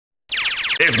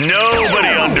If nobody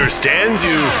understands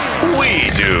you, we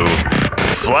do.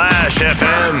 Flash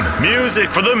FM,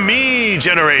 music for the me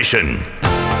generation.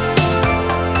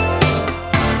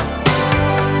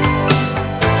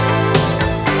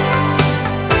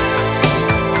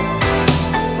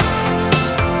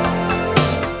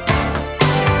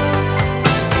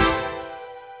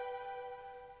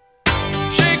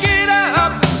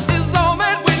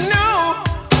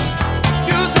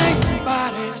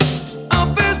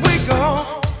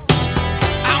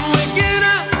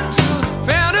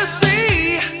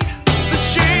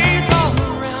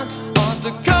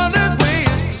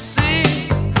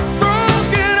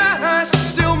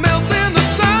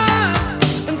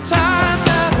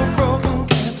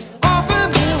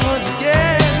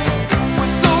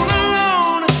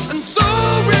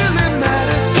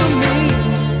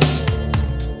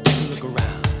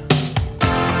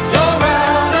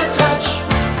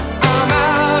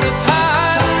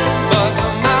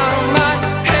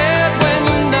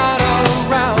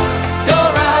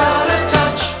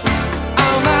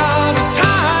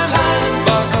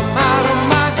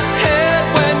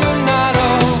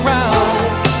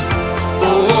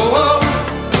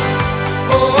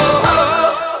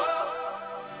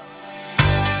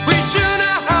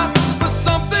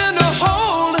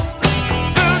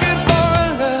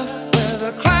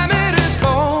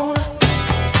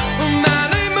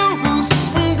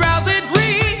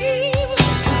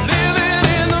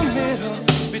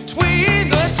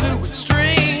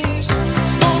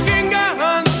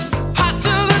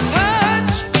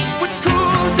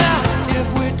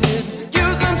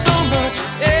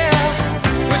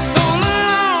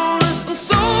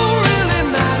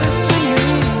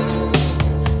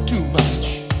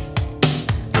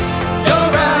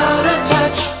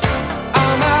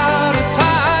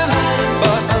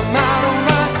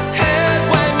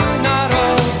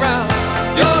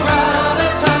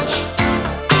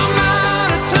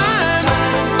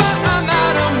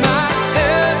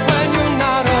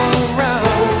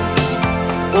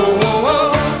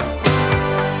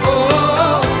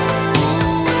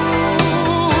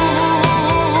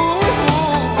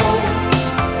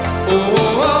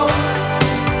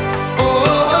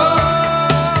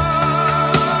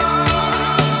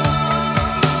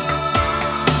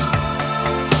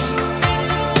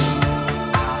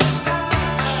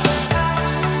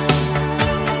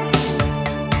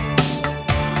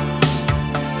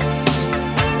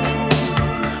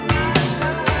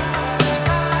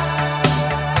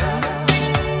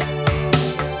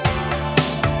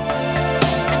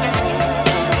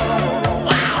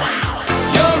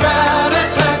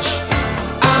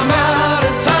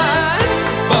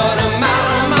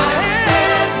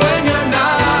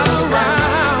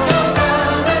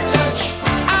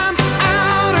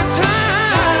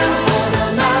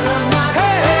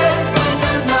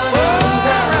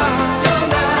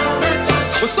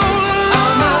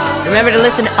 Remember to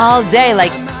listen all day,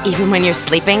 like even when you're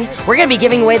sleeping. We're going to be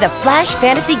giving away the Flash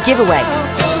Fantasy Giveaway,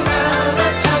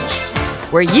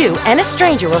 where you and a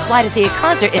stranger will fly to see a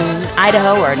concert in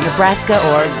Idaho or Nebraska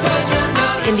or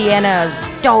Indiana.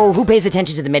 Oh, who pays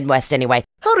attention to the Midwest anyway?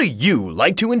 How do you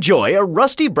like to enjoy a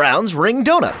Rusty Brown's ring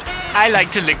donut? I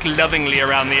like to lick lovingly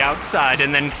around the outside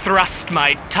and then thrust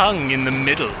my tongue in the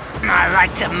middle. I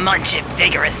like to munch it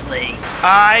vigorously.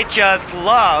 I just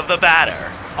love the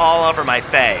batter all over my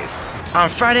face. On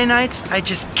Friday nights, I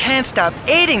just can't stop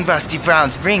eating Rusty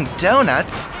Brown's ring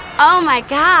donuts. Oh my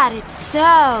God, it's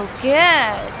so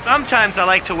good. Sometimes I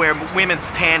like to wear women's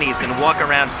panties and walk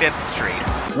around 5th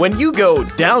Street. When you go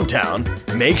downtown,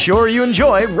 make sure you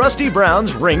enjoy Rusty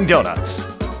Brown's ring donuts.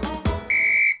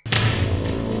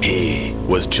 He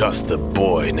was just the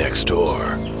boy next door.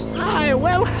 Hi,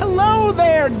 well, hello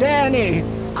there, Danny.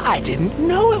 I didn't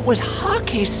know it was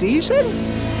hockey season.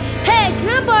 Hey, can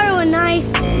I borrow a knife?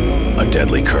 A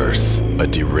deadly curse, a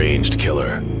deranged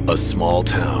killer, a small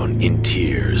town in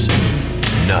tears.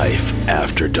 Knife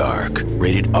After Dark,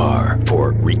 rated R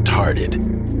for retarded.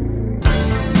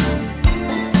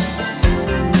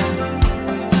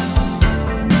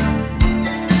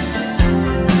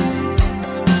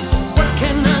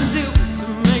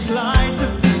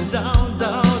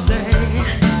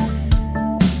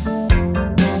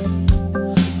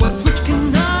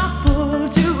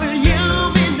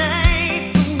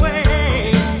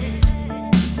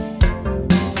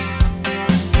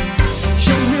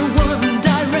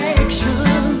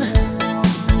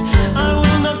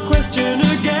 Question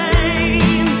again.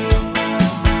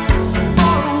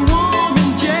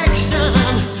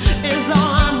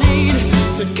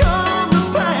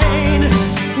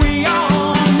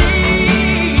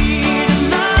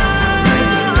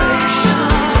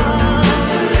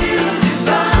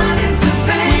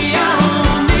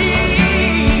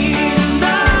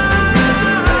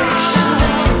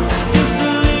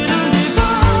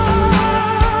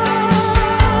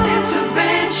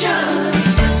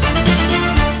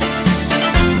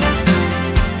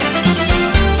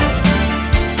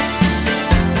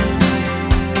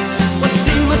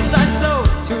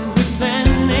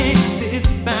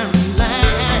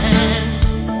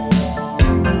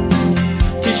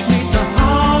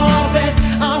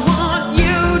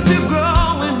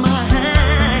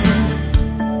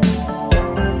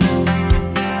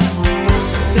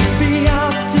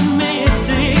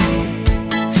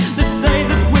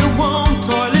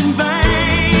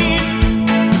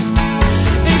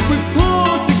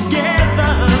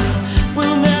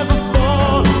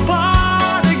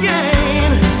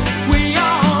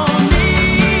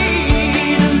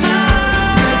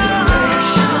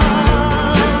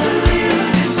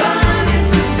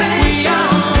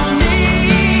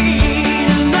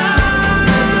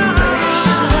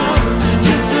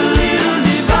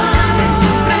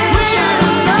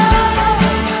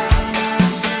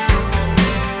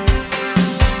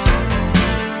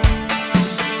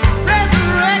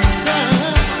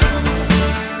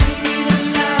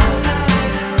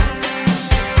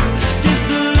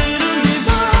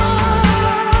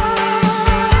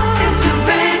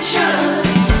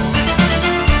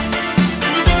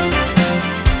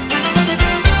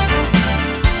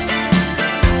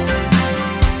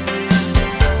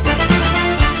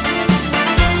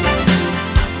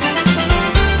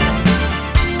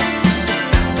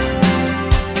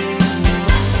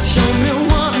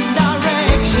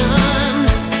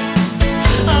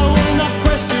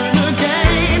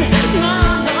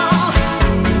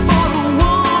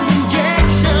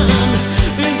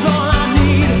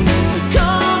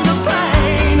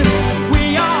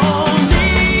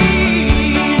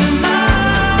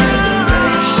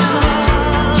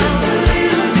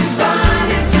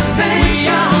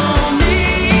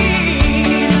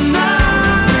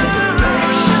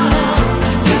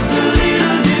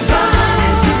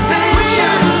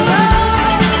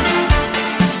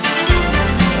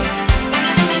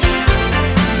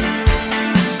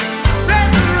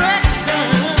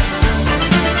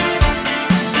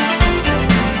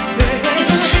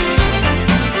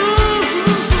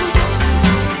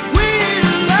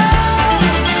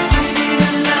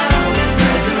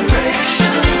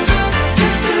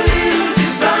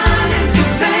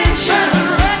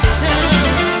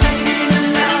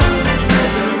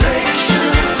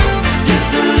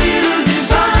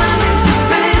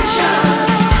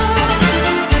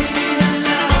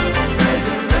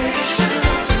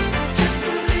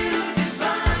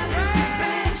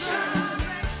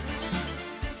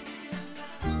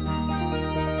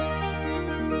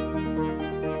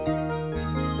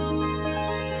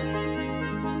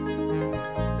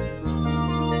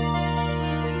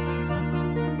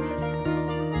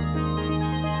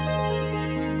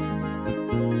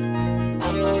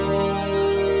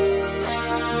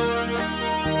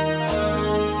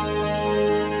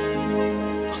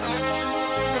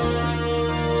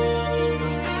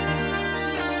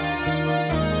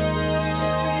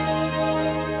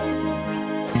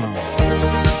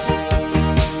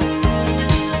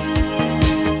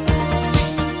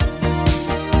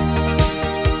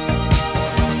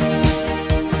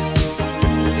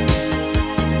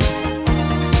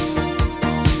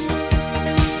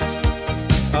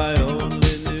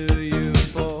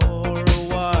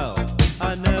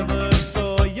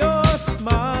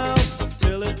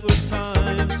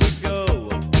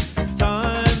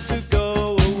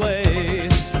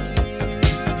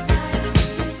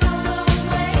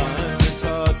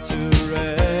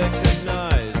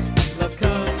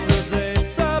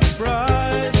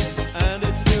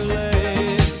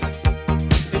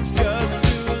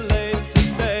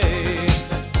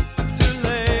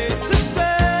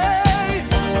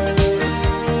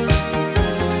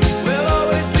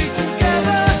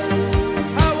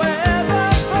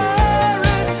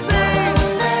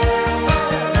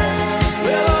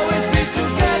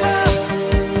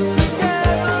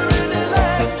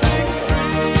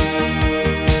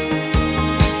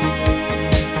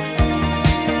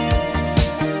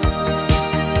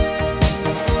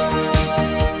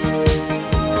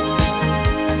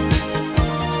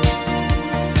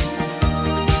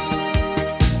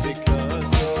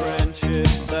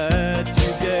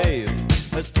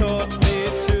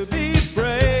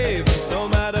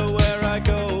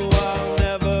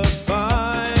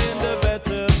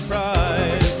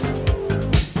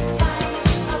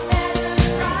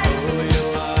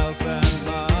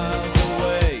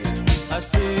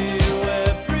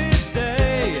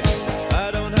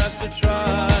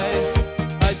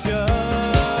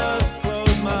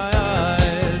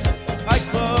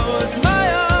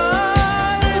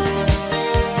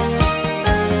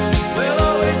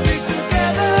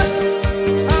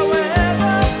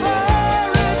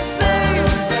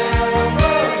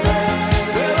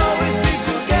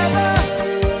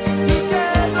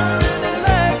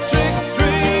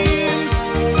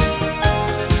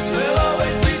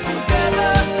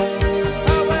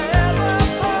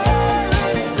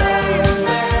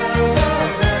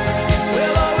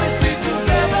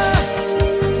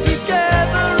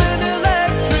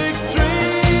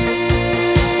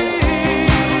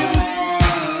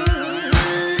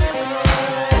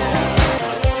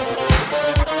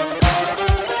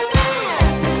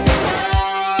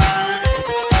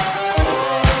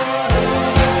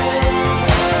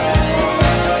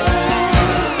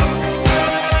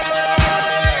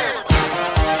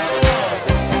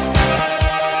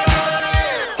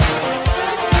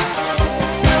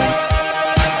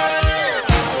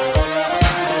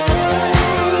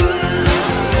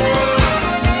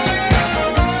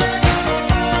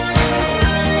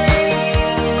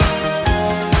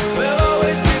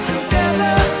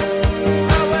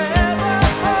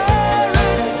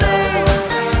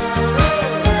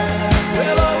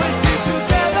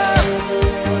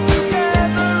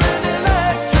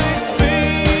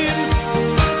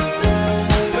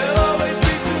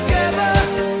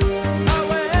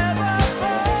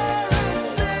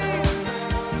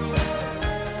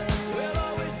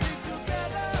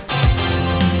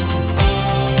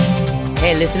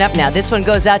 Listen up now. This one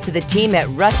goes out to the team at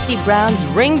Rusty Brown's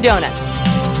Ring Donuts.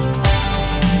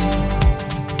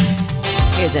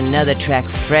 Here's another track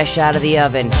fresh out of the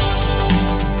oven.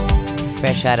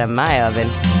 Fresh out of my oven.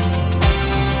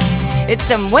 It's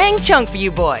some Wang Chung for you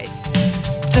boys.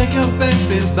 Take your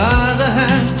baby by the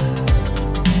hand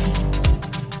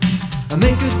and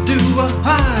make her do a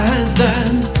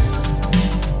handstand.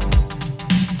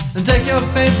 And take your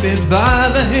baby by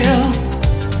the heel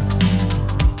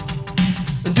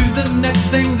and do the next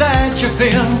thing that you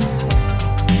feel.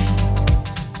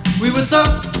 We were so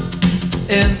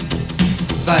in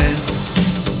phase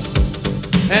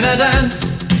in a dance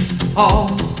all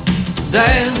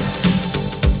days.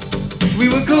 We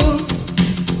were cool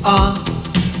on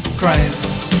craze.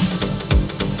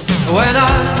 When I,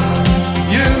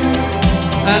 you,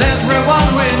 and everyone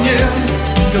we knew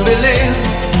could believe,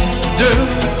 do,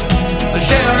 and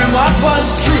share in what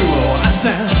was true. Oh, I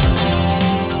said,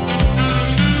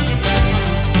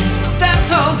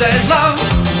 dance all days, love.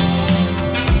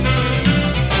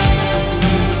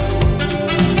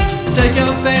 Take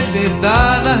your baby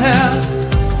by the hair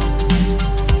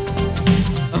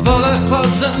and pull her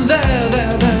close and there.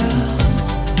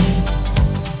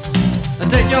 And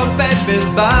take your baby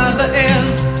by the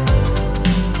ears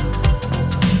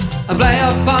and play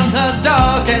upon her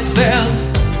darkest fears.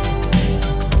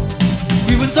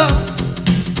 We were so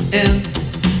in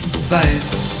phase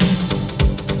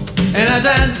in a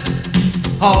dance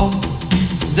hall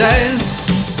days.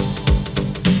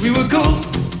 We were cool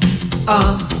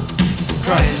on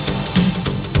craze.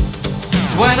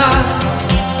 When I,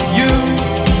 you,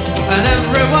 and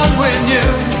everyone we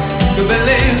knew could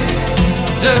believe,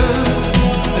 do,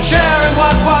 and sharing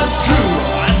what was true.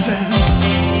 I said,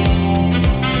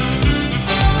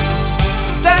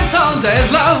 dance all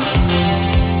days, love.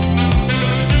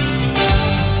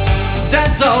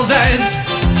 Dance all days.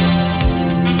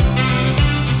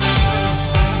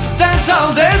 Dance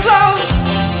all days, love.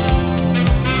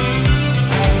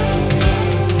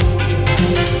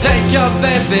 Take your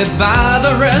baby by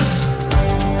the wrist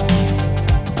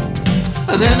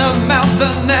and in her mouth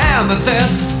an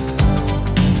amethyst,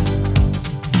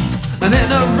 and in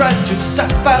her eyes two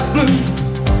sapphire's blue.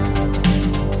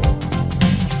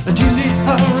 And you need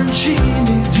her and she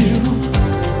needs you.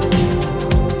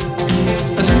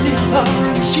 And you need her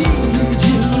and she needs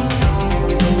you.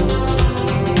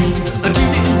 And you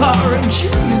need her and she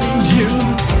needs you.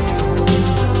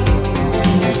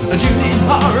 And you need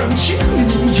her and she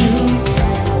needs you.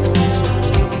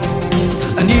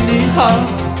 And you need her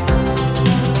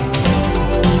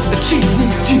and she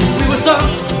needs you. We were so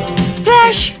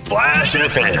Flash! Flash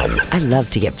FM. I love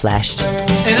to get flashed.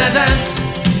 in a dance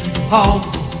hall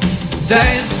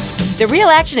days. The real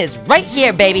action is right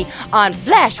here, baby, on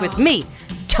Flash with me,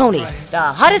 Tony. The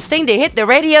hottest thing to hit the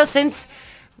radio since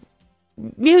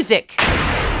music.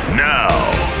 Now,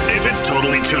 if it's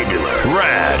totally tubular,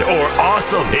 rad, or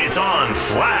awesome, it's on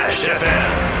Flash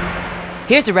FM.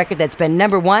 Here's a record that's been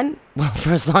number one, well,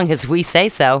 for as long as we say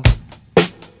so.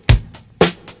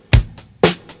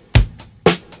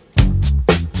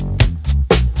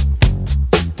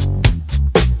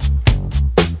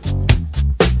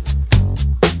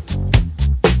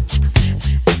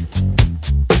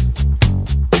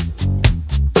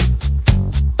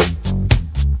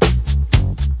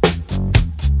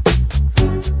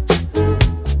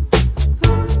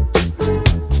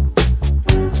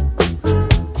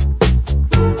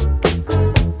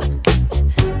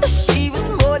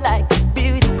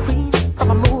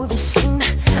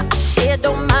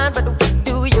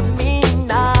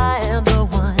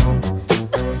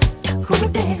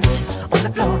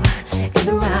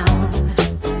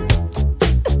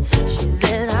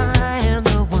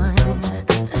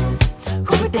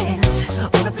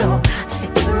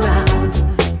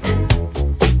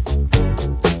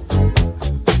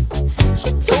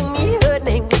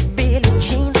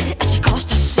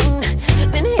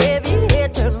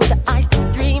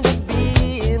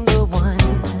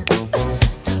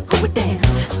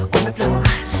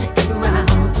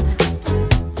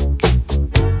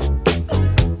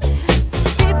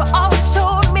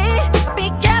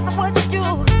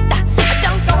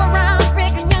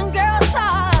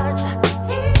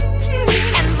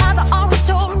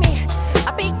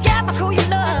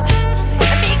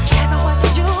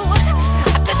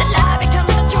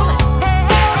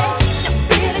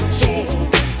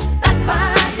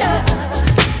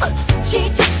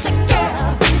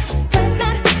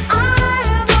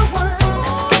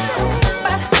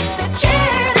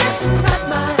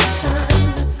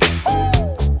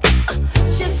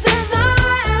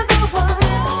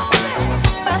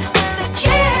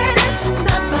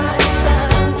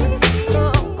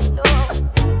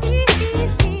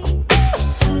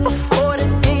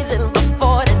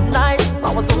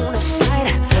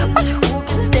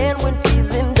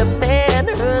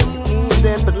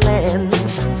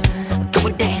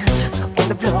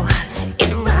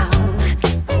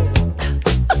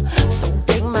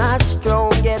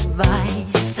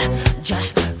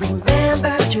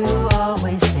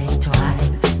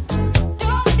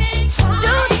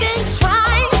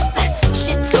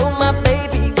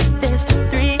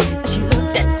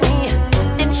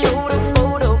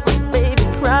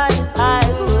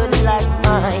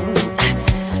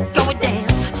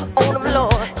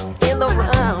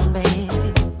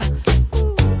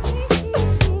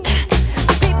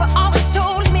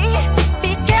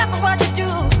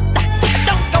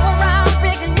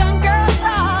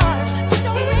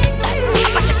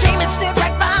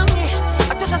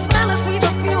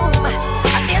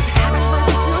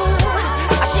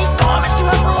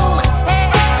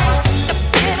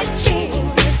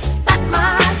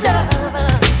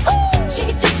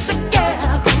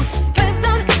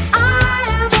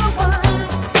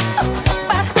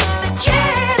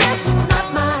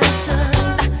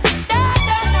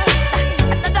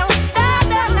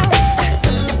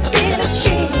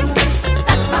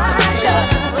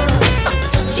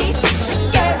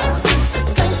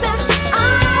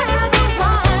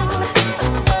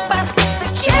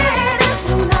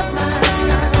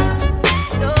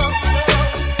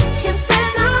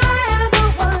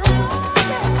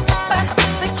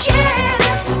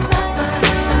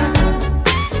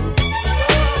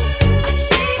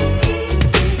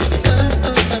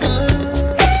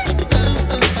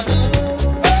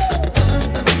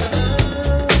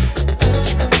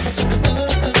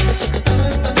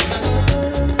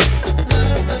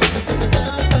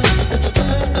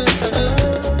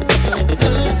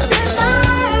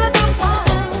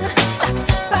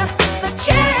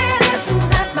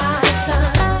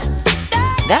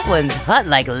 Owen's hot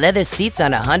like leather seats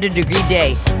on a 100-degree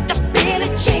day.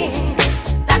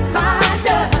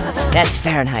 That's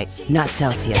Fahrenheit, not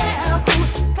Celsius.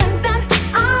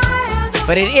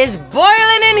 But it is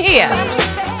boiling in here.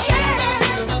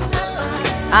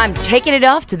 I'm taking it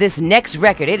off to this next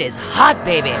record. It is hot,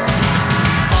 baby.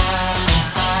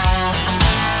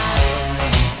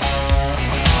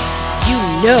 You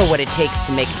know what it takes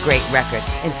to make a great record,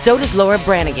 and so does Laura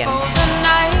Branigan.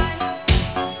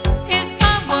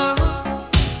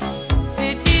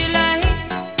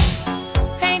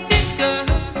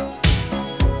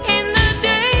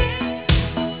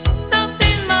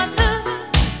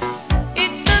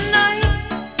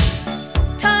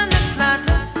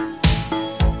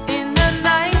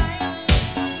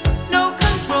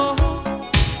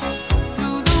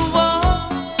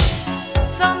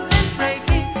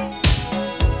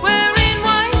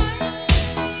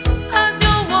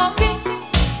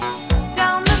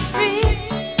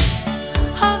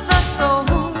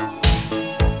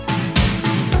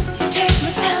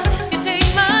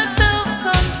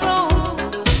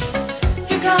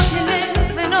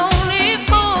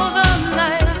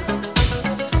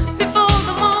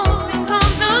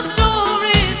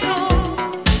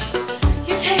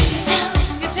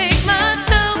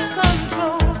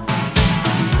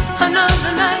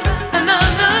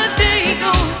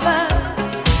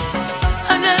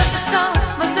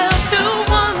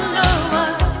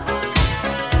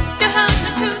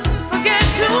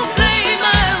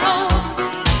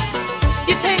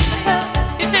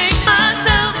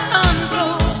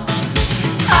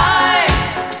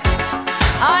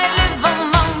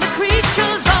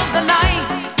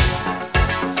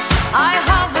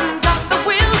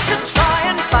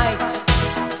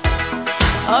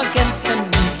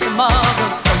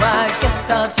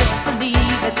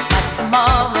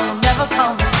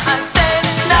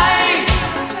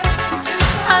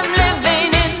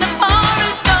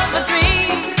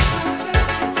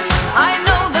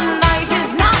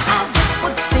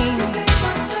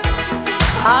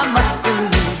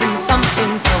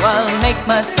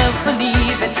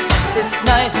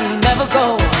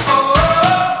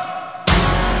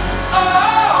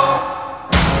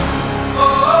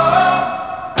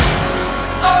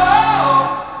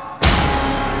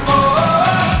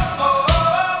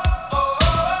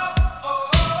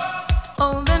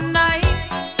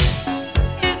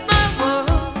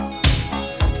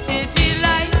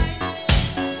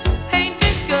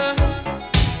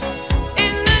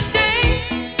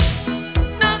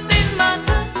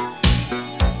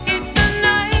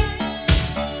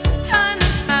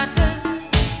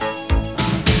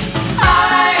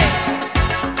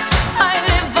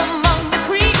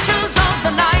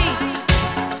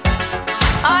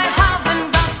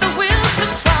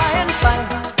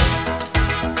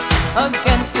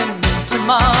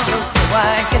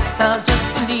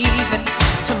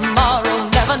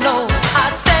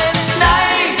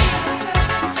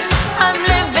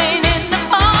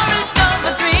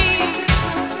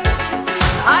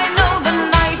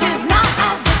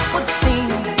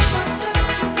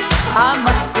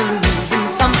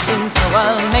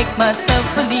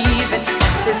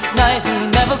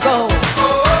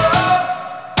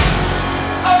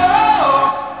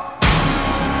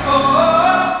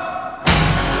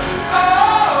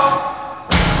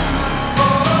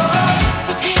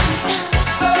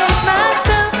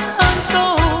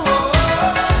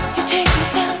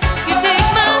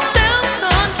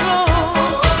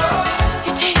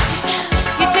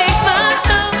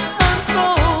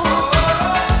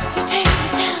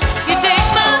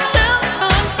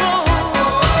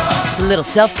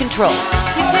 Self-control.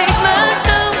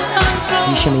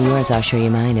 You show me yours, I'll show you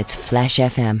mine. It's Flash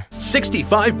FM.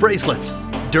 65 bracelets.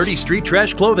 Dirty street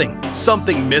trash clothing.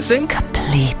 Something missing?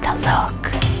 Complete the look.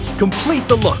 Complete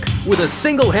the look with a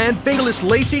single-hand fingerless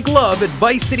lacy glove at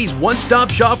Vice City's one-stop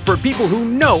shop for people who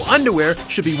know underwear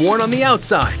should be worn on the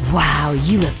outside. Wow,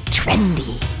 you look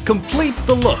trendy. Complete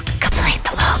the look. Complete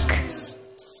the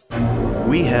look.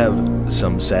 We have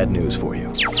some sad news for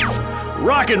you.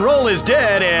 Rock and roll is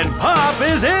dead and pop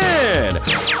is in!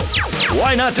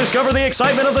 Why not discover the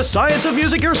excitement of the science of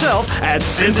music yourself at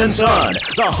Synth & Son,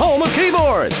 the home of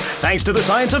keyboards? Thanks to the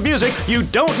science of music, you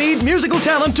don't need musical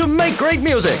talent to make great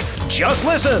music. Just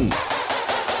listen.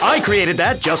 I created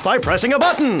that just by pressing a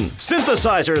button.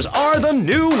 Synthesizers are the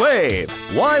new wave.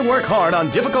 Why work hard on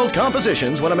difficult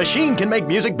compositions when a machine can make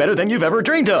music better than you've ever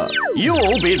dreamed of?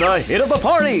 You'll be the hit of the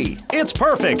party. It's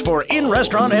perfect for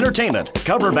in-restaurant entertainment,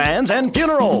 cover bands, and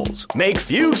funerals. Make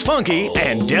fugues funky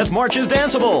and death marches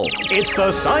danceable. It's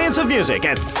the science of music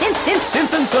at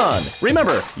Synth & Son.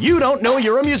 Remember, you don't know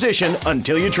you're a musician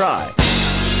until you try.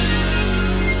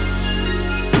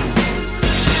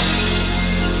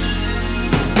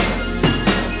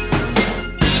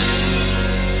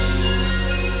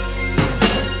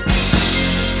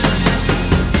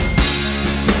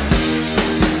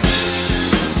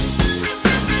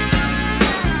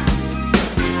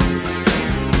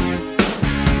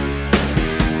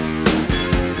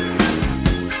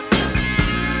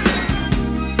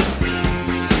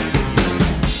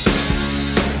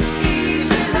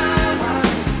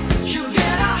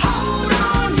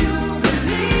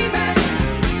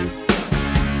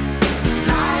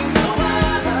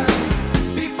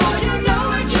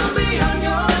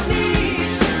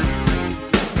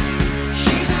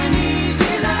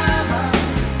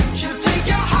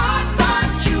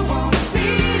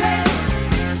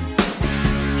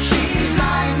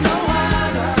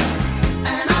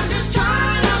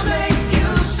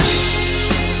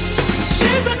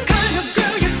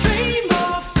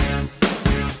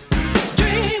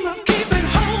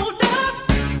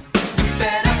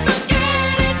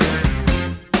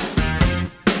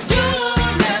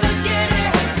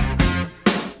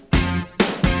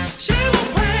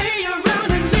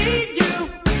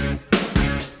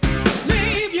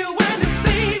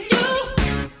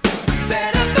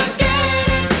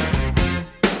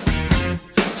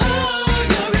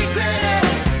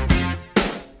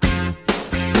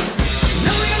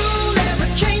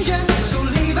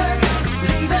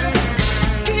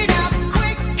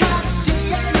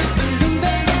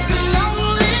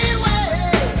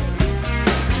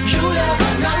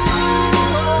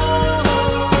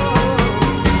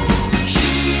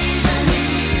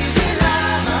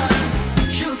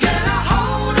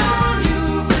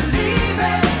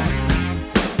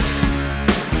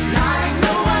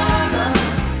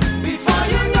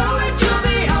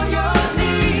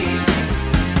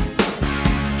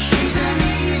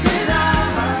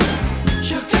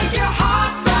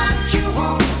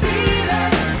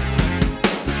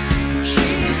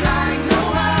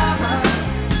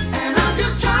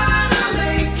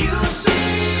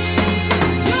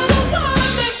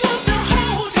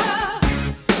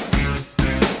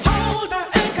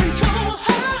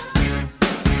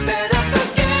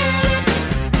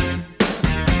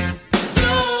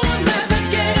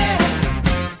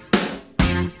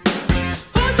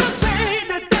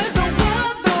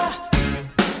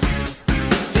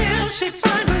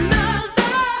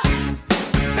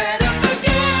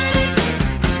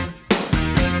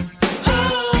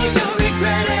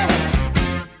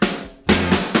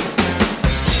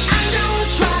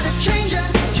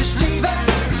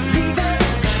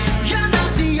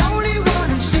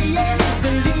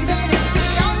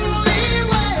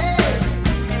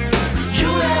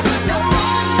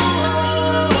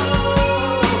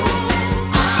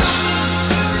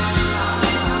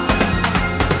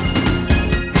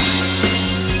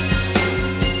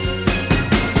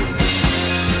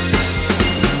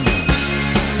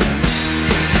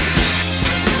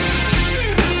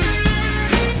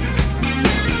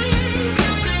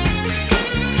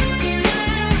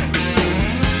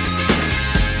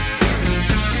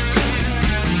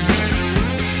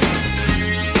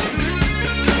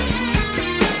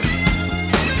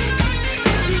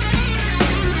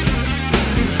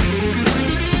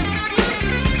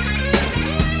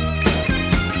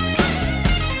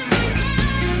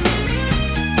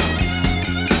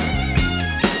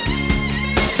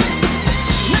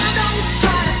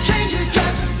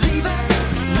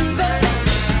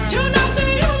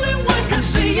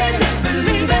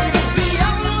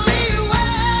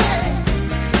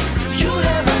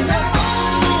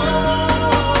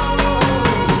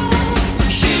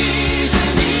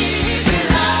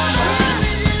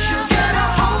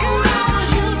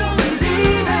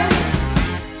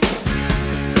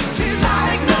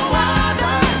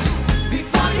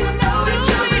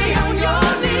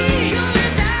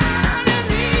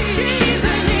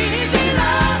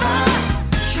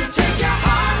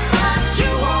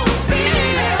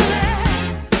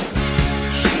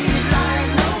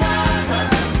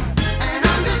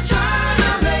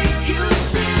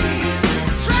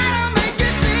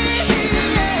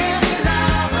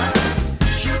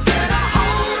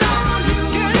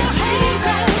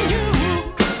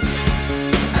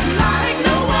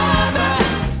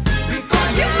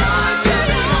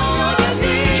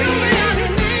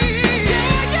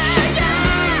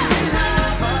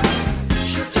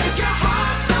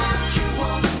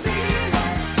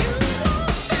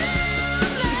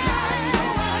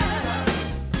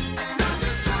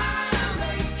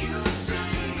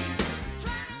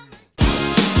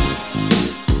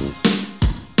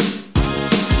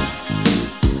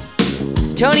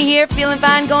 Tony here, feeling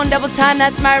fine, going double time.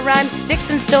 That's my rhyme. Sticks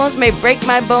and stones may break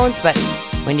my bones, but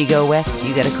when you go west,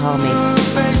 you gotta call me.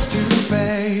 Face to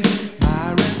face,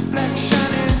 my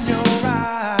reflection in your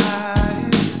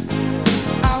eyes.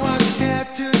 I was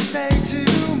scared to say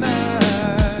too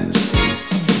much.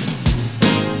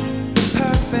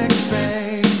 Perfect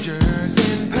strangers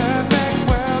in perfect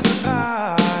world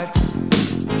apart.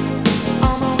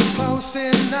 Almost close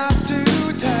enough to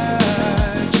touch.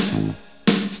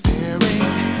 Staring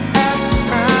at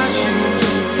my shoes,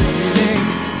 feeling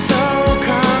so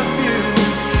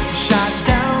confused. Shot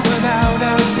down without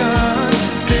a gun,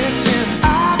 victim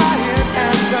of a hit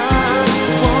and run.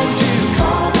 Won't you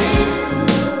call me?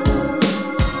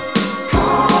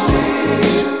 Call me.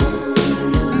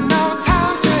 No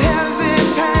time to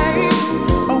hesitate.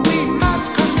 We must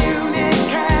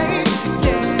communicate.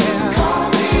 Yeah. Call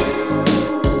me.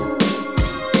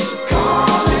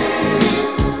 Call me.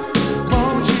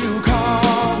 Won't you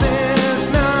call this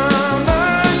number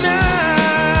now?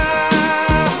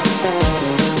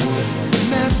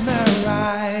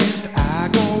 Mesmerized, I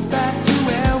go back to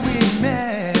where we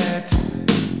met.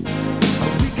 A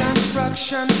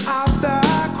reconstruction of the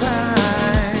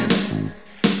crime.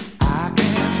 I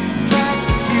can't track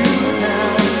you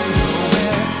down,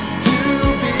 nowhere to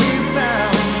be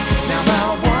found. Now my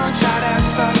one shot at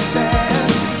success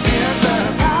is the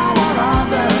power of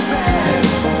the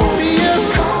best. Won't you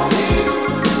call me?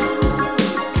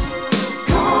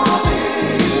 Call me.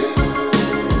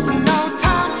 No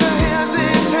time to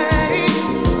hesitate.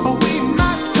 We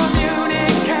must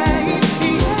communicate.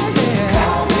 Yeah.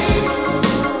 Call me.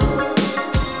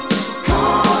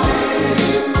 Call me.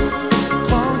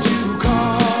 Won't you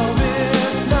call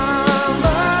this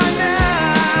number now?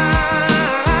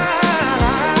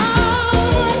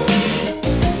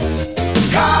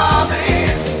 Call me.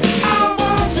 I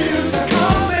want you to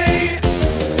call me.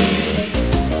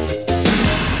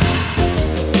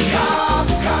 Call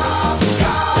me.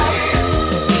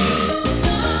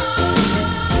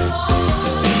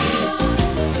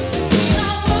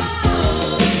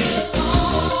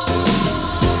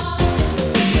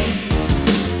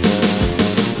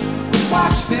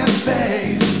 Watch this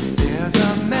space. There's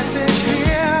a message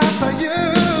here for you.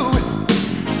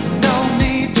 No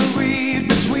need to read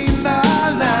between the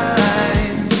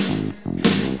lines.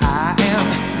 I am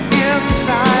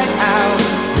inside out.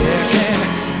 There can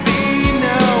be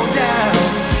no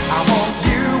doubt. I want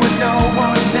you and no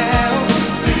one else.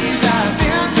 Please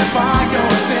identify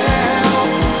yourself.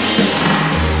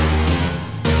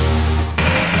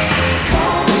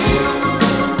 Call me.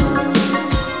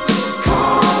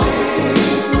 Call me.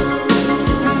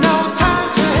 No time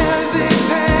to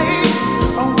hesitate.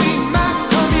 We must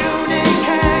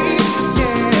communicate.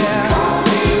 Yeah. Call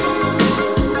me.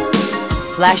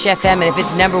 Flash FM, and if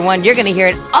it's number one, you're gonna hear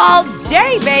it all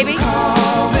day, baby.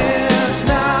 Call this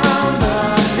number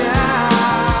now.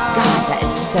 God, that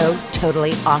is so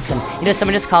totally awesome. You know,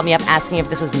 someone just called me up asking if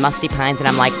this was Musty Pines, and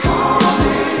I'm like,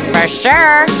 for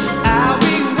sure. I'll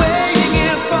be waiting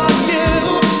here for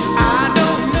you. I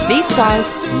don't know. These songs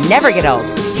never get old.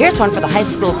 Here's one for the high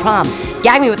school prom.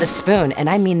 Gag me with a spoon, and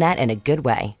I mean that in a good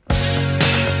way.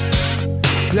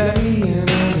 Playing in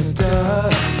the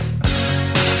dust.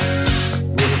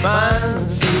 We find the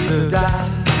seeds of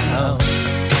doubt.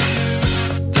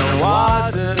 Don't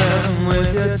water them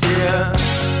with your tears.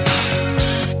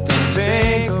 Don't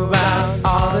think about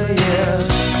all the years.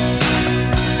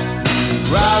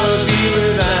 Rather be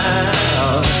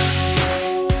without.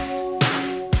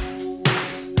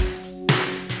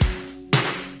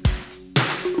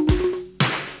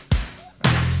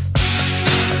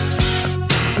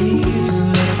 Easy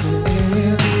lets me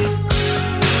in.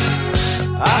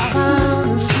 I found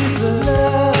the seeds of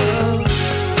love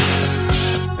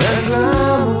and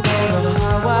climb upon a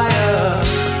high wire.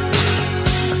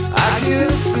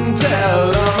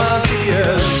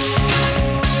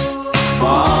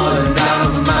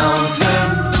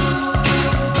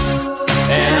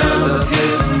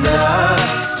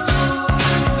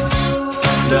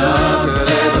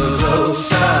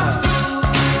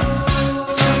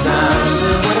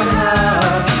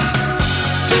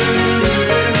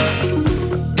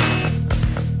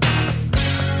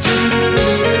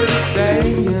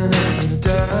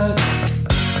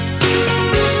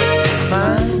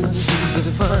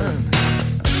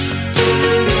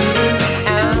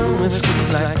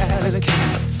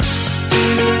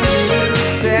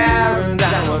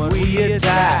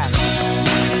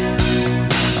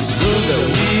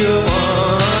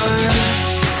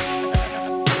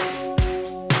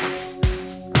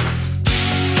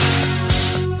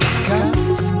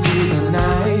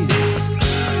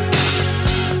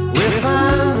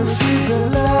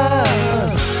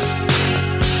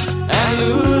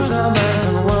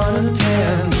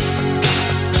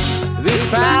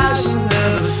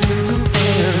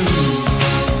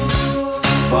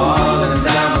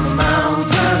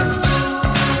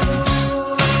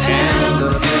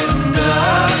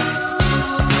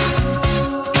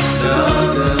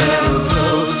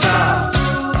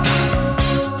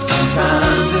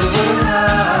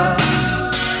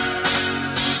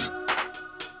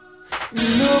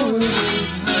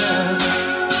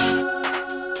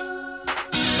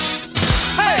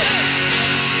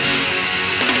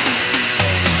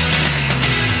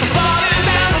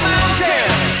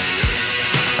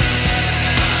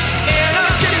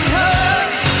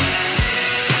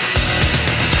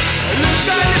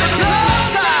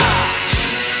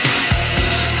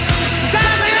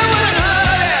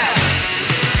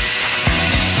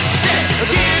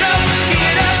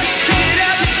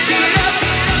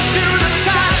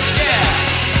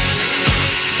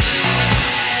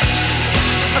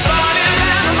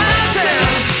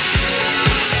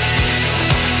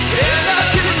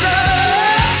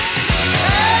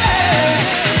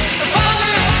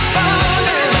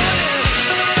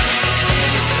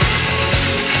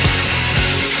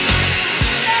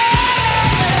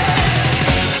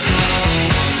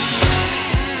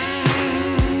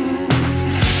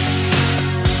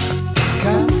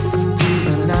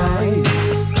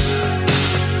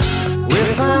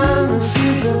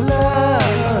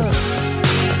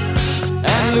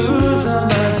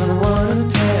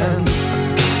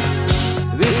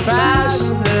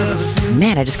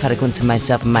 I just caught a glimpse of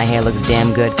myself and my hair looks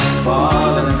damn good.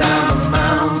 Falling down the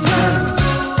mountain.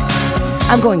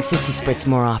 I'm going sissy spritz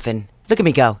more often. Look at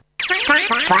me go. Flash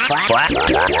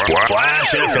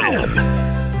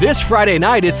FM. This Friday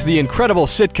night, it's the incredible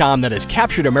sitcom that has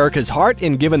captured America's heart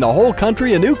and given the whole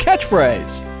country a new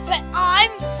catchphrase. But I'm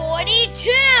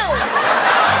 42!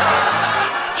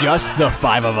 Just the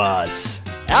five of us.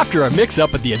 After a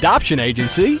mix-up at the adoption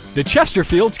agency, the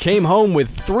Chesterfields came home with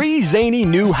 3 zany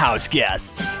new house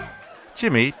guests.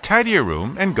 Jimmy, tidy your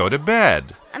room and go to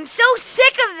bed. I'm so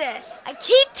sick of this! I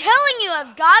keep telling you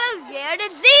I've got a rare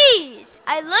disease!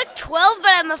 I look 12,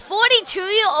 but I'm a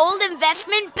 42-year-old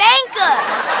investment banker!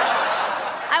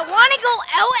 I want to go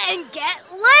out and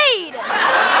get laid!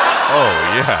 Oh,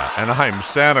 yeah, and I'm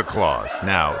Santa Claus.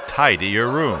 Now, tidy your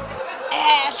room.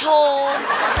 Asshole!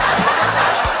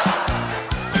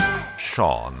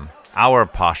 Sean, our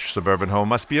posh suburban home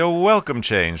must be a welcome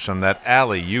change from that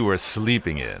alley you were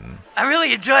sleeping in. I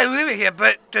really enjoy living here,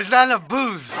 but there's not enough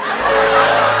booze.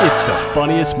 It's the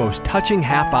funniest, most touching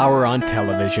half hour on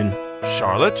television.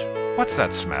 Charlotte, what's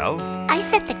that smell? I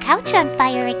set the couch on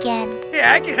fire again.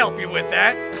 Yeah, I can help you with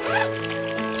that.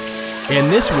 And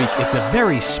this week, it's a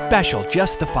very special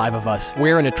Just the Five of Us,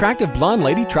 where an attractive blonde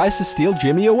lady tries to steal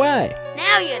Jimmy away.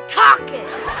 Now you're talking!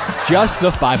 Just the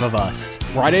Five of Us.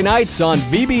 Friday nights on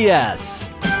VBS.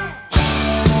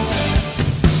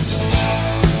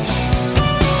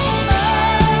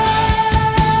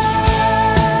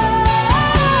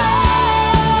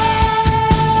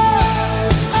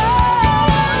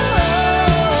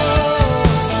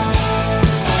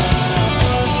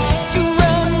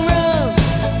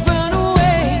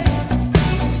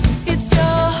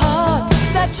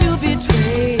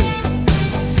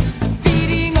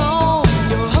 Feeding on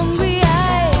your hungry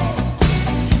eyes.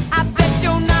 I bet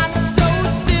you're not so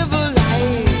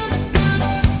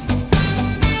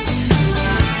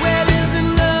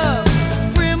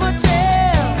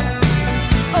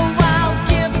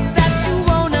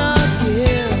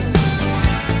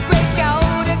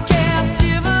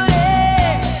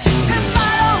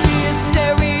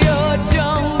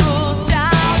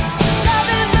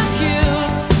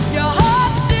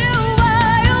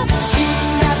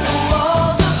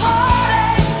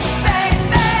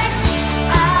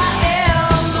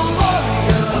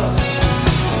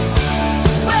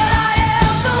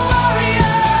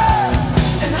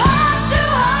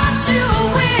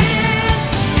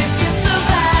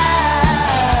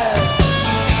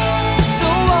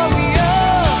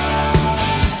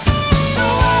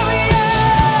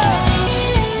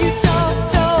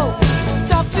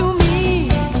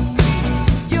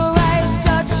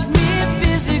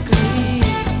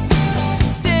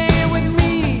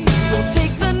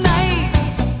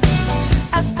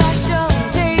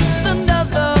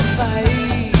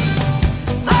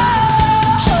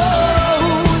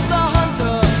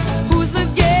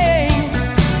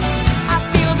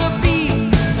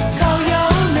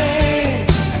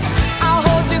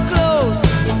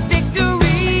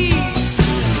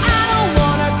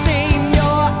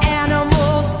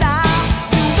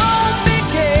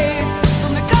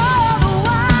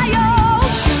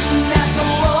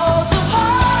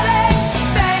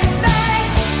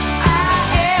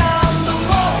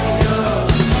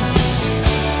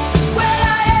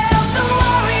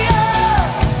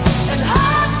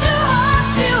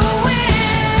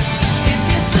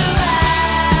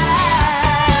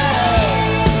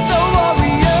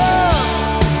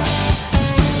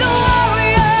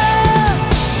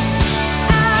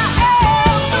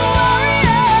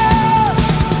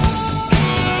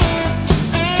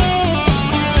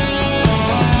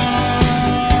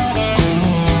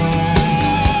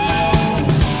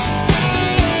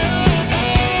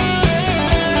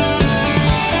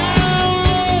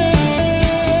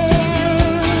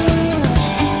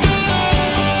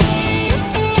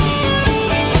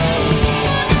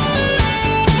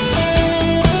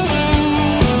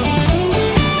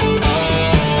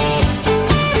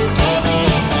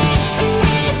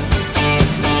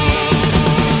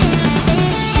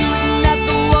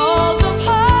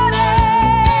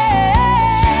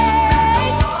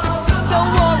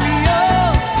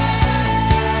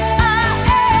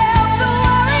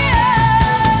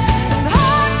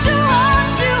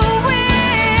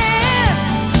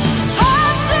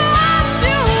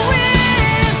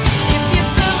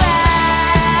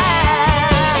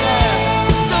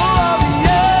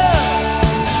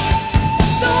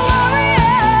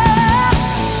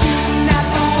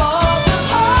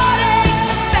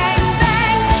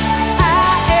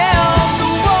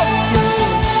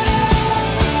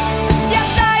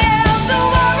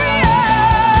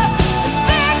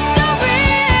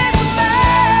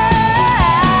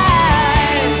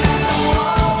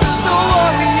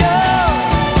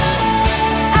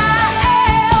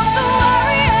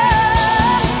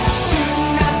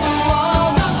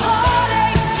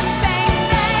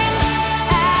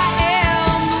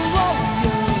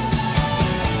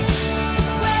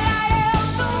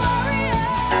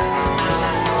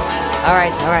All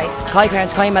right. Call your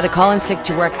parents, call your mother, call in sick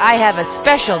to work. I have a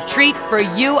special treat for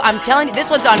you. I'm telling you, this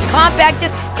one's on compact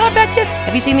disc. Compact disc.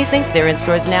 Have you seen these things? They're in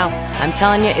stores now. I'm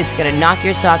telling you, it's gonna knock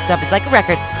your socks off. It's like a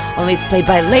record, only it's played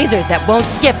by lasers that won't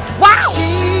skip. Wow!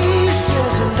 She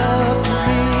says her love for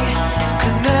me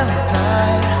could never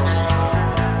die.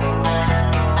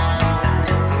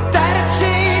 That'd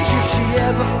change if she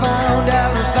ever found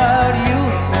out about you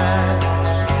and I.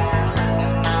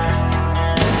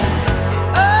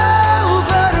 Oh,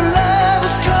 but her love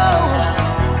is cold.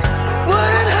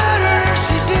 Wouldn't hurt her if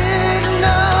she didn't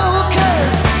know.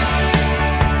 'Cause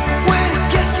when it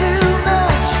gets too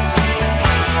much,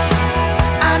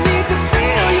 I need to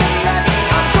feel your touch.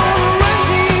 I'm gonna run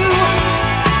to you.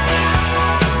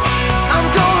 I'm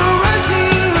gonna run to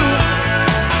you.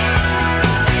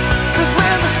 'Cause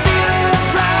when the feeling's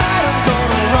right, I'm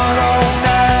gonna run all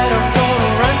night. I'm gonna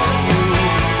run to you.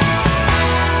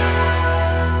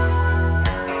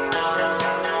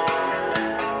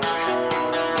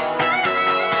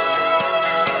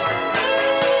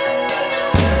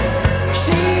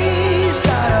 She's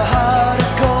got a heart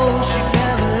of gold. She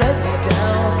never let me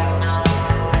down.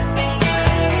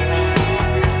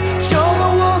 But you're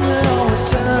the one that always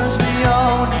turns me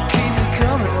on. You keep me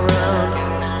coming around.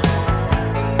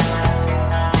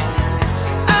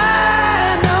 I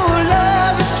know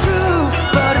love is true,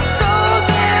 but it's so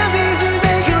damn easy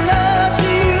making love to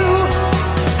you.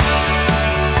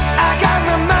 I got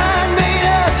my mind made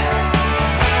up.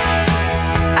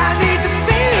 I need to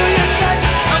feel your touch.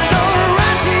 I'm gonna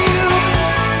run to you.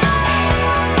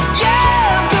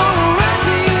 Yeah, I'm gonna run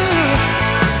to you.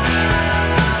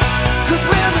 'Cause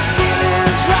when the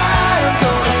feeling's right, I'm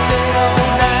gonna stay all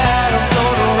night. I'm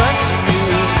gonna run to you.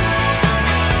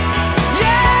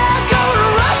 Yeah, I'm gonna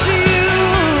run to you.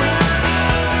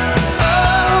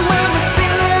 Oh, when the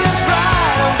feeling's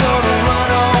right, I'm gonna run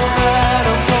all night.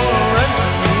 I'm gonna run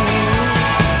to you.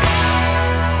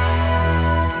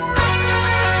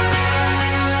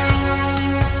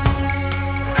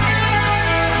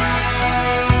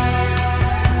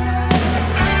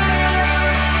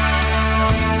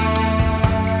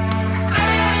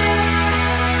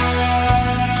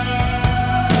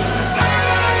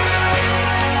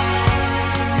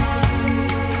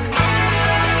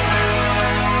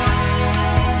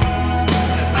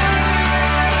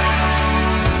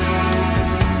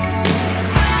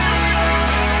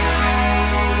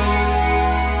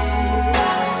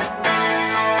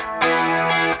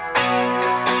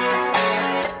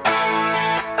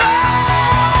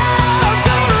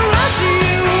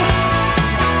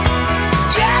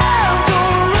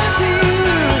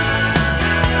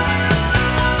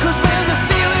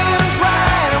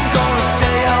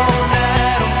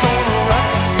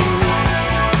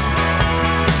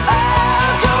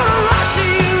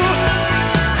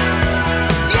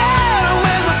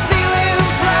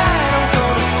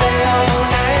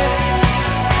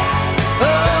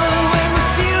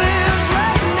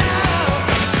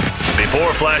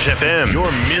 Before Flash FM,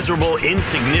 your miserable,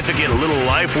 insignificant little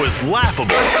life was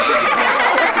laughable.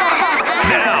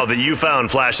 Now that you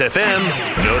found Flash FM,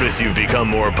 notice you've become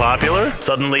more popular?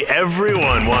 Suddenly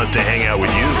everyone wants to hang out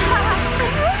with you.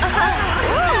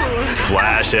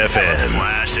 Flash FM.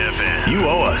 Flash FM. You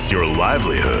owe us your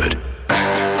livelihood.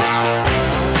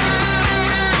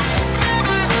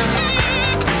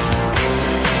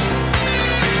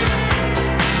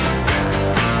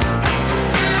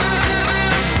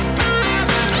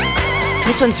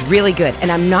 This one's really good, and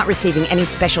I'm not receiving any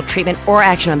special treatment or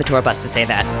action on the tour bus to say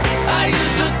that. I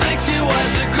used to think she was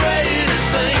the greatest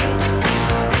thing.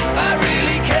 I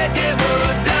really can't give her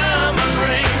a diamond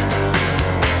ring.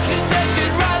 She said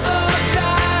she'd rather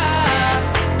die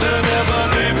than ever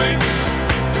leave me.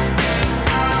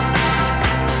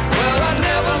 Well, I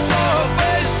never saw her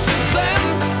face since then.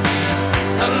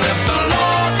 And if the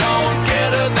Lord don't get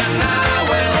her, then I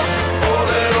will. Oh,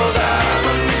 little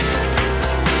diamonds.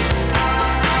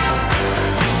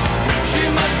 She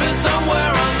must be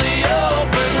somewhere on the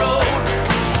open road.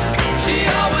 She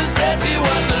always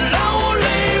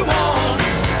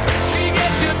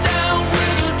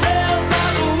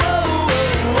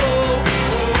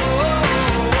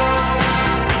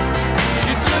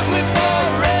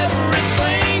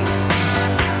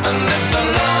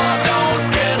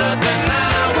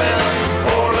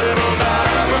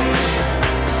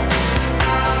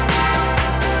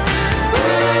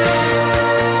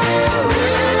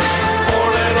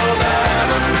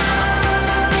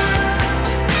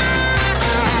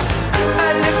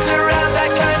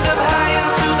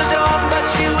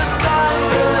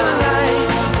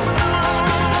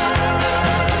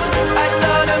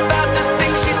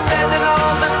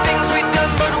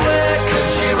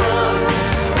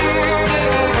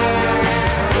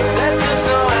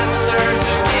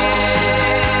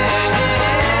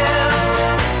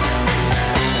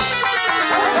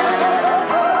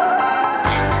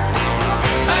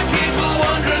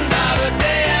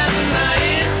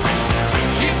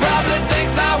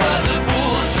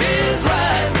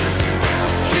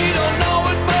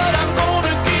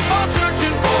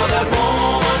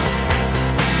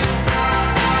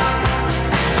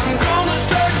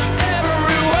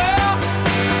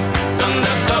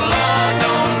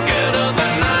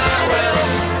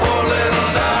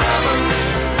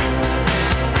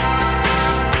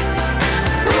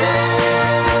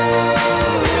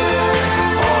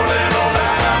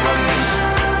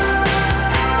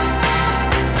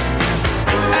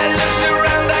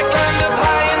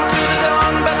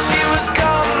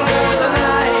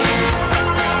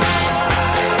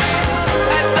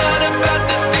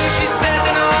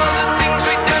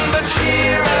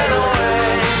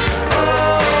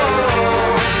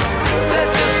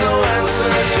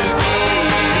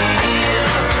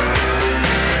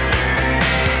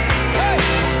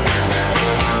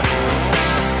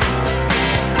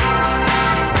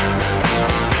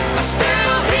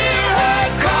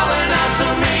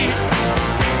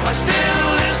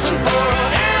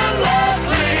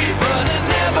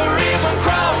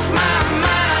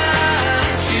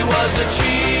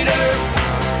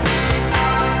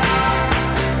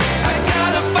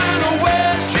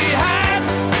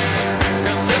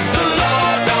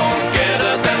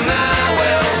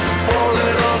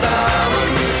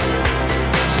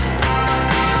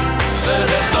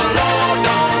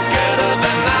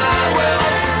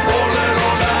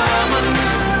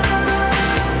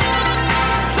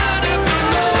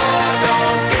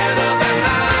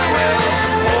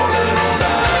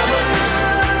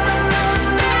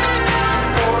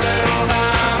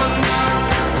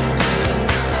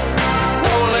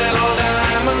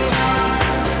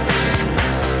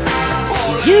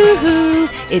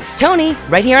It's Tony,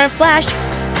 right here on Flash.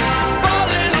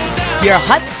 Your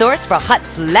hot source for hot,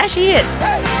 flashy hits.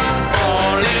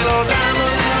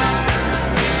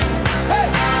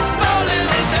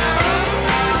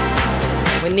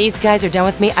 When these guys are done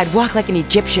with me, I'd walk like an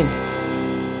Egyptian.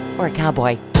 Or a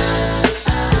cowboy.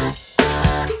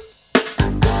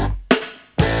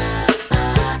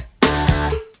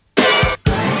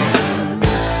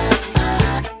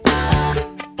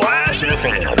 Flash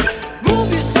FM.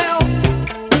 Move yourself.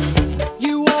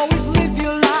 You always live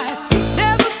your life,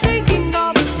 never thinking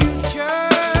of the future.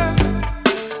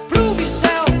 Prove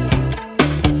yourself.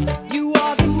 You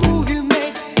are the move you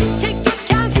make. Take your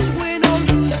chances, win or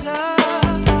loser.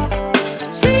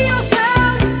 See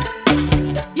yourself.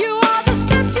 You are the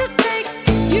steps you take.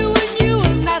 You,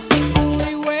 and that's the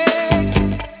only way.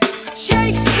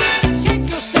 Shake, shake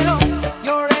yourself.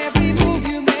 Your every move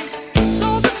you make.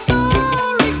 So the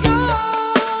story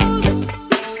goes.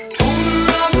 Owner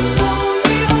of a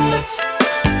lonely heart.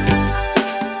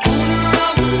 Owner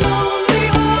of a lonely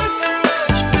heart.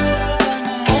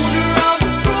 Owner of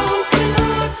a broken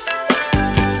heart.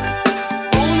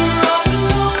 Owner of a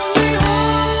lonely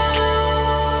heart.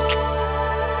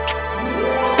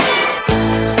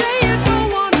 Say you don't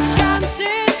want to chance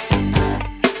it.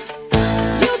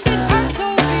 You've been hurt so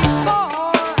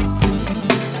before.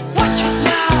 Watch it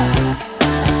now.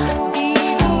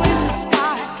 Evil in the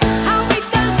sky. How we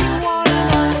dancing one and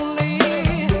only.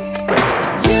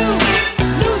 You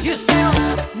lose yourself.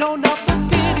 No, not for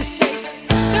pity's sake.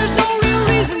 There's no real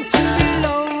reason to be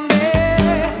lonely.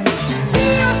 Be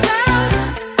yourself.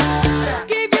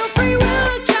 Give your free will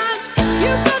a chance.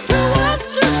 You've got to want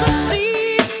to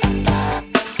succeed.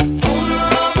 Owner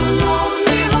of a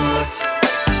lonely heart.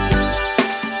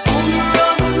 Owner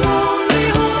of a lonely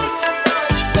heart.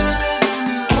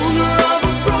 Owner of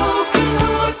a broken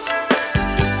heart.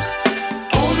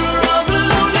 Owner of a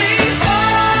lonely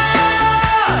heart.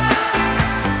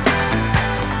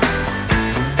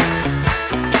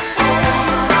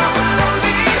 Owner of a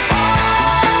lonely heart.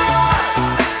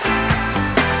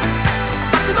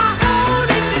 After my own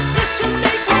indecision,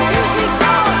 they confuse me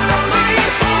so. I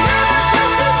say yes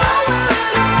to nowhere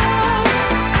at all.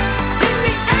 In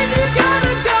the end, you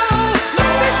gotta go.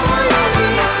 Look before you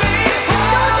leave.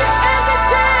 Don't you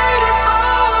hesitate at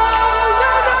all.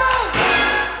 No, no.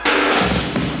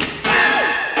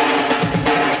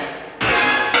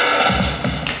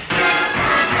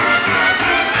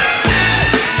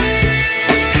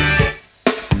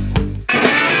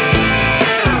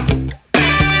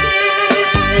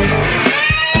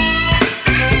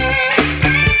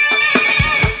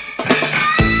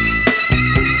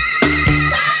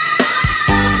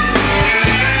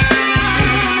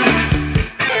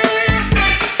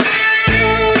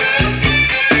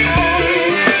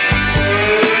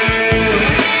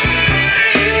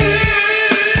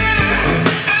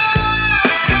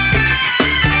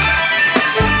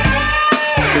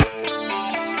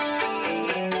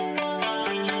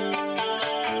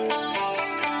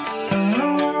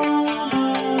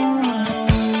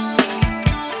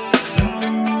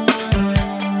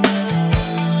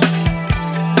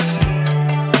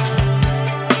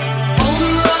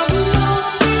 Owner of a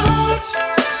lonely heart.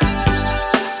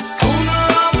 Owner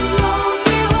of a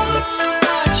lonely heart.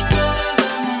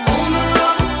 Owner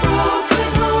of a broken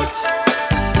heart.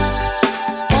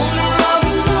 Owner of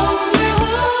a lonely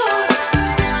heart.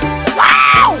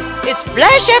 Wow! It's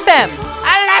Flash FM.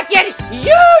 I like it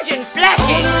huge and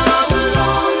flashy.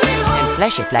 And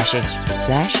flashy, flashy.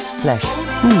 Flash, flash.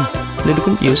 Little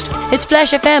confused. It's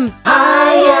Flash FM.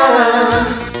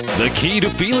 The key to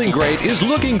feeling great is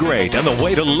looking great, and the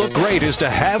way to look great is to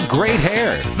have great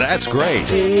hair. That's great.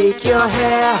 Take your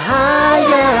hair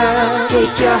higher.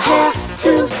 Take your hair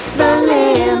to the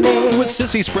limit. With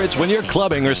Sissy Spritz, when you're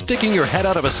clubbing or sticking your head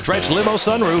out of a stretch limo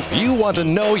sunroof, you want to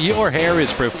know your hair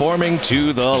is performing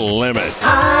to the limit.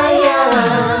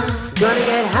 Higher. Gonna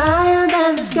get higher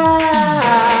than the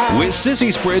sky. With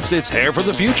Sissy Spritz, it's hair for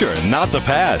the future, not the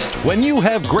past. When you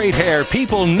have great hair,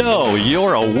 people know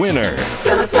you're a winner.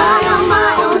 Gonna fly on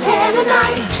my own hair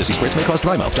tonight. Sissy Spritz may cause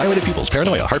dry mouth, dilated pupils,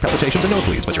 paranoia, heart palpitations, and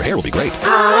nosebleeds, but your hair will be great.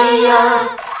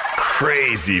 Higher.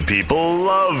 Crazy people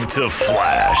love to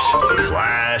flash.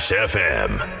 Flash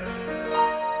FM.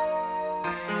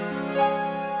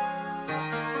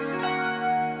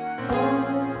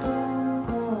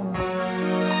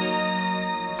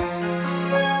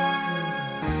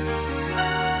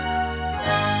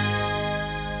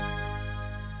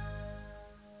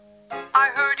 I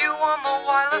heard you on the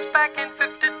wireless back in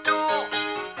 52,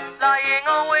 lying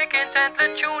awake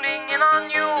intently tuning in on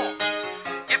you.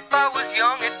 If I was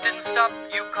young, it didn't stop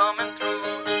you coming through.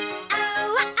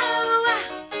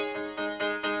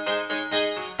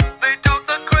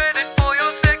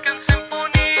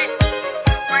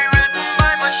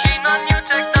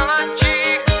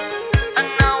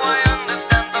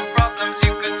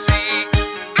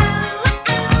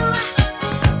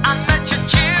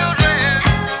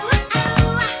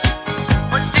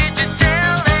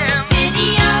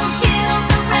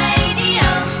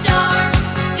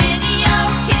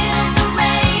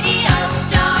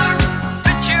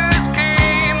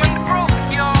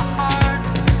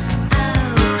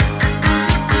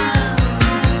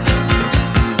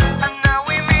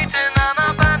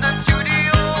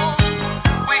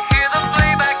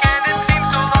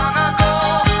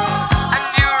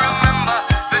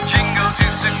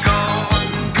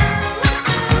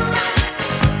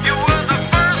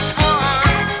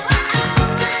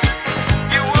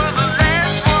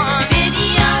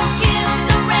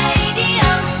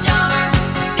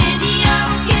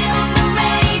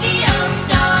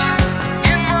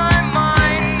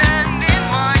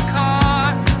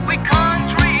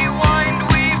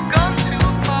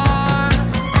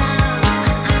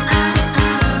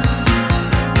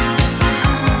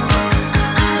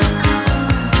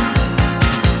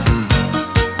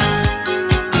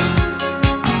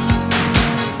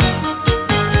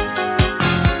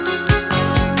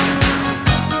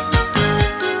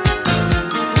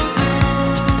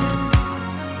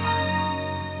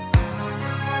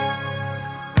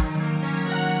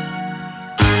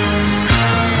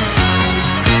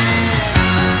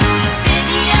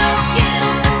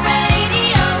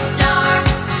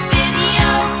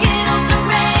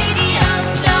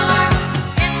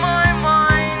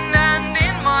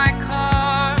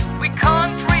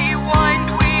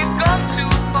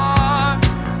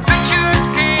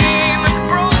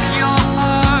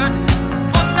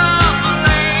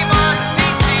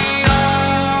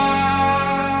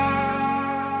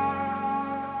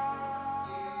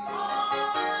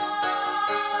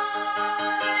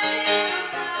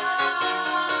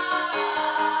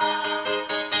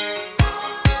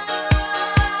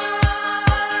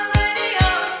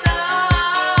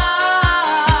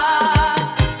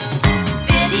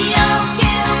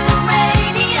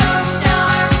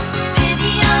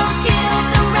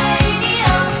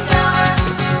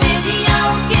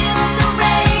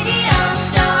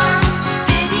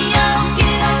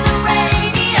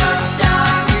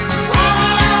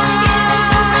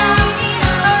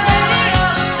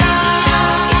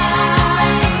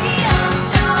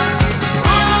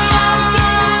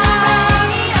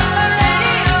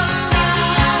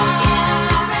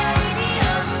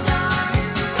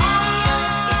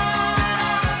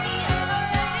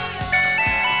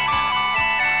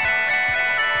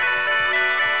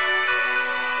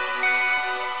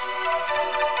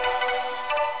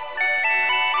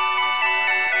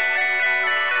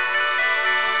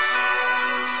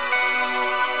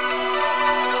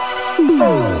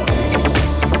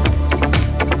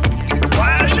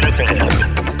 Flash FM.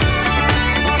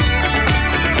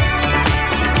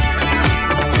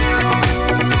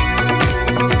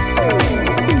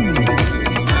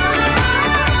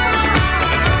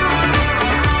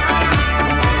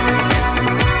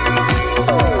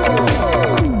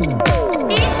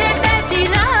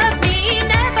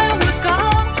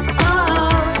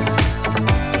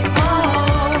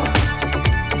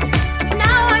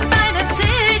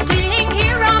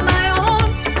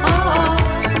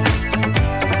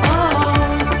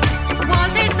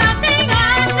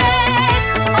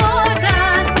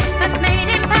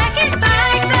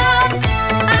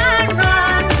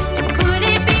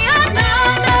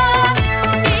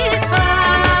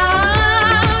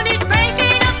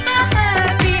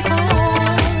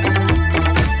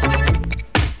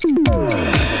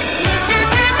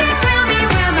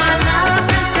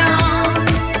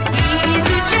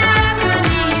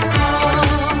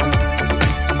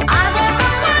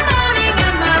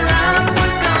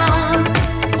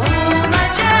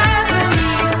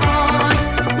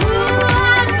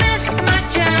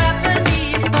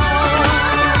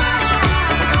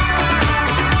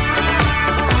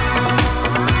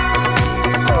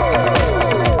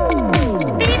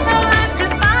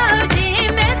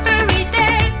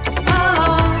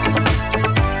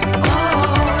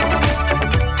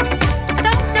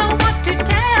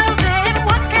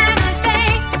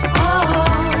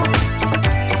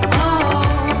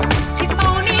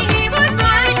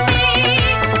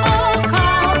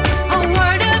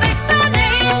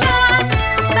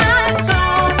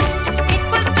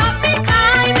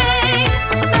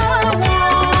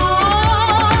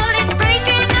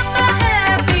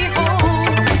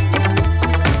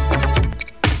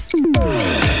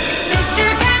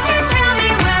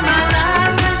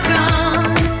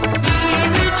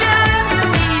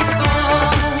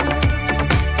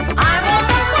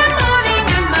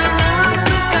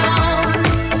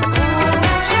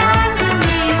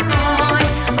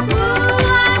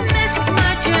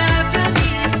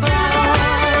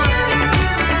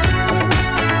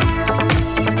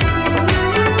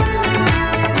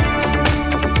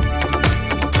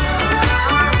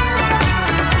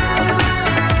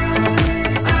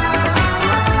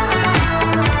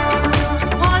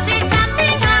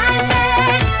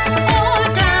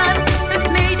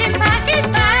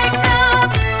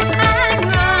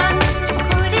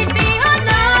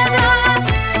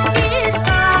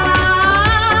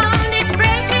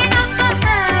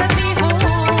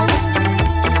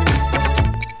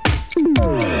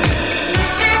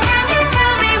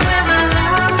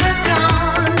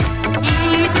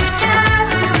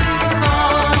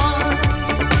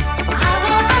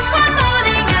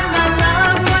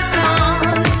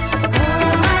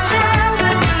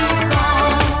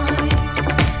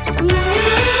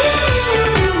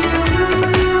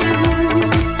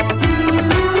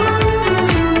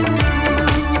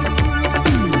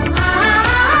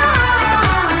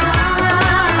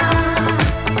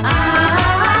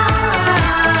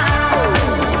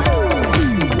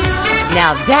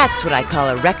 Now that's what I call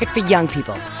a record for young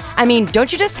people. I mean,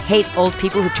 don't you just hate old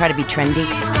people who try to be trendy?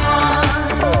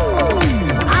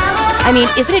 I mean,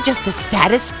 isn't it just the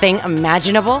saddest thing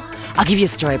imaginable? I'll give you a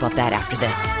story about that after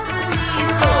this.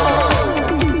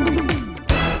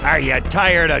 Are you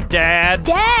tired of Dad?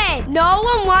 Dad, no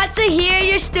one wants to hear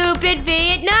your stupid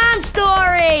Vietnam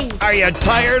stories. Are you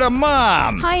tired of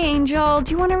Mom? Hi, Angel.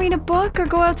 Do you want to read a book or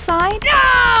go outside? No!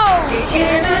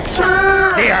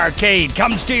 The arcade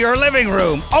comes to your living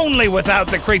room, only without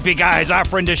the creepy guys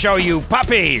offering to show you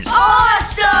puppies.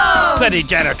 Awesome! The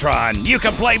Degenitron. You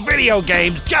can play video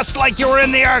games just like you were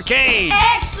in the arcade.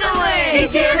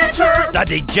 Excellent! Degenitron! The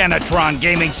Degenitron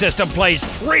gaming system plays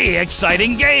 3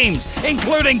 exciting games,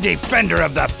 including Defender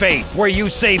of the Faith, where you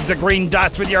save the green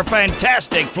dots with your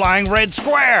fantastic flying red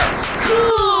square.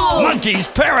 Cool! Monkey's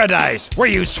Paradise, where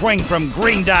you swing from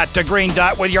green dot to green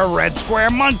dot with your red square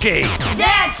monkey.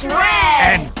 That's rad!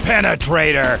 And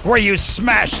Penetrator, where you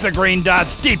smash the green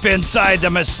dots deep inside the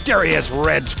mysterious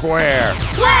red square.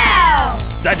 Wow!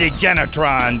 The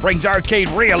Degenitron brings arcade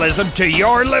realism to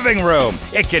your living room.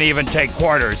 It can even take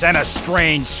quarters, and a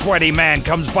strange, sweaty man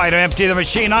comes by to empty the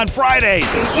machine on Fridays.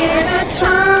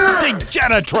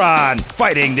 Degenitron,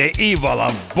 fighting the evil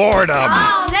of boredom.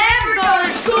 I'll never go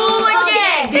to school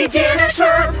again!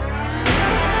 Degenitron!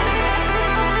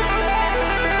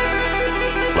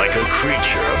 Like a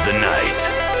creature of the night,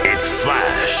 it's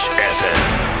Flash FM.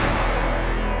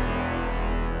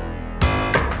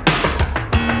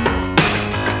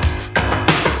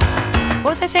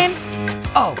 What was I saying?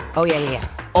 Oh, yeah.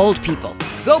 old people.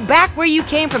 Go back where you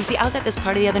came from. See, I was at this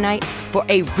party the other night for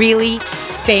a really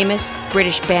famous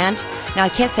British band. Now, I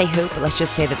can't say who, but let's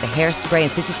just say that the Hairspray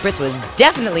and Sissy Spritz was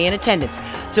definitely in attendance.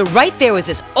 So right there was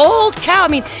this old cow. I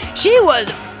mean, she was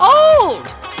old.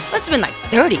 Must have been like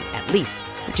 30 at least,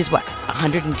 which is what,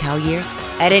 100 in cow years?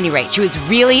 At any rate, she was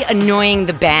really annoying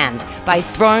the band by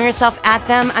throwing herself at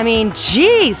them. I mean,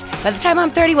 geez, by the time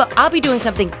I'm 30, well, I'll be doing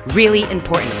something really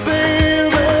important.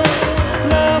 Baby,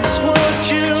 love's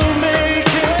what you make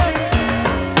it.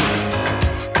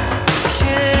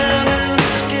 Can't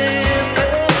escape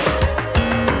it.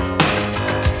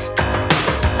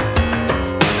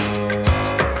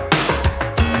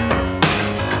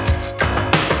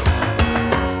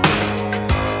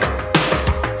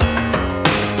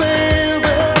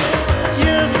 Baby,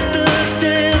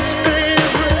 yesterday's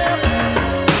favorite.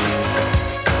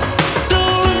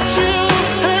 Don't you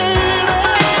hate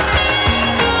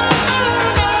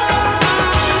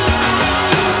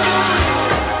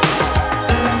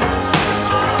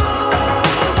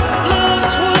Love's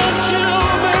what you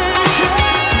make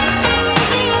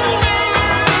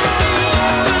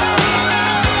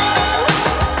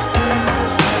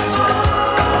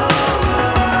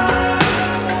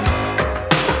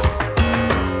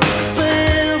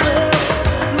Baby,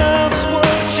 love's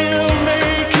what you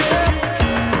make it.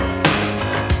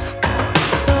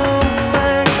 Don't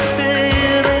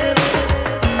backdate it.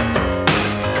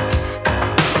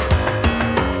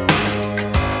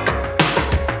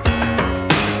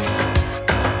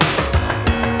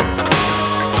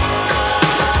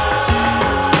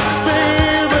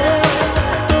 Baby,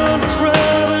 don't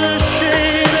try to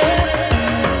shade it.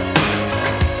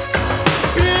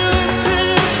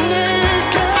 Beauty's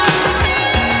naked.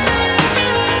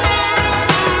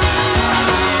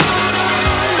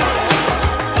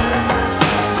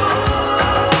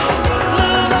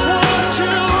 Love's what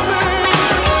you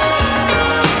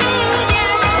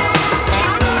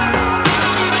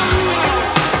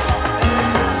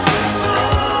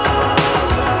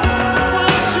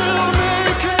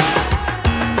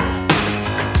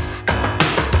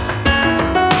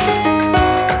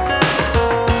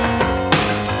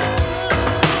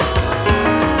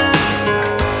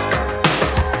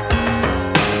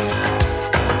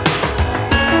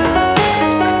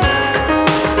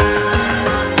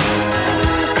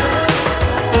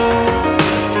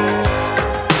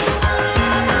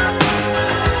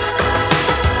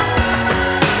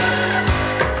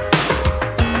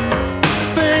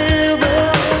Baby,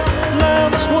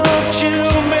 love's what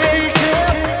you make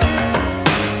it.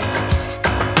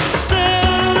 Celebrate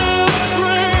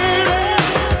it.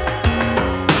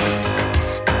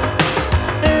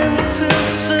 Anticipate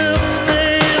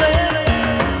it.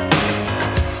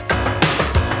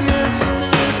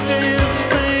 Yesterday's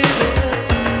baby.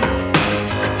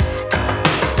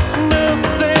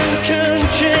 Nothing can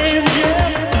change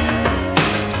it.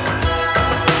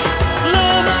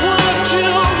 Love's what you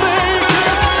make it.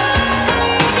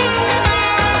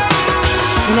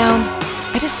 You know,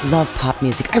 I just love pop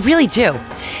music. I really do.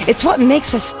 It's what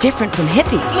makes us different from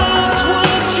hippies. Love's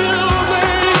what you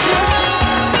make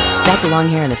That the long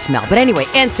hair and the smell. But anyway,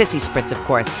 and Sissy Spritz, of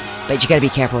course. But you gotta be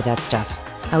careful with that stuff.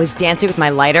 I was dancing with my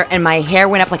lighter and my hair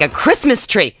went up like a Christmas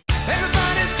tree.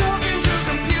 Everybody's talking to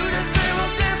computers, they're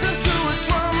all dancing to a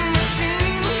drum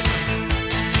machine.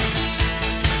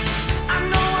 I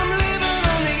know I'm living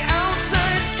on the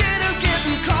outside, scared of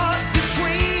getting caught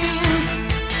between.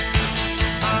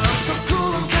 I'm so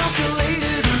cool and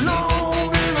calculated,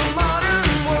 alone in a modern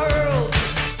world.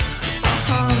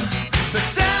 But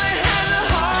Sally had a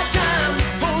hard time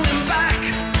holding back.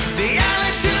 The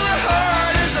alley to her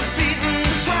heart is a beaten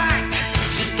track.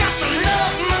 She's got the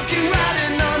love monkey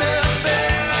riding on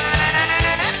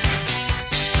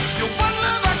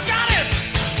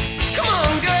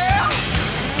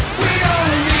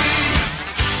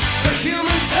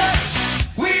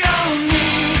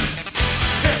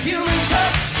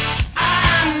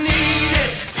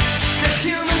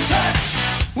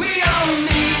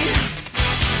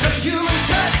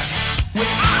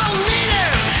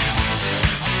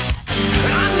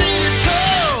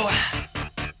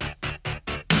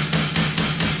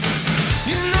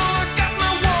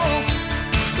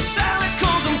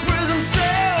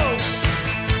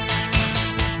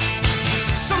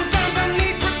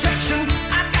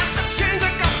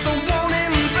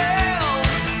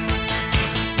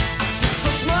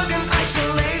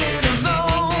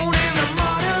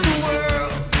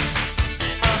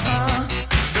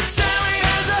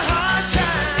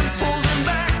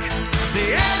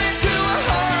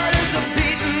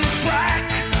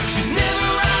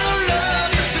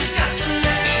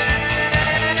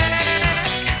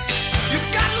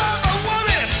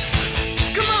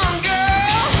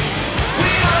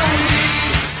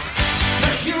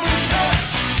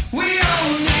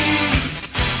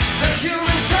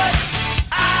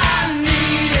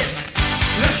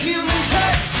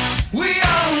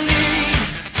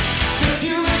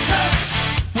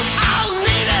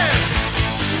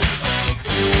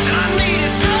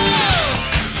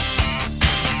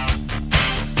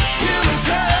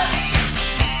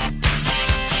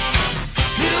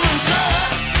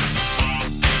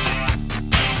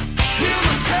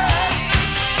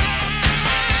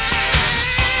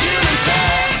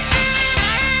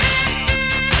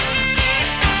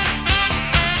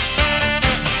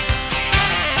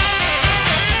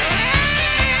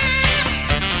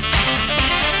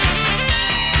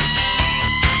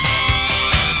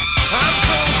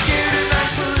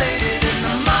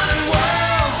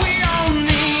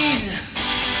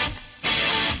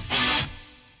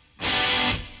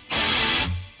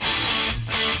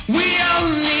We all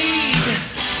need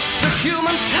the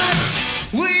human touch.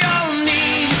 We all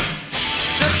need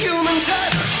the human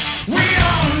touch. We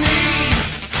all need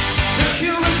the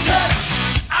human touch.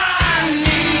 I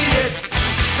need it.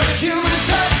 The human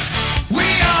touch. We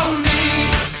all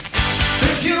need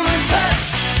the human touch.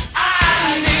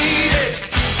 I need it.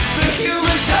 The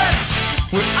human touch.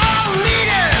 We all need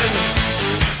it.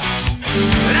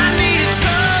 And I need it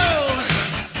too.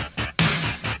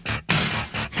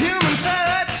 Human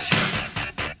touch.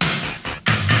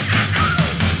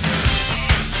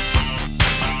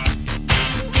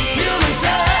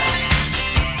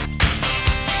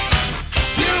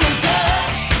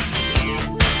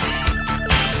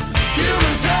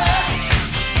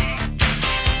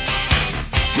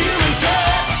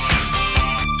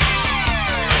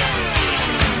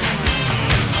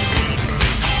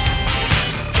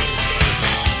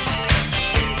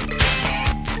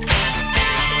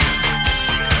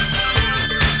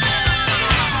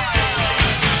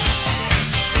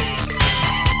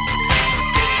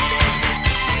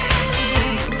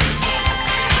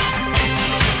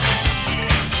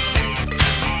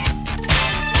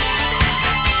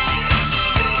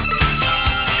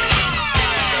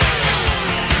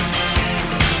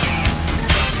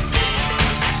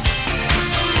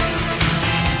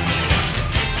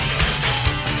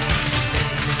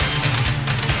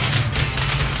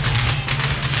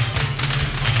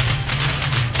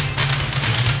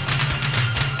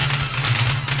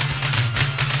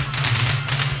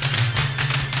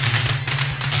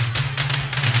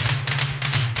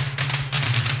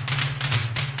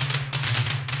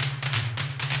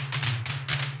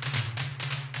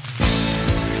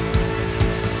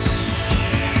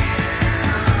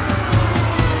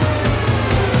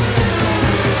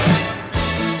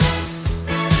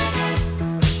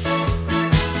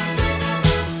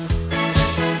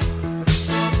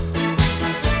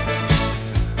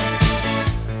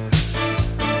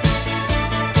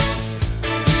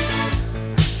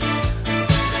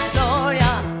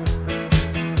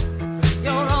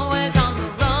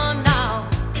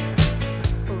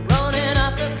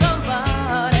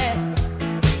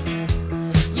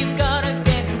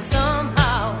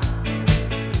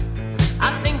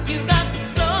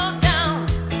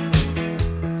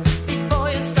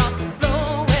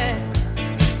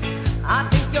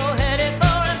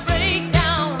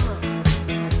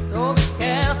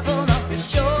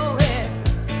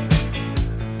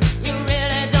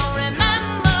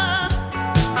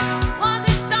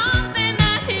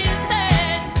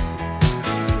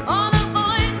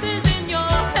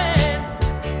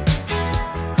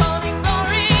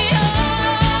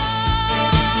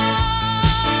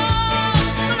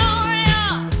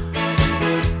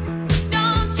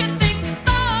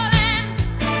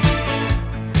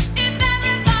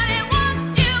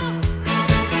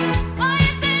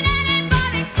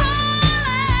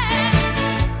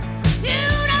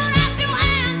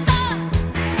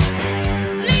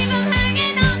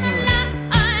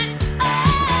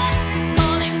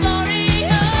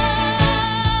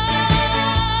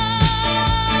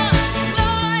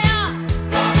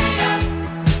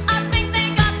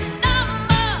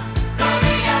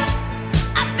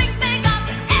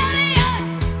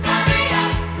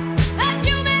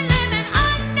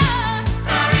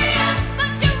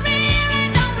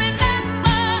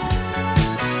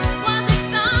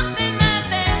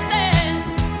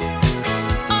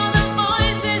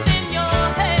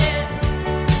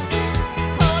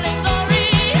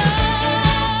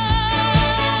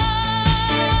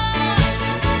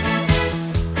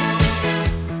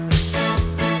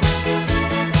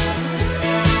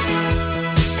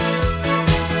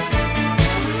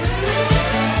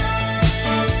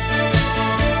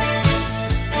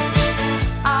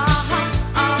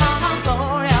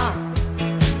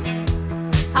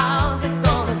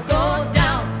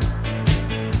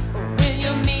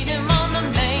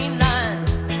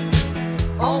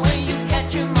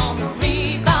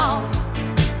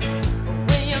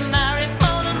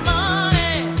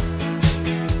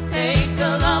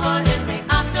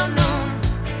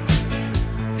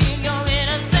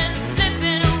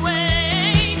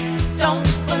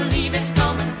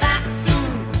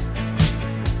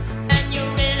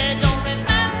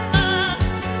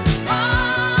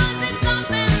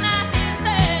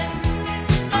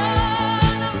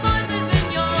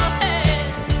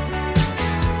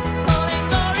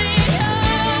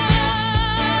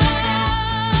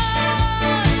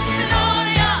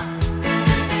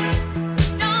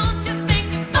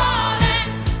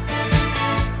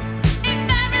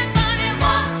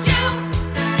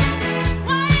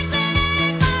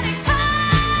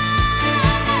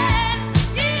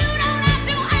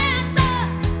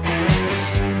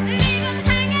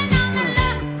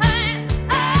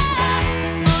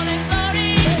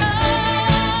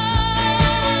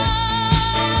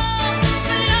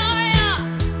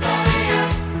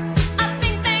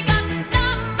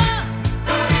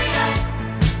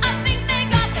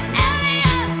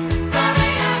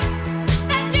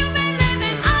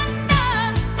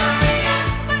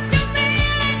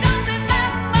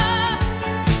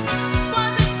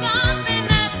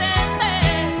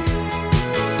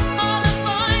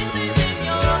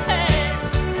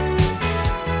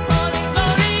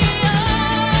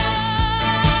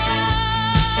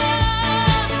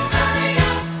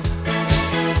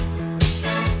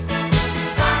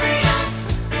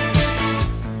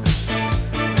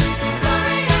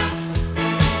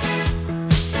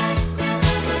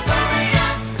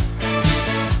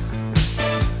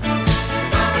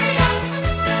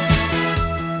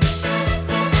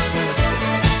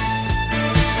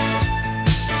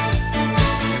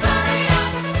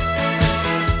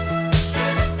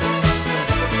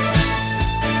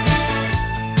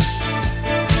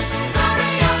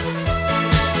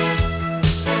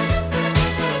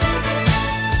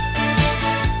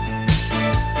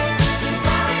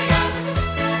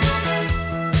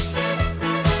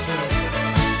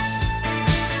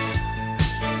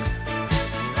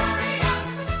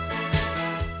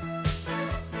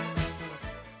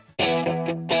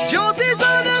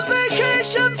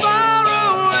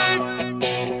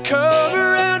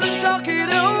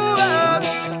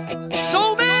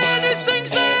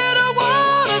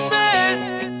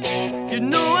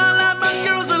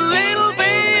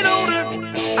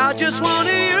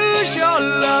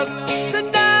 love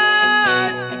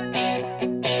tonight.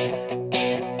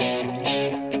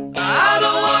 I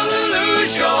don't wanna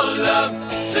lose your love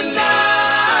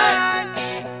tonight.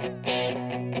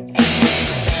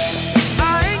 I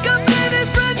ain't got many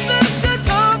friends left to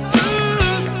talk to.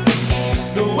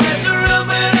 Nowhere to run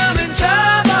when I'm in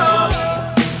trouble.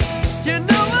 You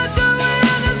know I'd do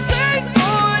anything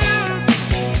for you.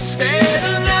 Stay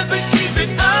the night but keep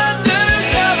it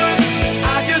undercover.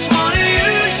 I just wanna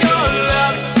use your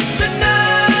love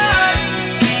tonight.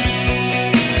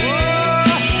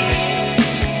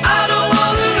 I don't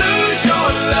wanna lose your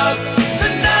love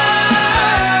tonight.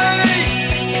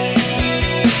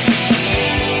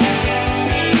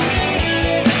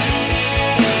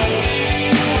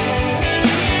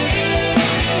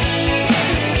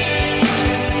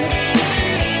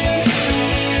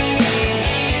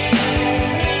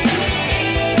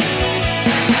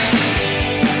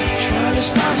 Trying to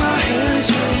stop my hands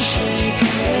from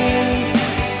shaking.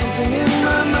 Something in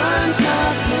my mind's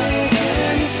not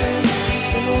making sense. It's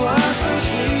been a while since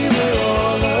we were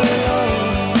all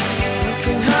alone.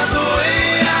 Looking at the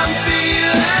way I'm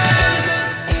feeling.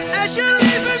 As you're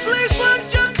leaving, please won't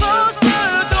you close the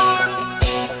door.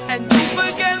 And don't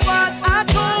forget what I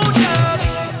told you.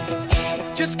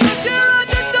 Just 'cause you're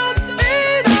under don't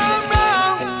mean I'm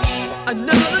wrong.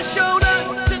 Another shoulder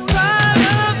to cry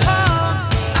upon.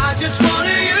 I just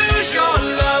wanna use your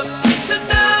love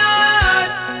tonight.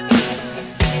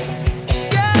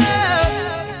 Yeah,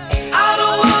 I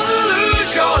don't wanna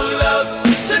lose your love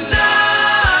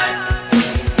tonight.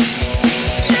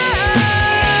 Yeah,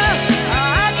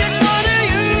 I just wanna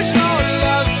use your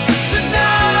love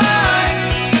tonight.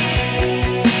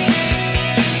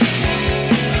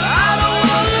 I don't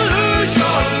wanna lose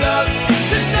your love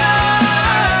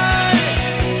tonight.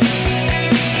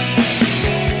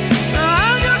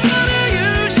 I just wanna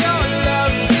use your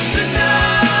love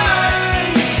tonight.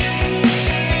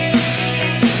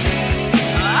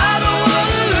 I don't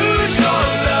wanna lose your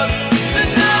love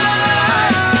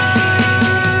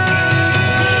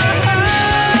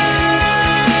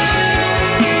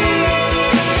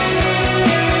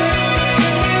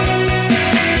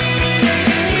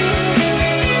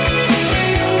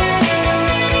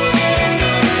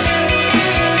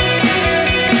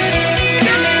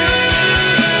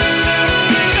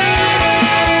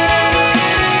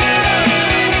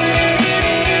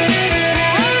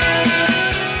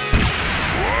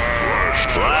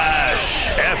Flash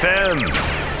FM.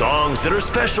 Songs that are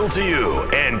special to you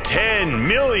and 10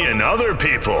 million other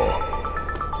people.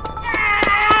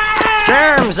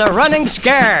 Germs are running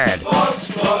scared.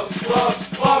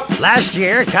 Last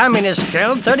year, communists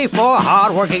killed 34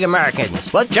 hard-working Americans,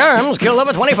 but germs killed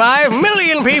over 25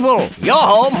 million people. Your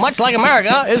home, much like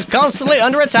America, is constantly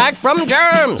under attack from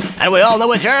germs. And we all know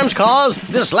what germs cause: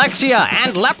 dyslexia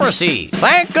and leprosy.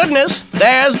 Thank goodness,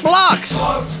 there's Blocks.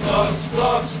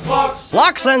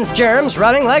 Blocks sends germs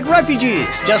running like refugees.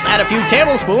 Just add a few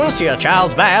tablespoons to your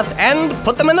child's bath and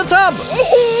put them in the tub.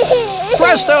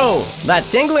 Presto! That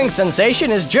tingling sensation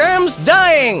is germs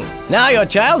dying. Now your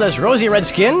child has rosy red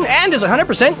skin and is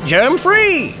 100%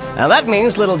 germ-free. Now that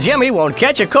means little Jimmy won't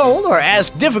catch a cold or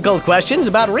ask difficult questions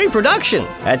about reproduction.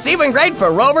 It's even great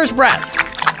for Rover's breath.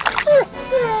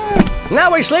 Now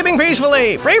we're sleeping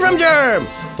peacefully, free from germs.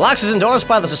 Blocks is endorsed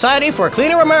by the Society for a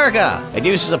Cleaner America. It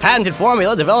uses a patented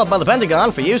formula developed by the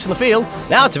Pentagon for use in the field.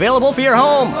 Now it's available for your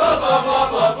home.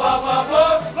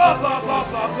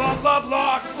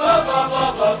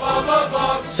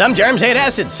 Some germs hate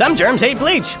acid, some germs hate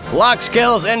bleach. Blocks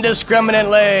kills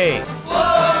indiscriminately.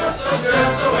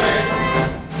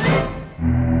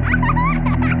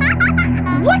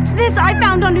 What's this I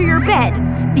found under your bed?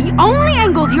 The only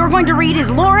Engels you're going to read is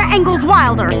Laura Ingalls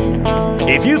Wilder.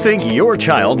 If you think your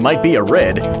child might be a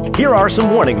red, here are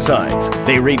some warning signs.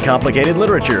 They read complicated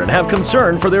literature and have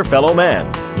concern for their fellow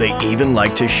man. They even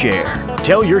like to share.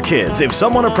 Tell your kids if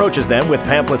someone approaches them with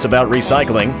pamphlets about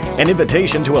recycling, an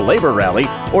invitation to a labor rally,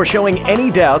 or showing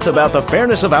any doubts about the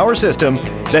fairness of our system,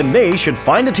 then they should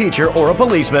find a teacher or a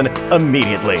policeman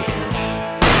immediately.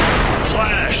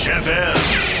 Flash FM.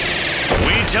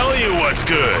 We tell you what's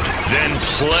good, then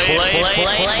play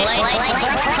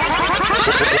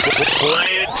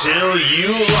it till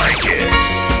you like it.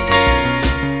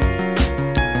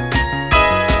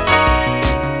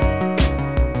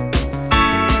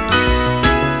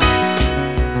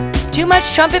 Too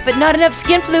much trumpet, but not enough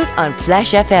skin flute on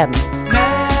Flash FM.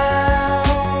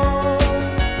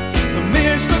 The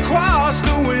mist across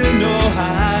the window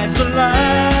hides the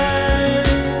light,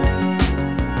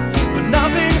 but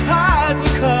nothing hides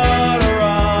the color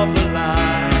of the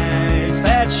lights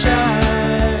that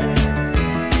shine.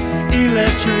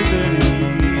 Electricity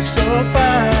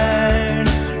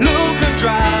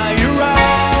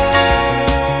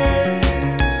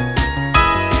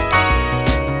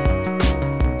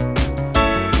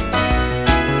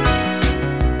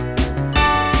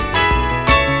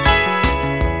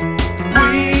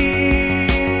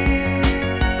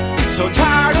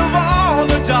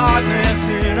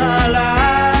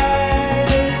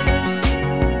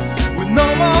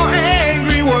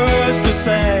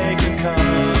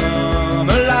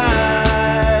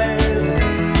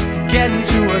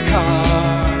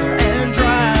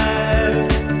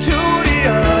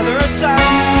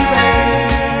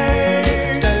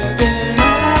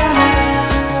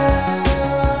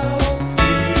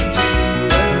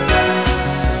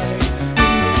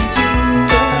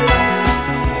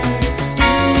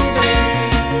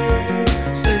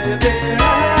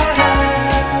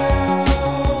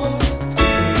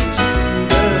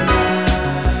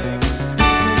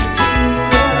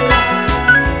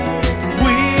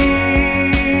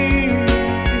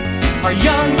are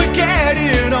young but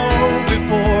getting old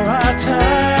before our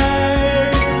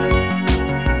time.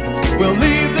 We'll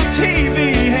leave the TV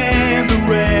and the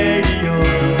radio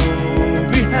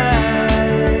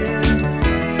behind.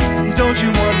 Don't you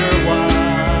wonder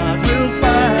what we'll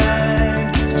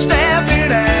find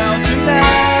stepping out tonight?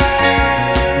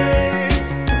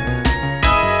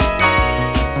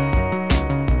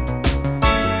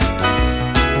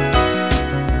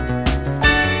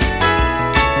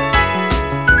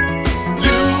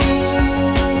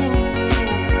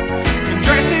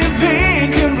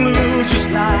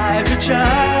 Like a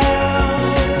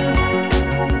child,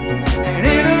 and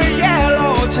in a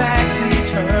yellow taxi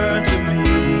turn to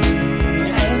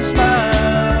me and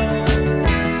smile.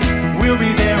 We'll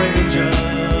be there in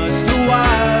just a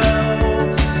while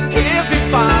if you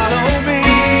follow me.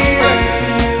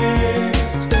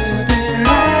 Stepping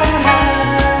out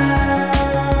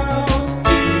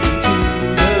into the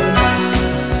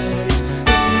night,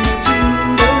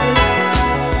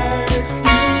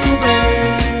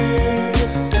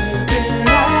 into the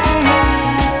light.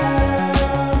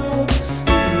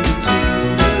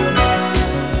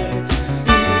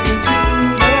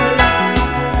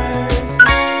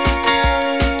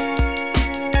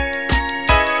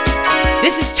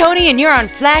 You Tony, and you're on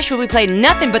Flash, where we play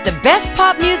nothing but the best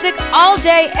pop music all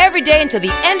day, every day until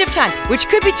the end of time, which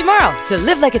could be tomorrow. So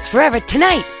live like it's forever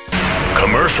tonight.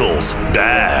 Commercials,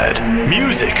 bad.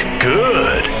 Music,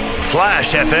 good.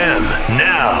 Flash FM,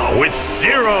 now with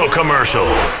 0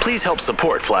 commercials. Please help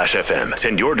support Flash FM.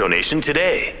 Send your donation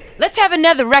today. Let's have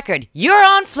another record. You're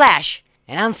on Flash,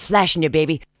 and I'm flashing you,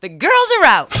 baby. The girls are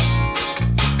out.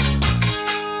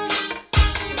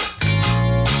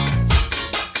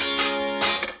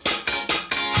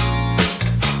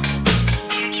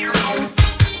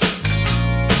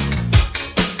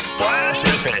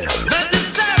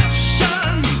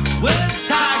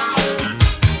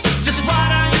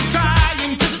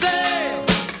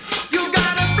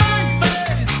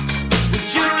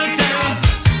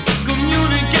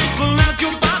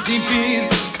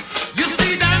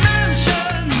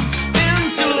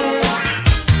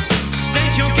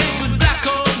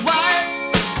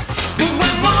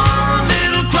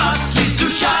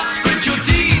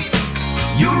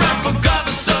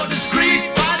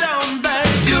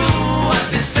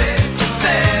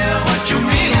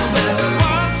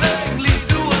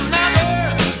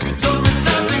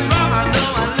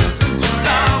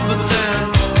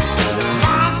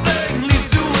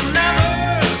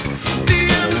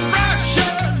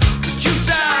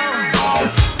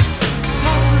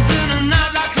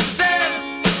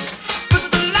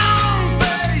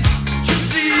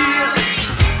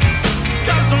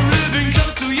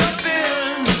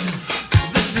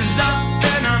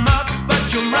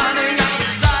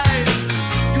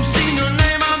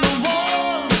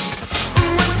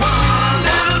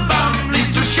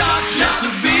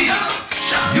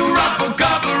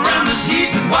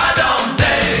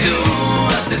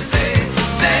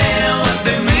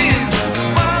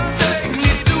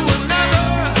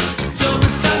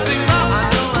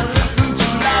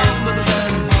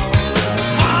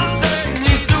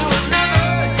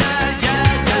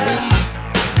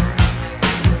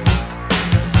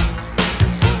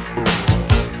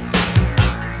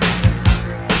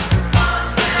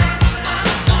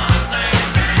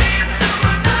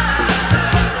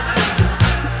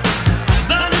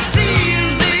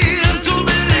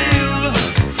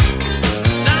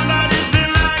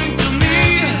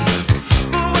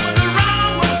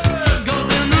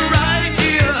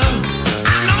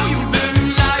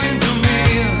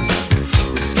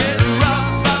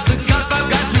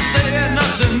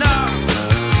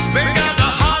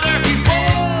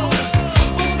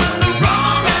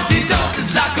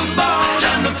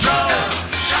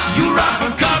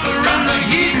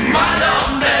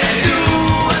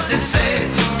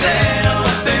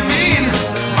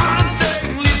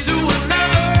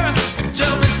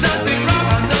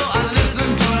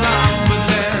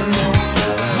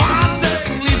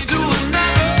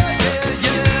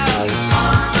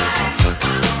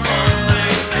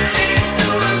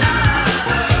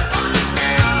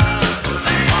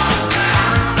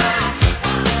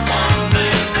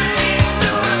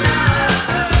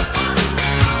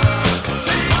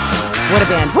 What a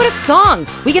band. What a song.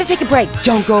 We gotta take a break.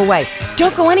 Don't go away.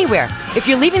 Don't go anywhere. If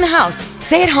you're leaving the house,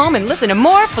 stay at home and listen to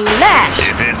more Flash.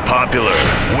 If it's popular,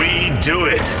 we do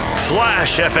it.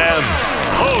 Flash FM.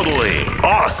 Totally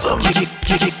awesome.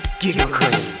 Give your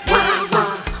cream.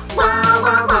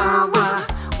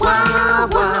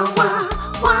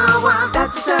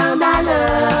 That's the sound I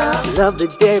love. Love the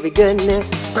dairy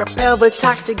goodness, propelled with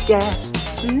toxic gas.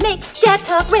 Makes Dad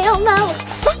talk real low.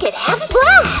 Suck it, have a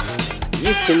blast.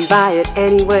 You can buy it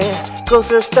anywhere. Go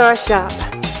Surf Star Shop.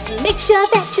 Make sure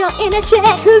that you're in a chair,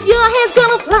 cause your hair's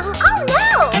gonna fly. Oh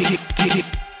no!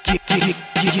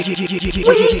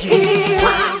 We hear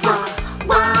wah wah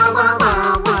wah wah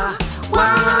wah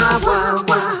wah wah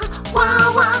wah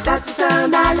wah wah. That's the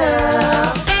sound I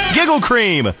love. Giggle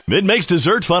Cream. It makes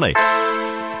dessert funny.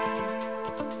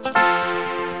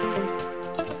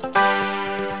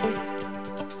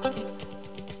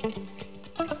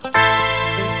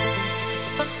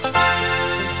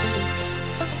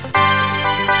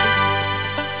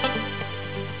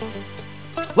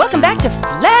 Welcome back to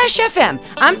Flash FM.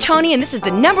 I'm Tony, and this is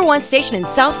the #1 station in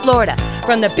South Florida.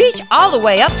 From the beach all the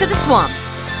way up to the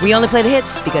swamps. We only play the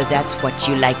hits because that's what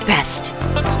you like best.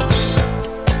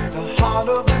 The heart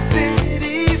of the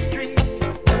city street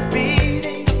was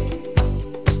beating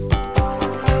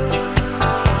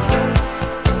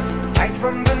right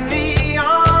from the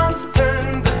neons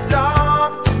turned the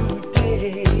dark to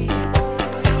day.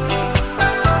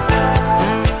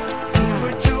 We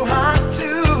were too hot to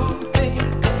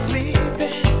think of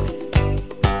sleeping.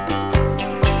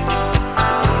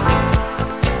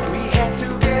 We had to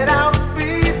get out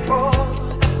before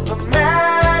the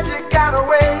magic got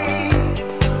away.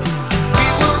 We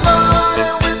were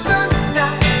running with the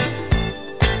night,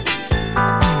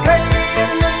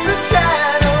 playing in the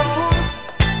shadows,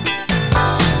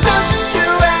 just you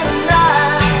and I,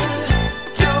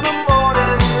 till the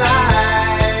morning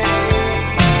light.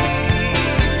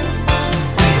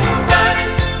 We were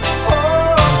running,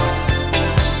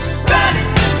 running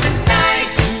in the night.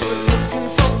 You were looking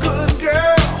so good,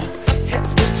 girl,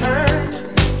 heads were turning.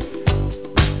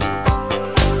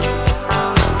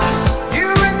 You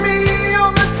and me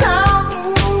on the town,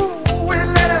 ooh, we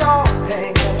let it all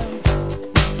hang out.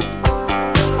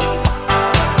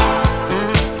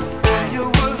 The fire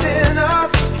was in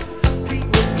us, we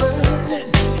were burning.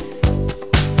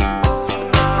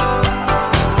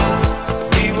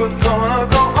 We were gonna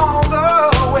go all the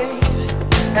way,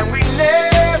 and we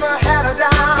never had a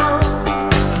down.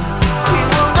 We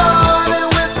were running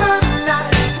with the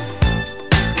night,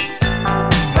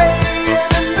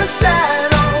 playing in the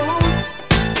shadows,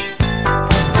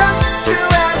 just you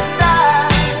and I,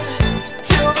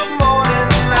 till the morning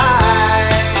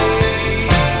light.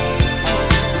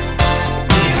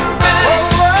 We were running,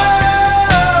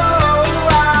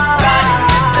 running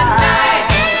with the night.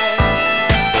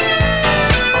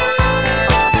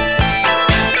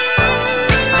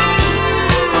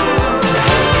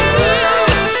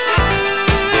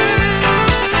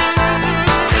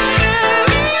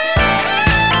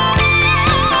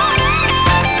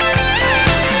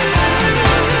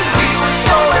 We were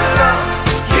so in love,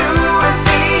 you and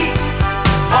me,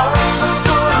 on the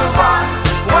boulevard,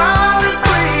 wild and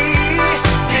free.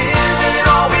 Giving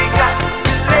all we got,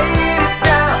 laid it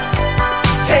down,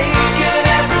 taking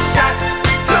every shot,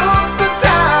 took the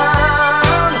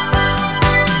town.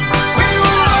 We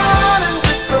were running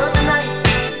with the night,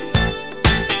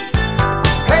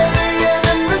 playing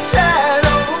in the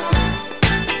shadows,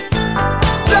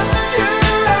 just you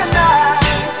and I.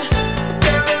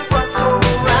 Girl, it was so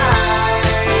right.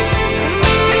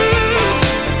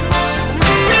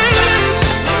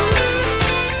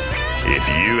 If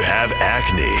you have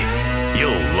acne,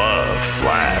 you'll love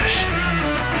Flash.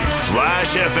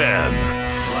 Flash FM.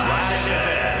 Flash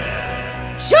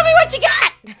FM. Show me what you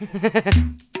got!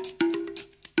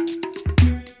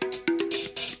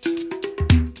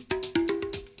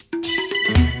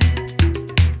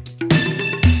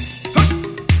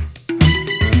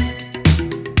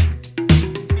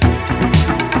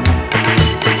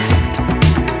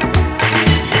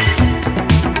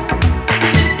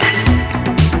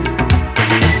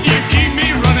 You keep me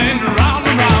running round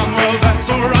and round, well that's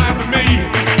alright with me.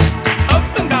 Up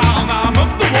and down, I'm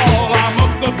up the wall, I'm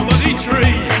up the bloody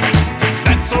tree.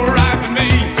 That's alright with me.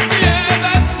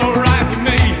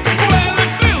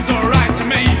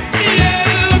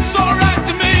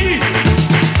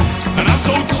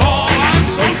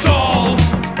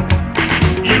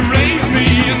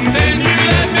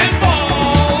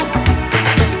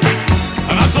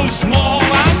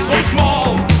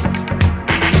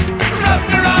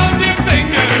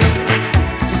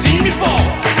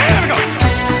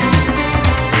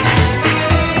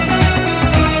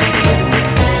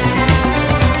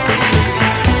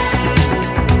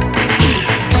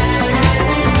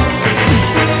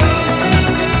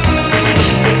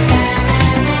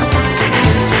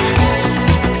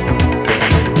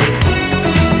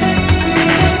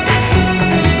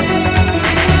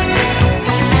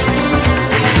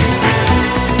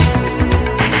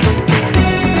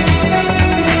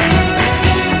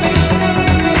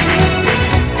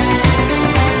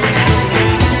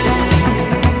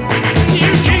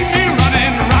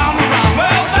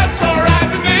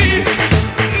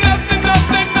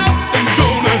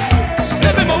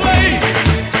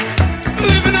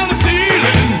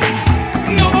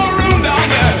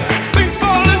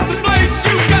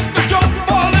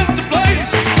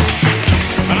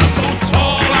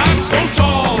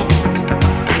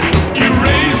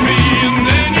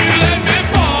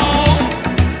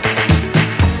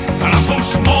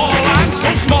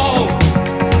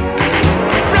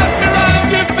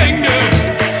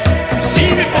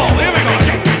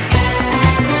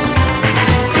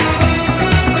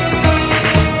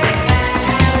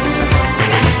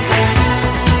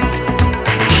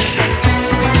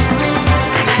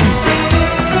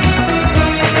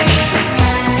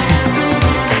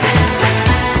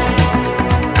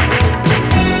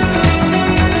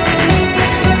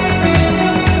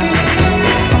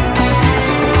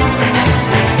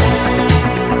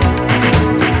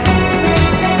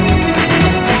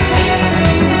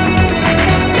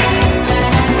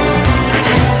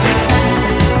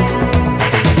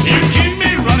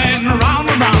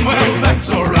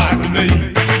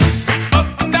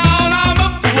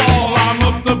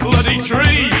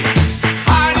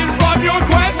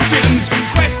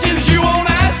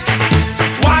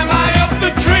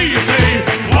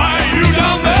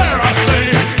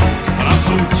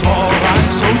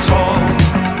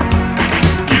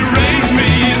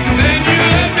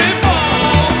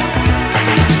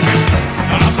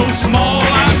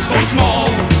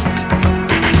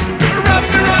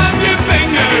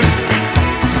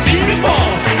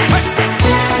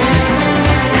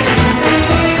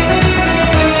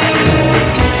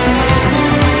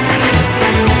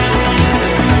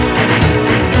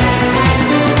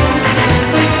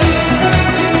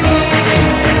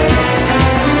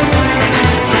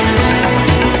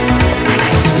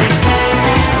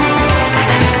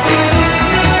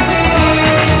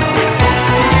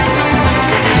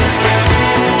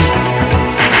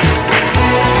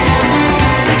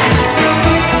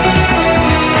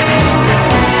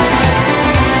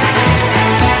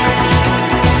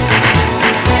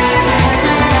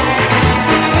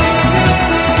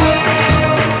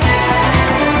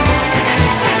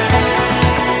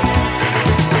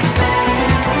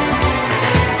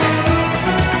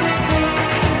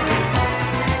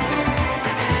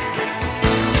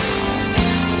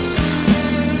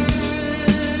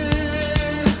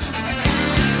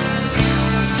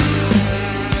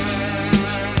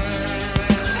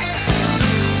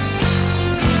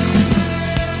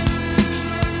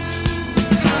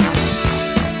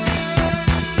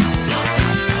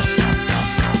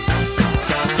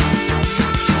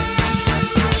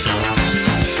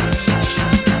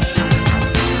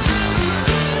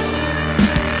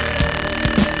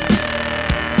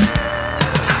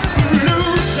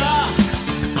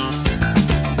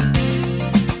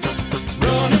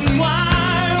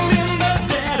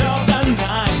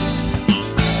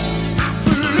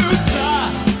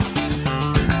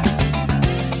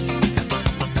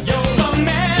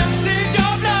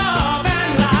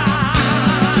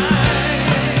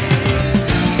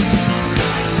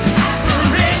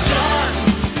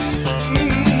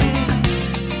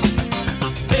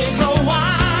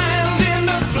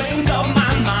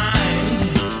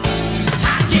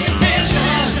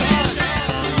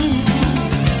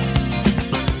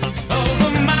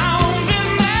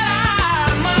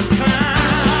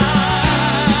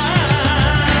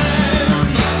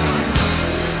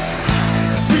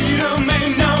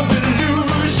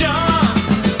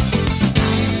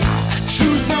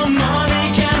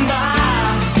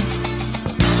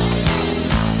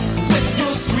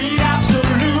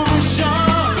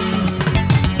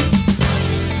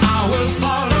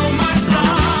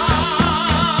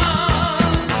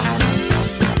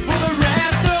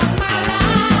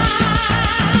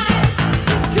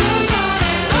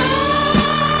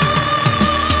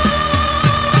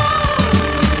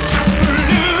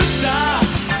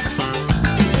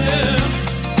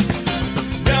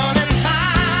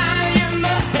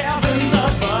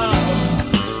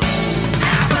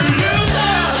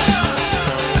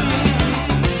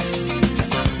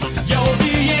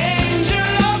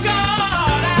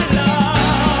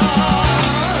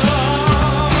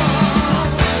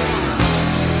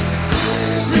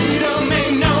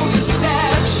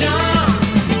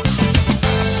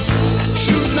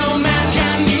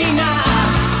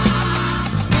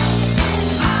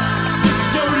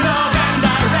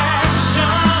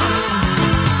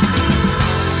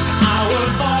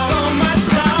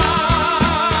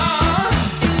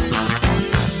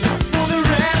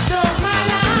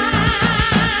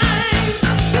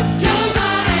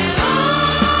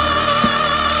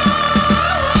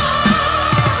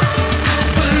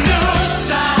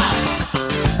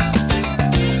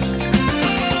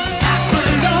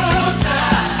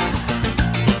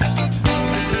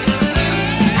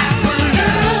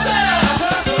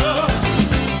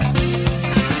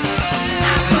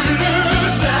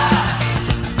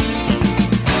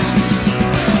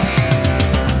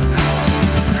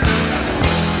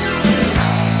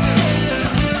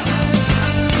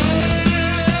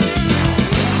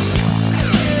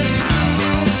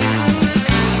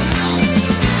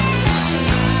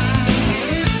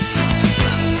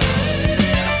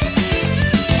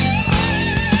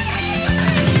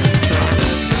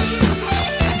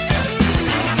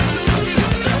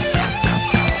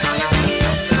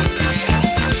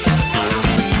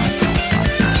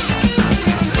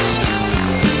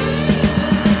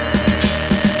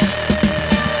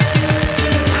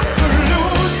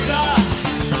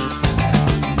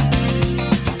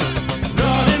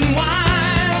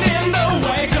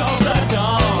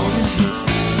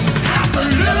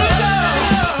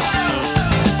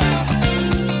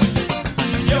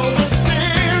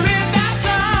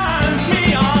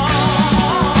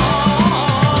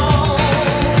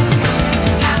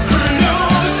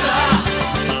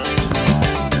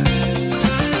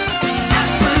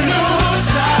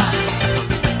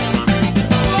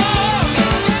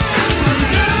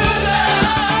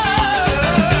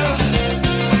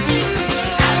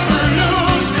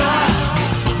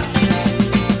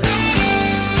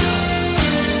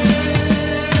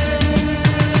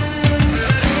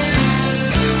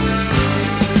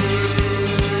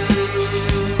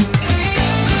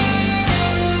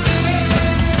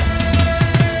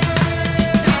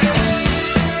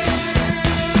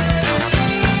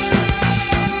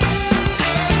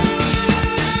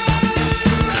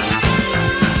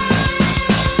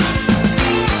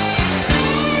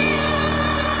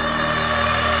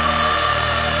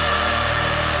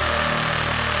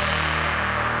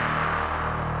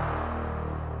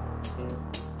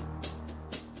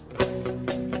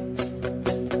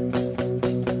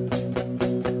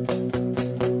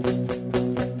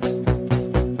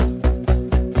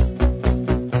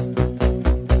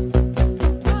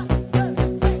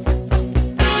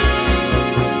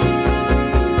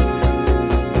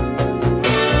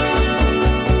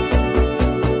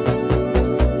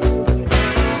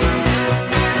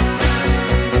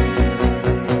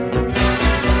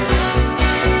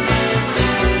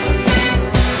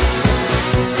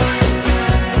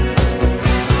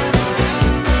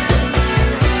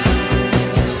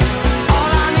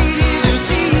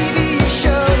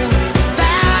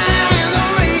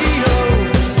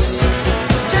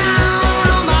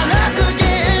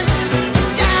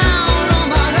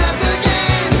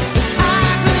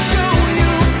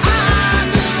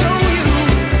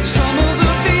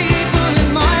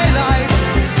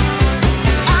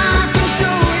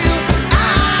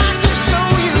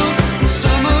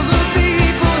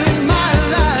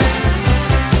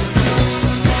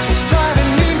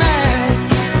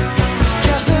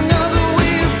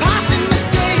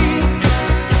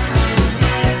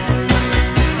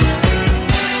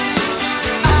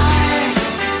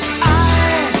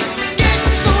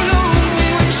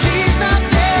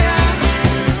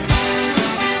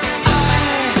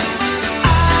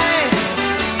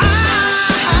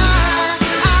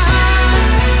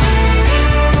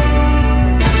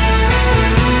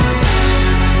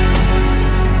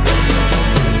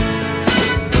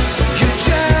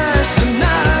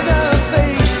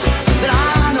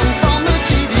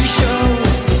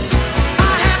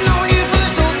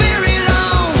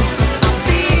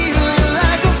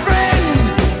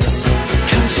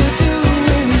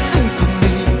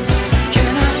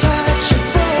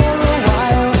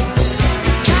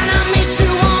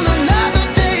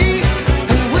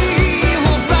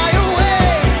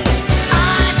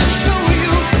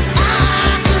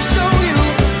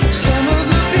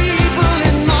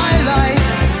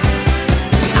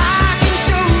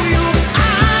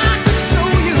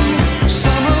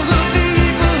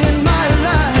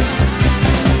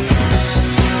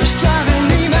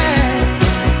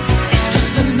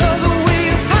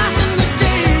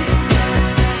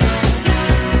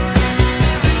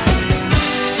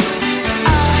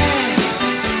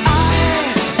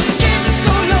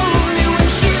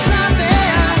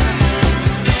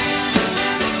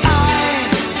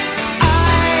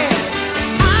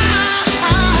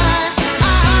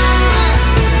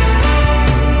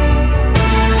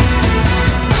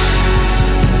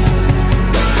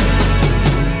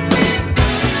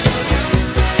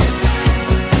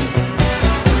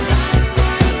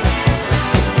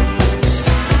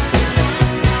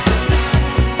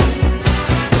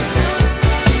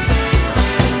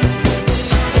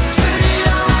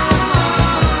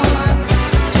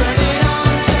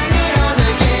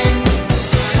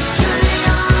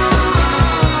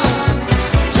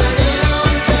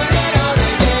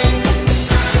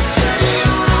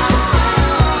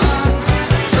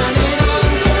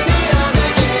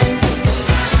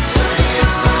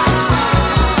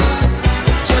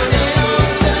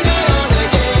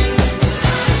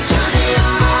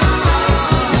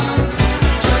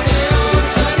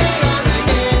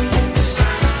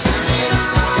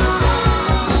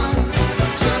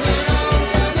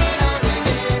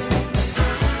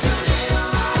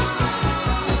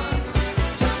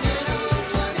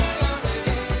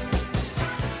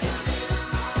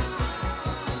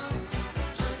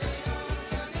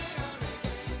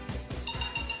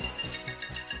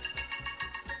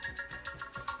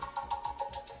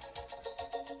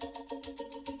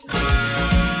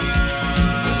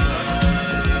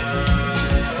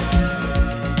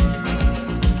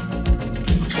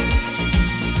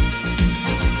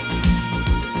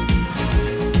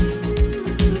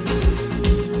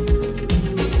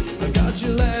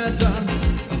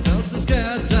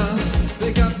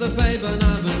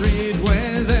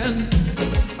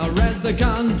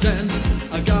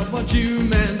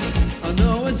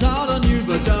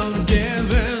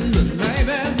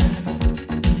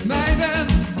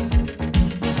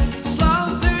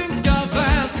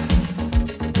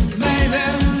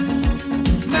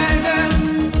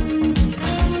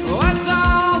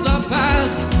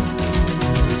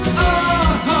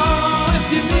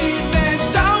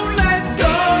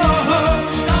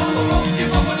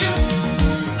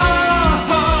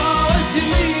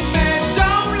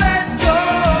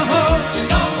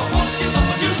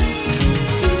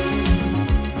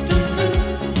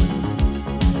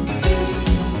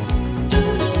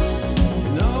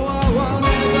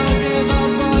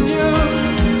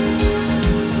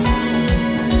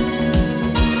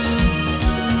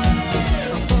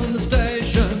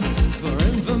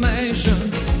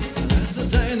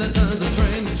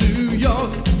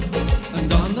 show.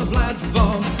 And on the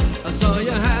platform, I saw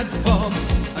your head form,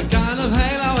 a kind of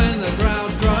halo in the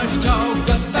crowd crushed hope.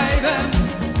 But baby,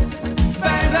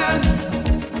 baby,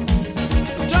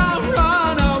 don't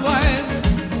run away.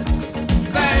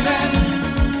 Baby,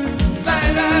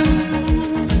 baby,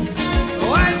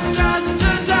 oh, it's just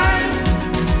today.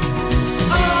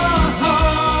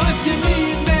 Oh, if you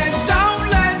need me, don't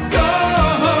let go.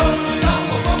 No,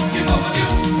 I won't give up on you.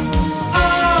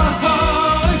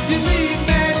 Oh, if you need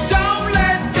me, don't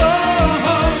let go.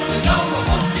 No, I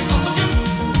won't give up on you.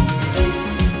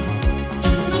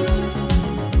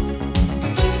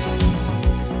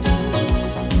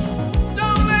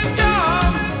 Don't let go.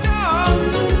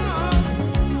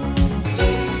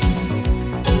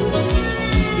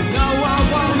 You know I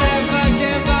won't ever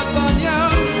give up on you.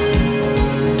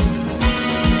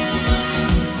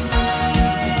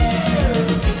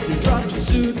 You dropped your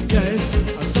suitcase,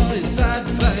 I saw your sad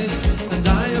face, and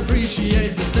I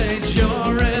appreciate the state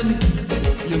you're in.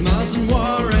 You mustn't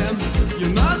worry, you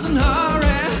mustn't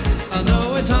hurry. I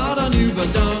know it's hard on you,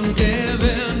 but don't give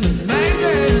in.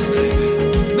 Maybe,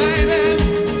 maybe,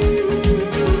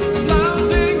 slow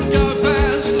things go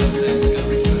fast.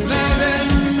 Maybe,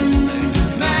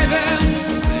 maybe,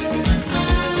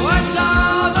 what's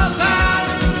all the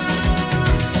past?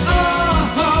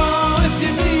 Oh, if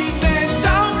you need me,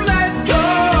 don't let go.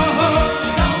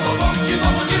 No, I won't give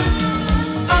up on you.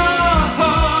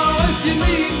 Oh,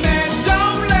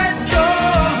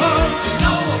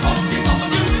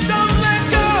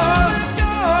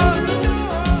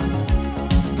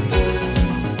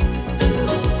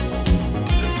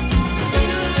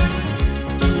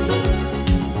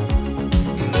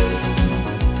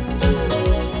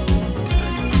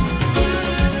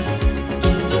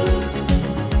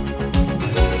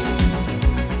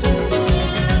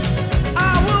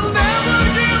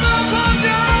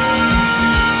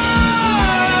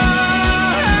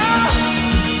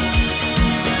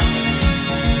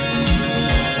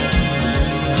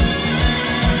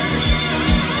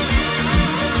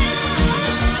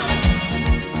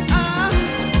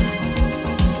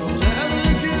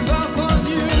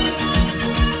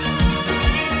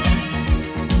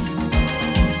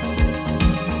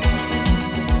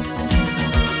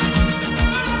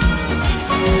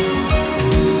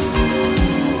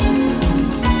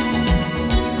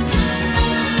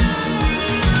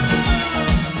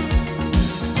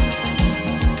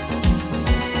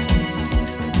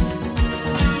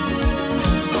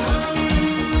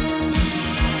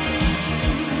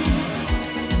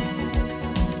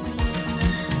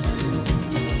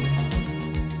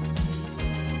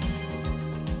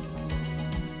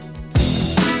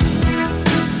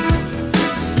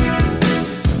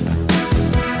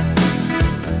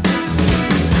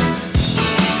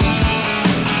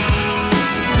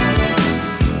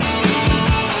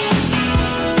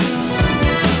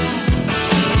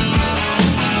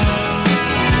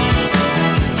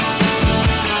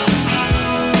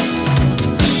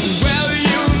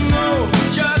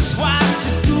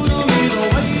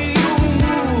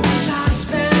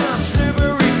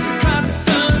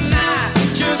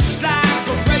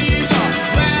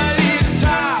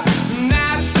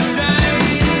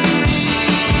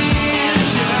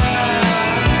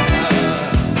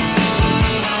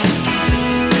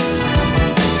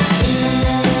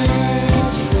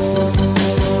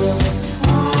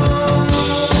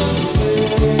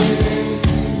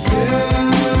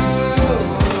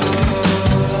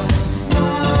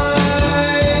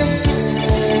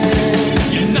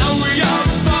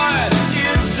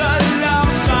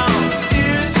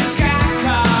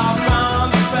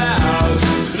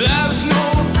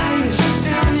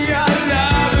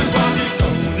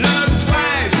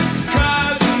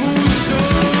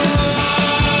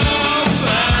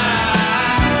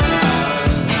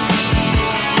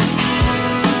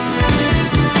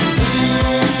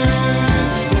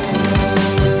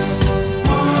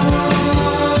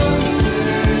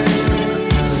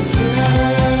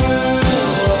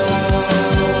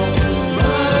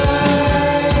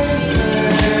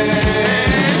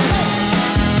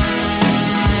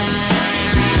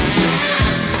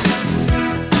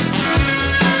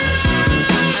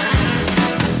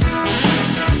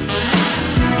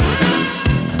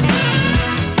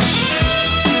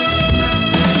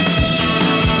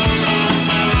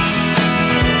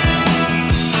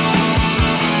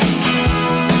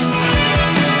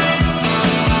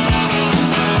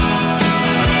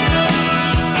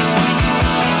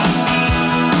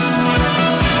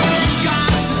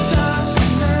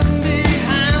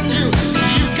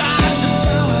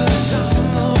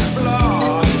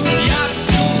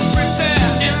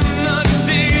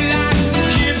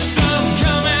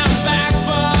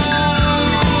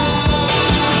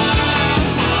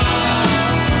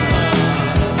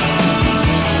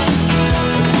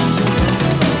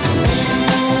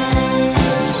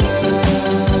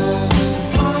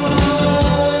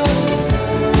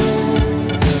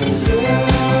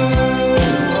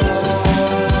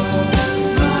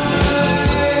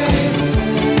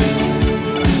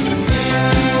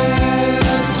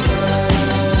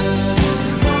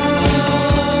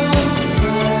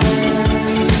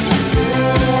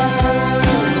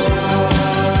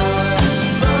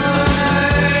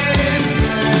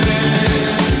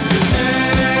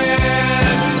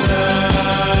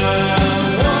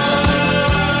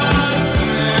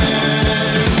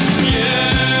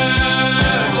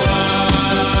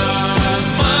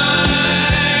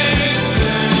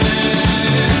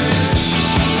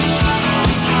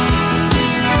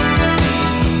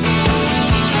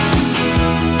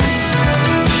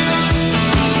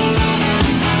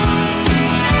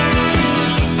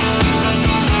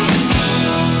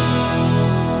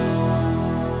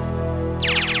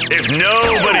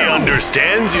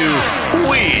 understands you.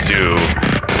 We do.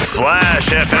 Flash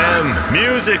FM,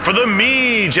 music for the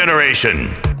me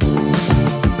generation.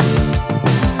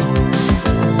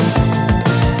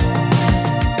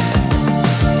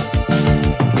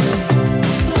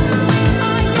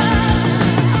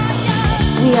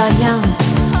 We are young,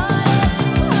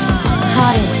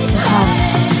 hearted to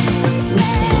heart, we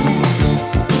stand.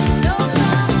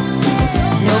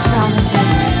 No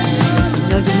promises,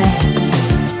 no demands.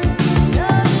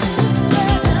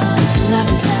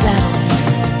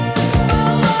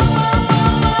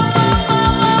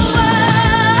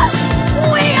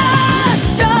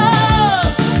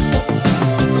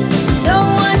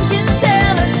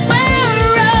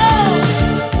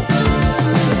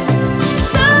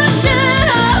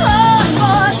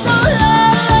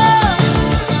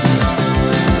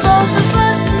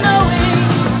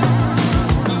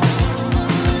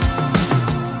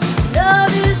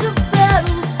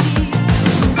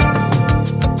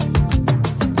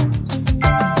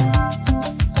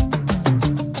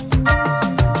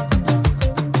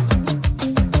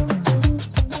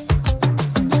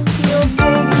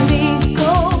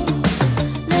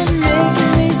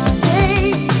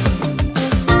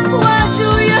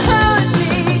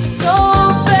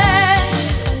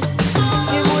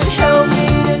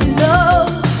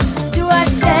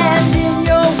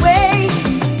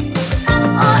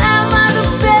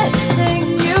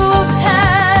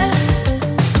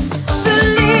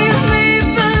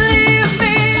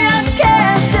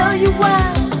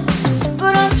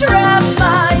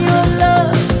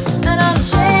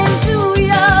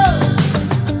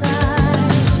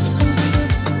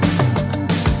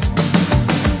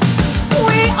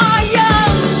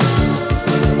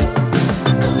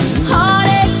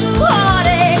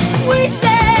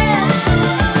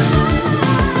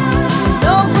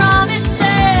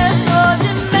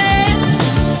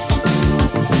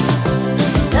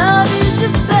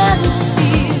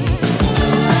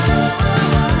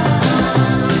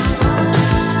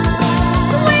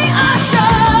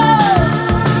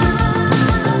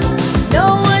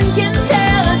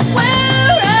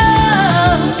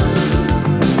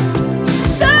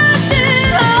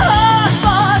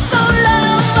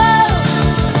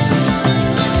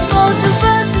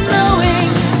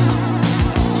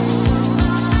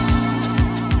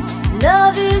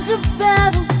 Love is a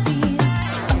battlefield.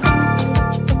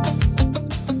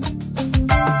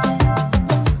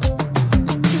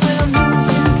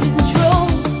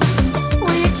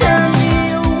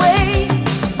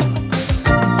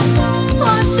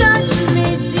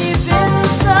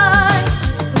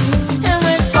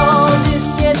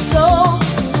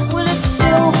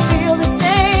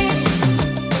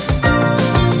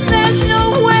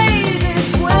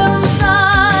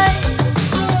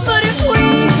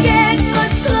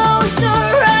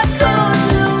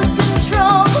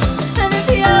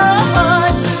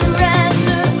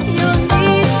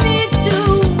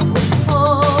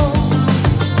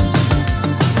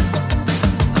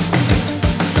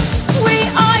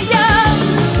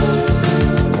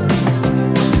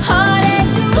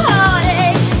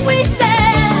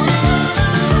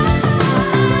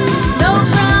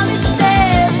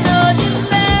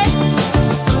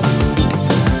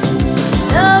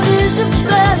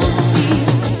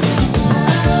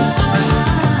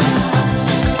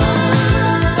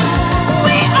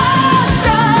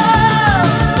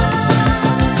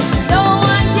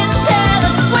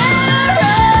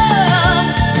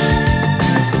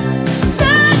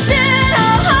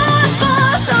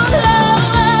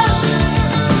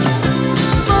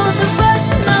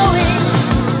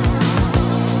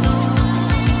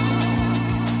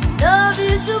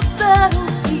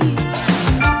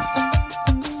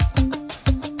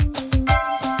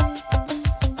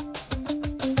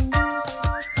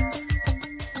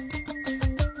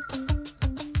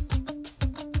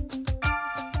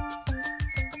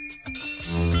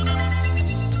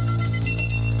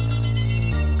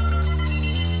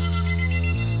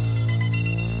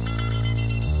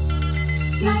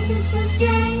 Life is so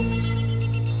strange.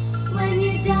 When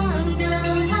you're down,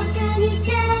 how can you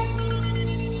tell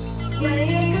where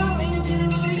you're going to?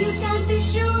 You can't be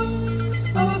sure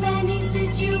of any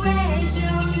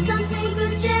situation. Something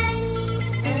could change,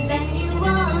 and then you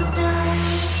wonder.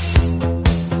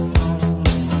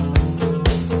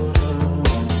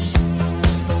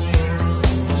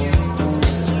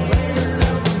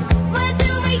 Where do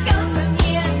we go from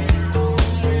here?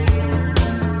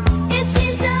 It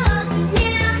seems so hard to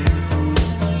hear.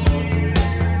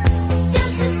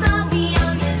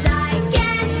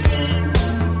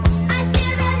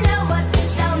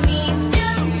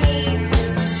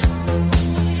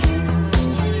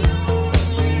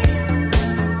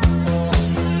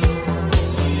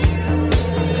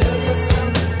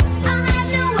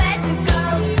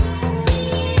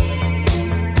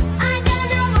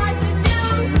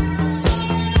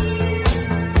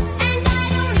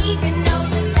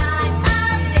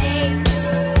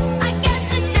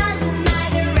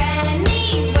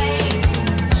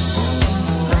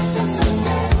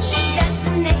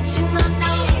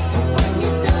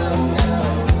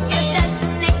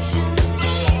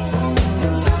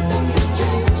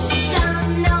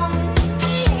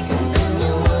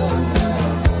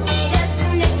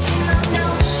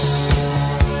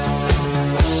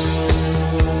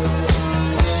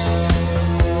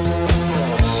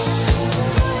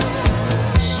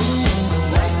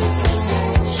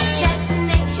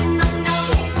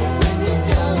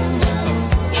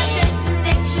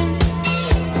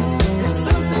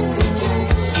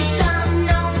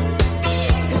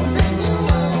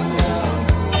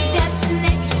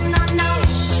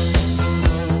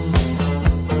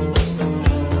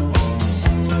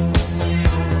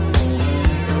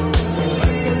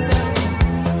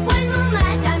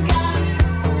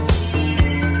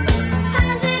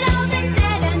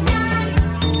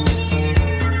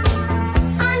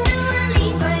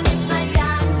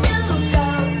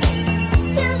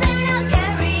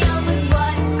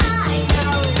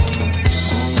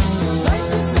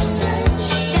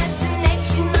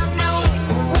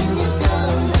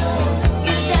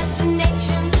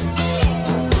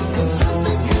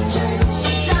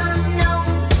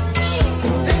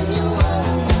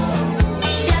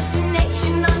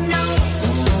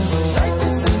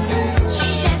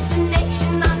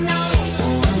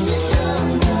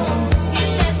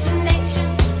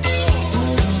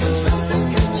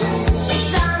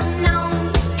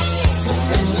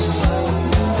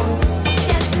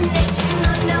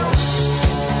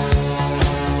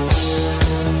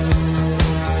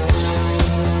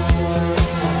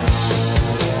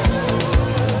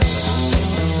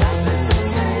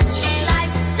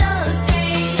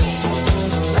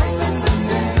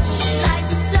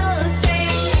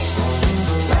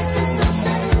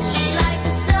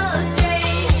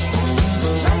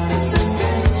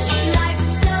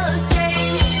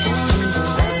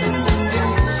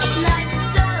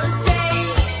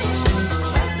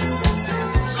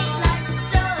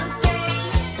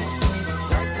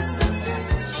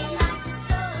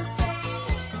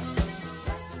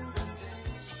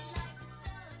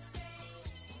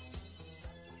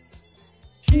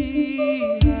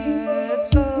 She had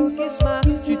sulky smile.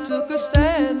 She took a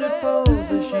standard pose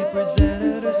as she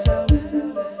presented herself.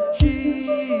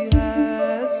 She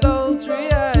had sultry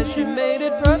eyes. She made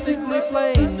it perfectly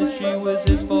plain that she was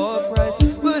his for a price.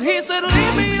 But he said,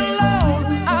 leave me alone.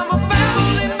 I'm a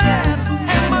family man,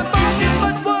 and my bark is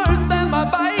much worse than my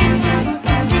bite.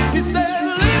 He said,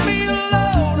 leave me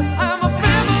alone. I'm a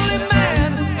family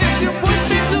man. If you push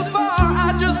me too far,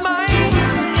 I just might.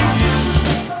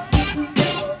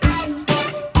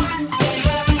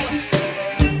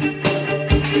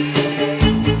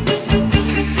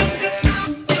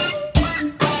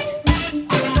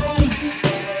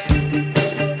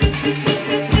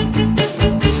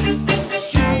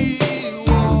 She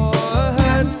wore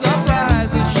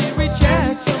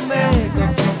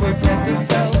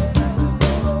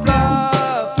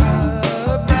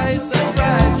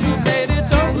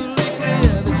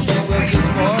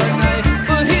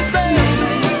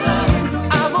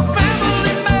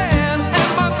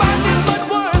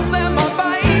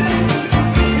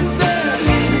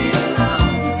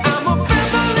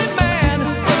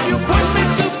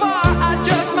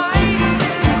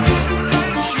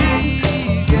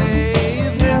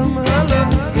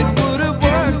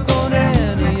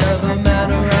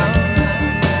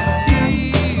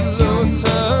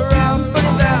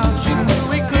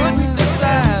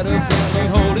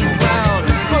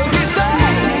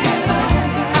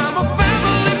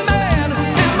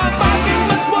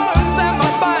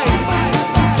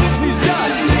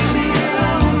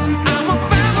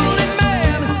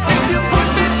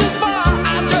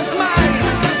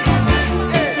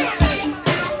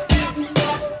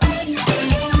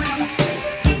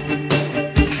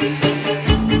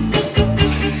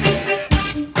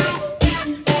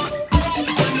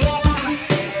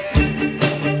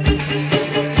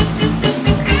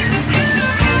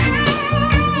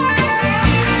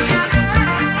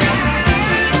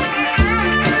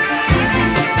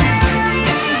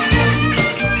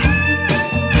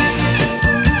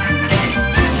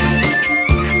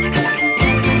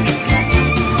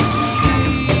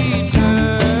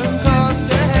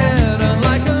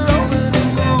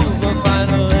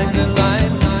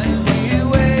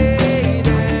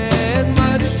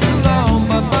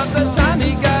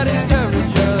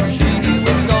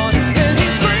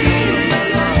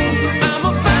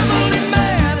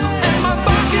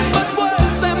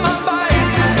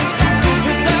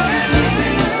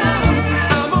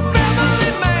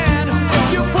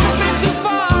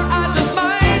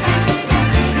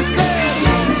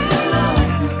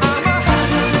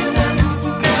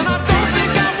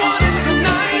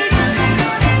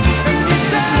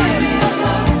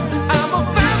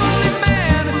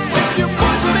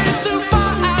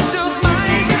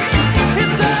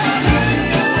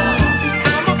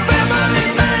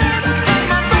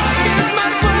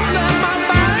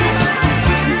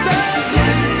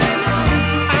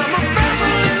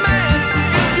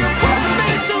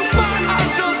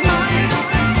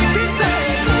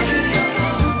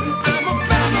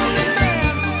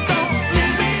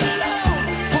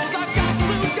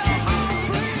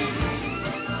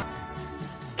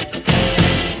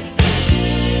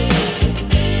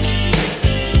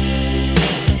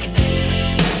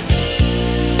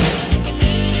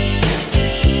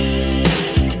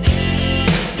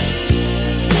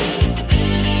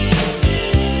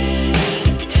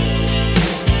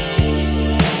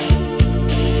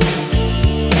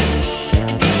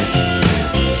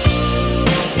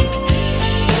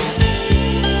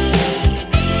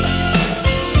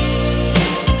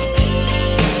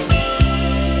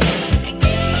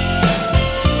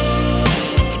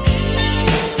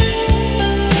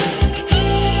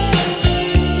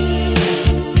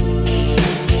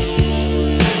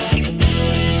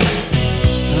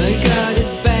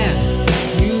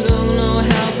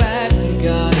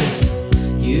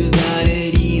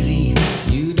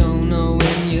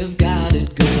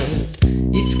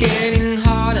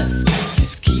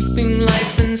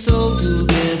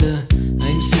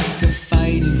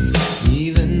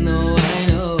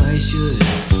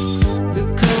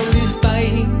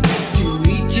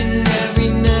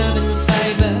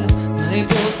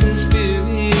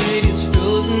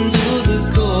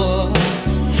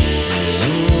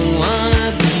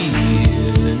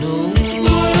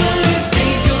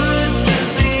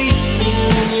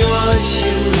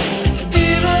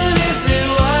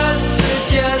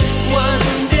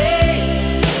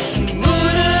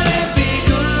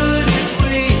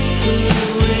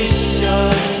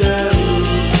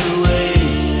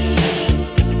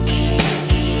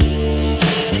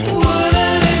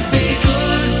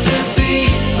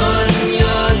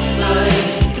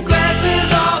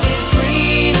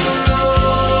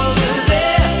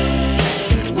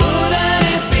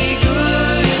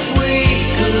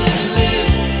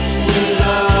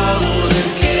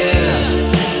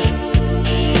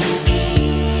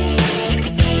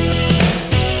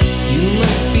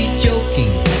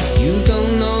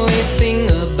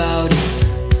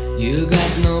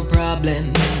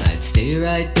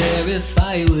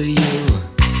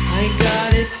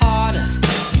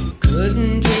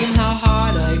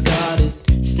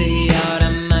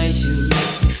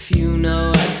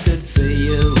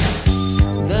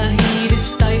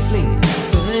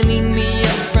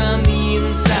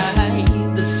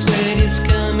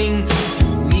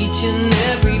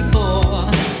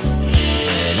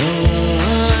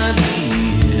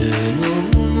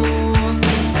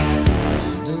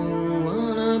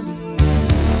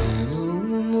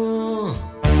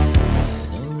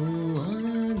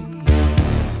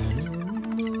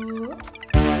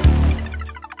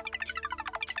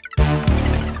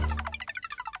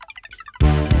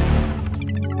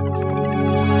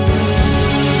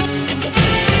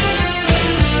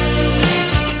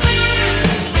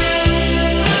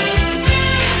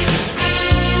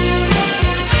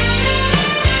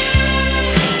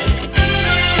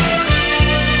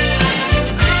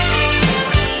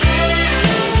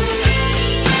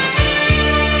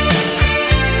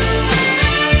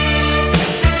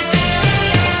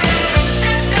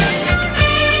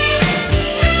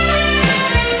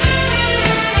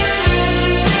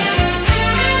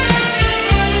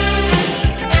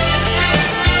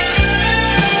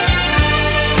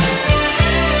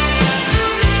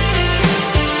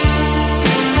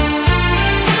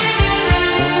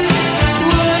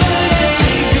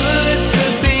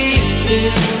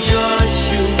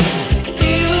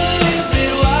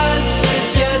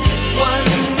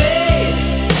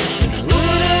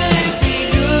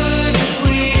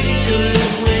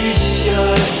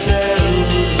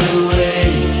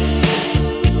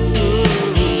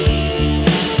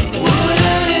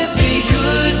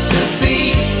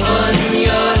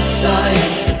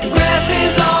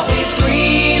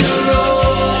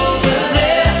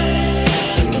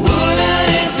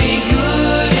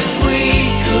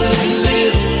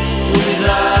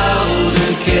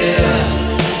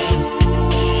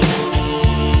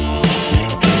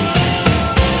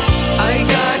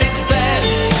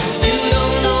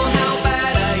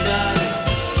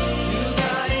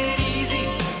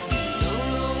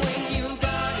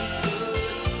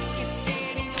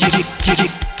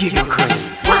Giggle cream.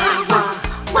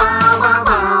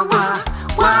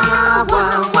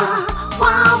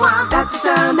 That's the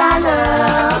sound I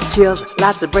love. Kills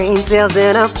lots of brain cells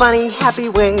in a funny, happy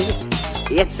way.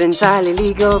 It's entirely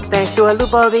legal thanks to a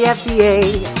loophole of the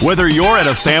FDA. Whether you're at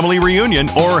a family reunion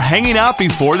or hanging out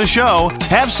before the show,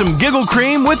 have some Giggle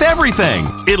Cream with everything.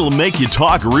 It'll make you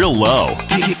talk real low.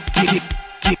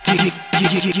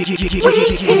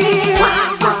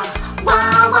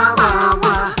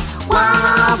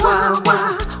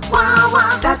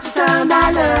 That's the sound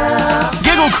I love.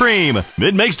 Giggle Cream.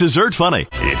 It makes dessert funny.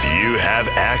 If you have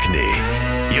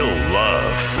acne, you'll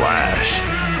love Flash.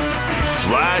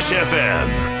 Flash FM.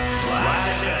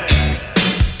 Flash FM.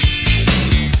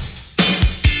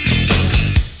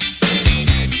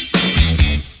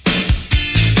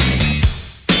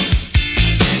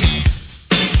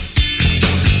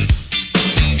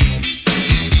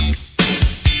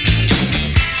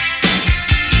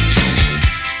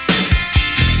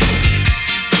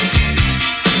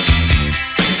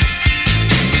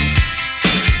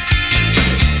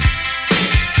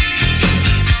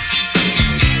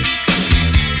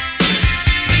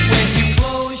 When you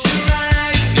close your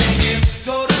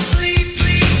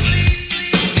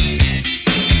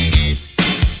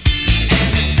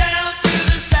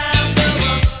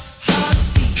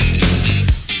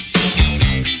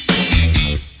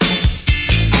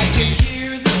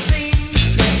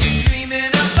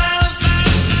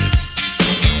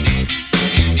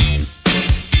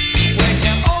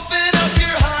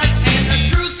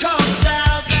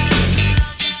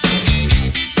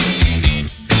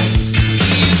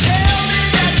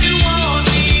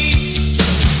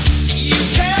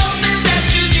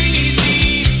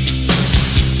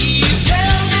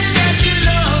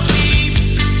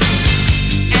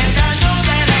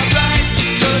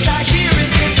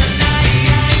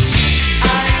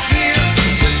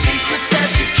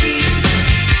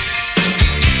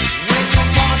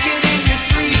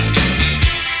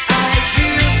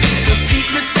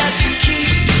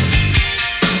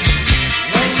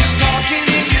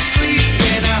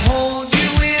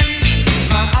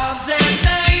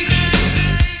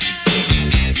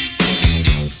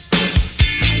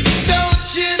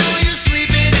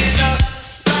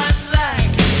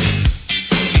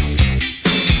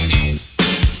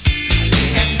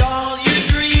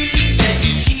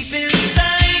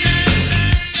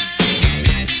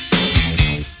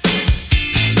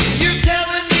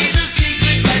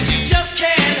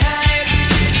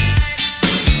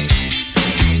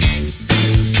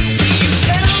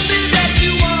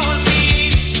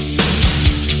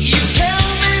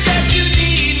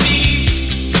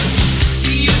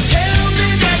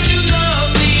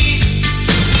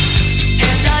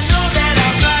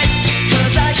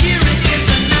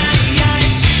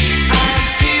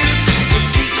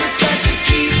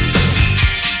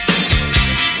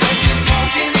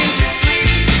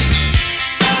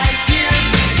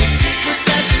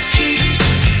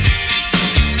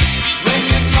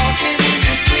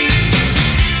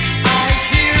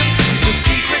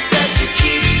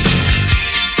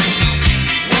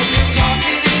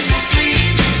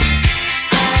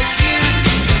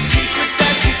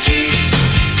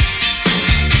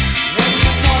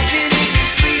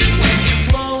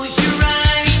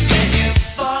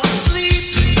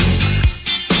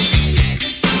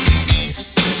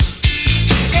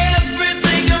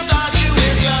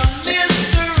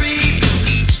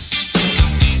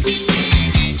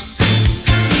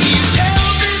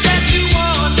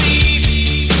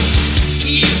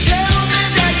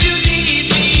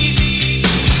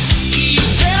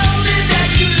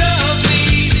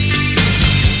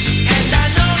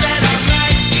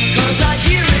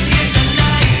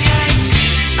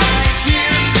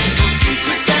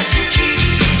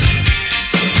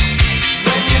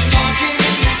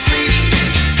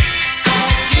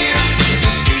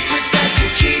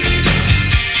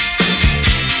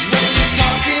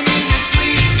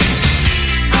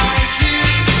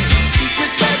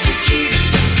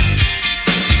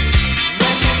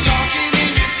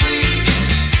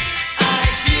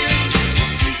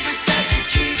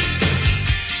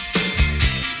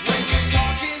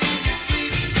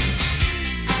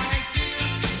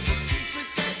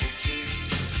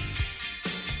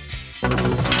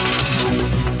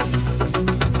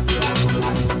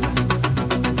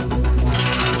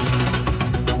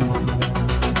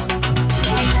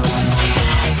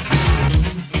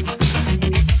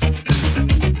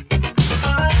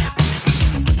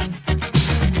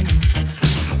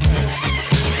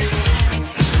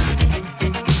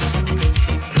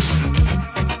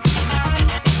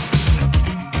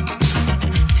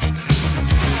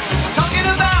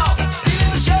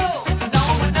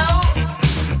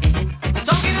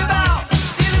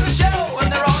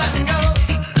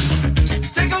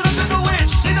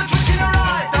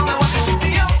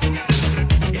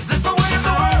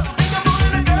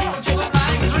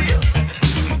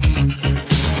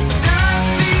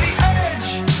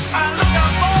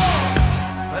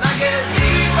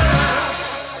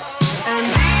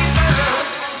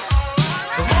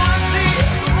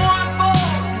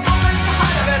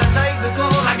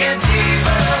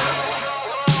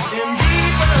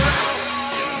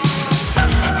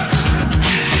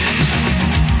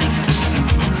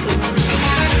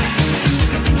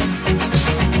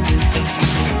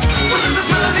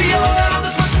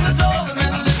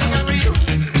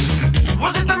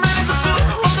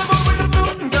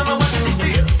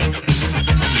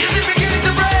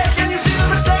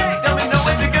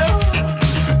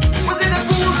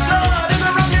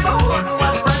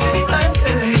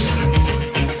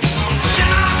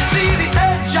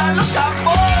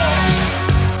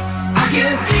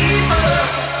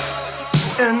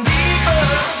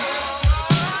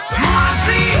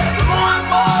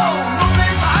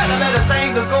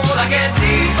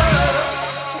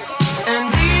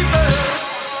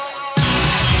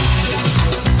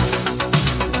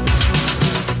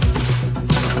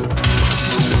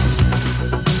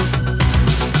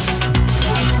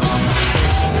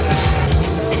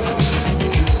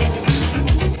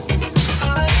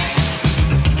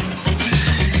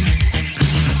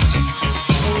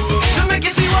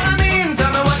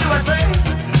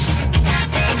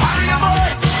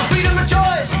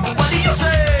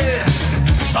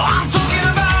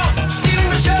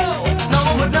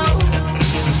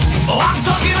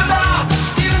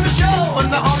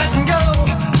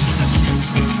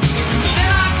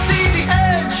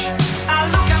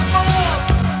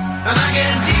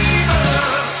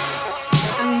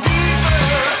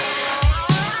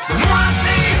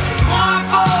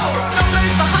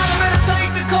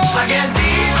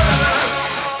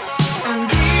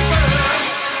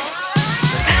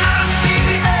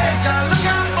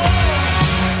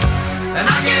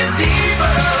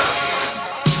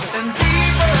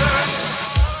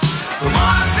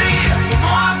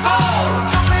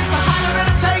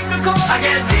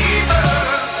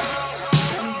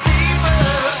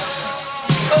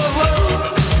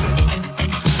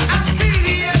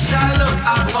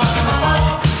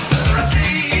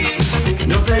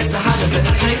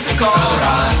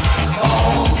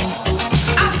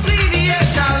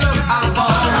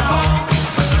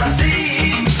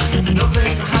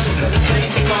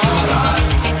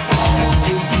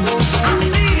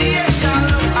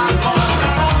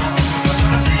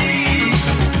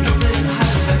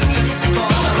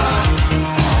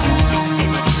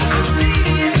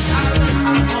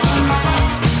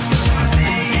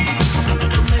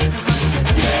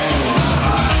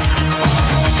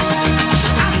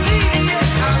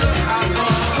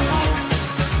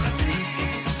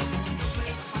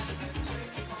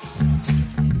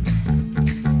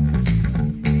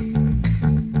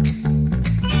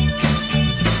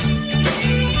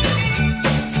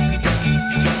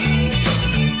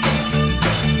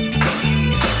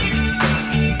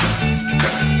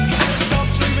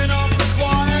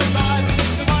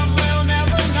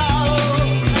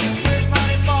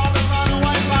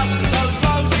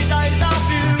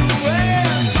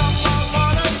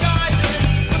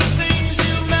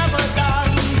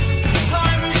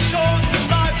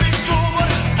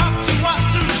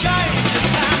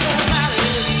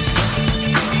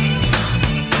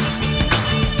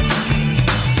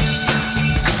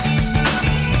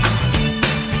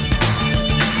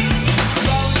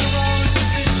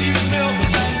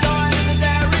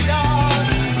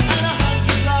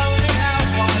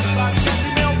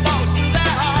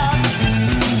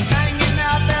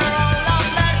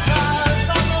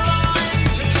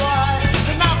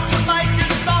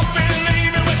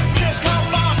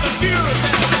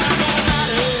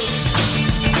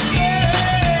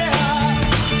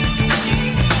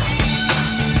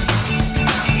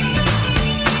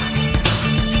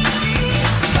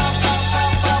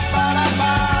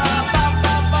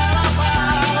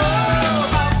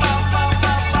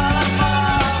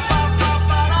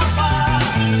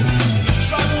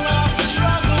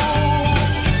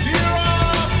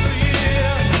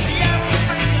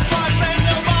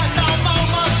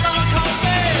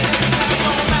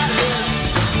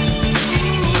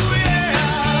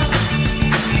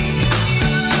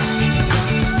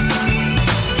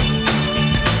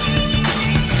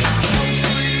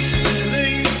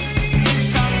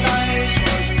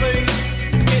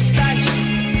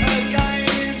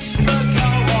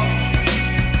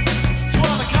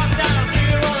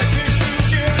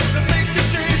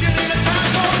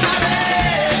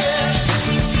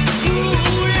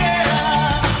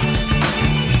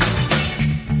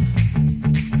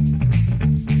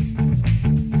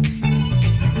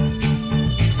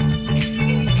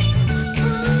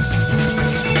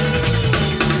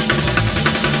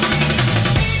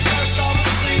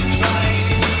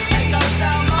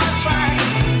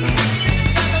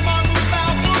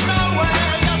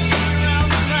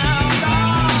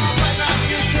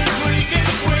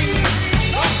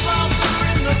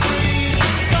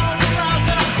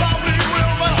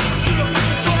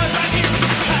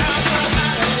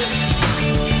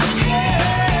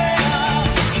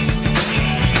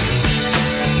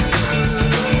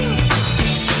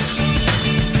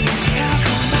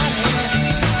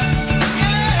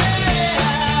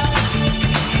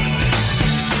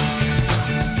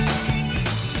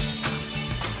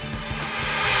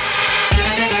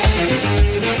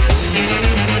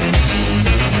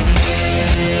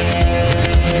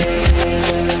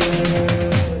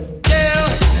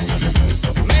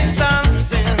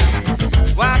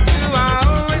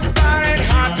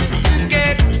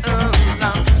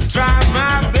Try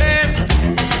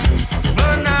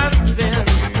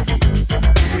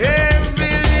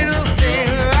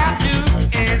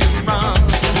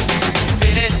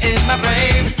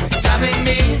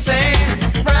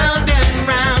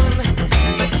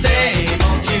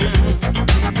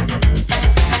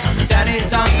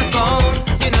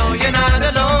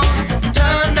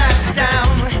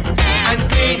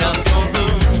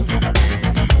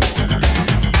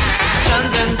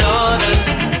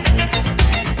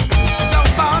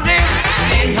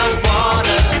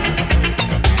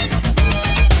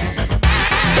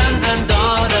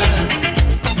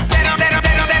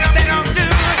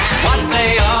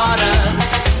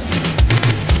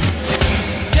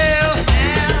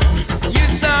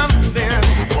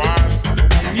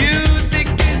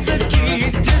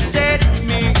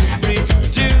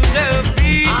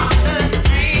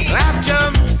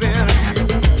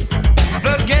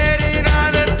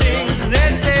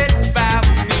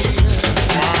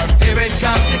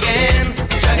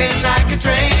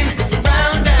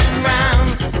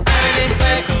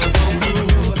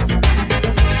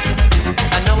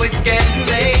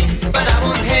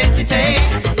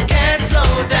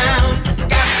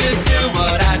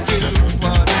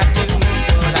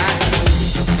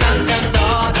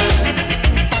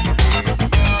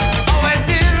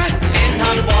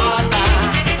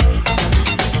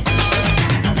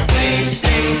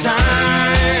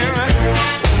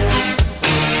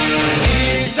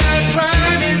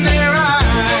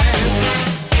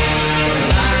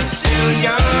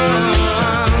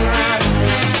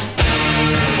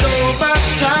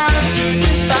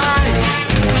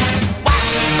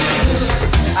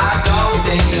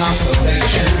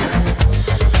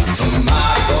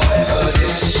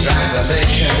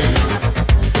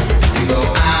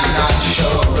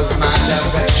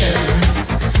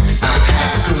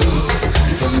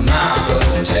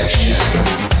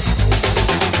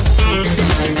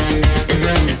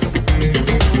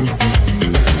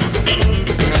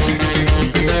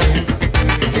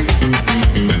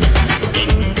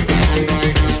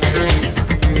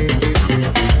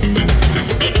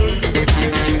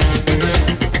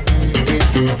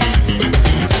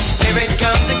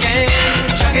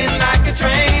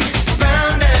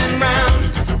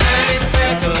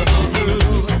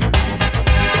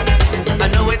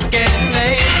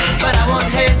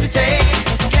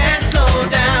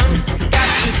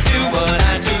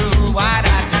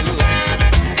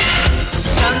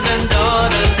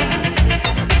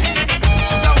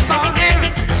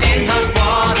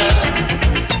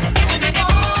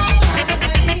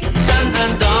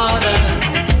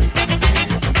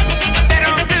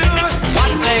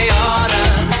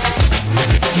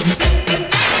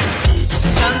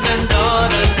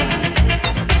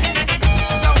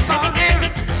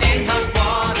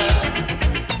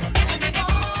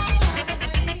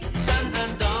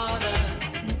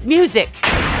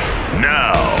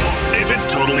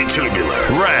tubular,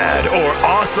 rad, or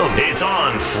awesome, it's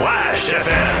on Flash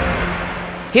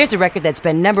FM. Here's a record that's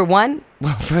been number one,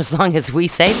 well, for as long as we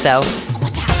say so.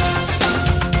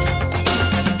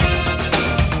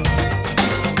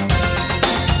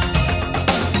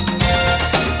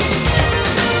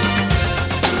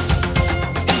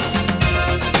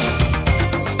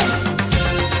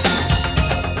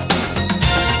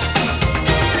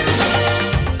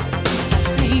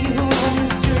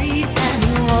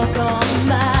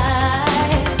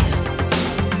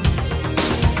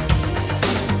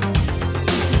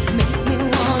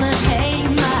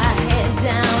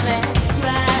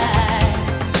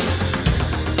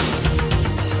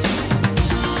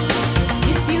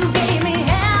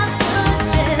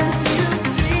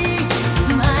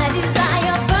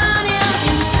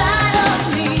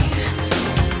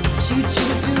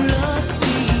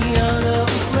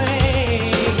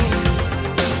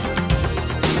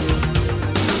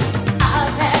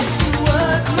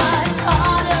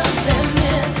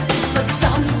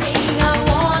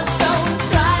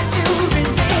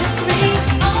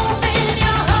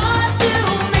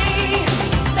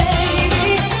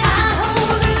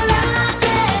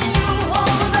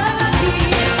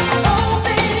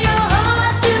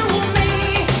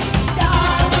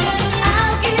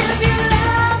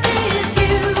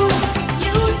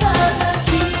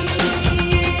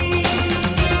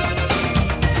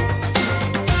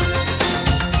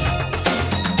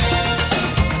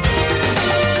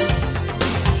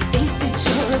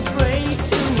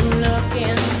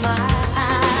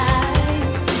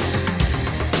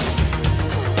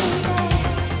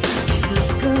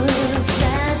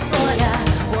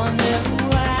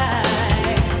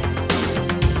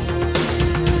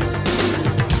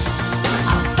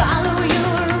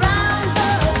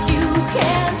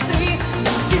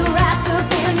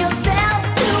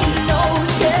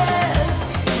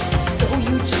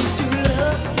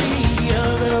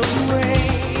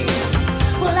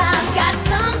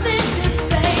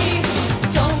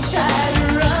 Don't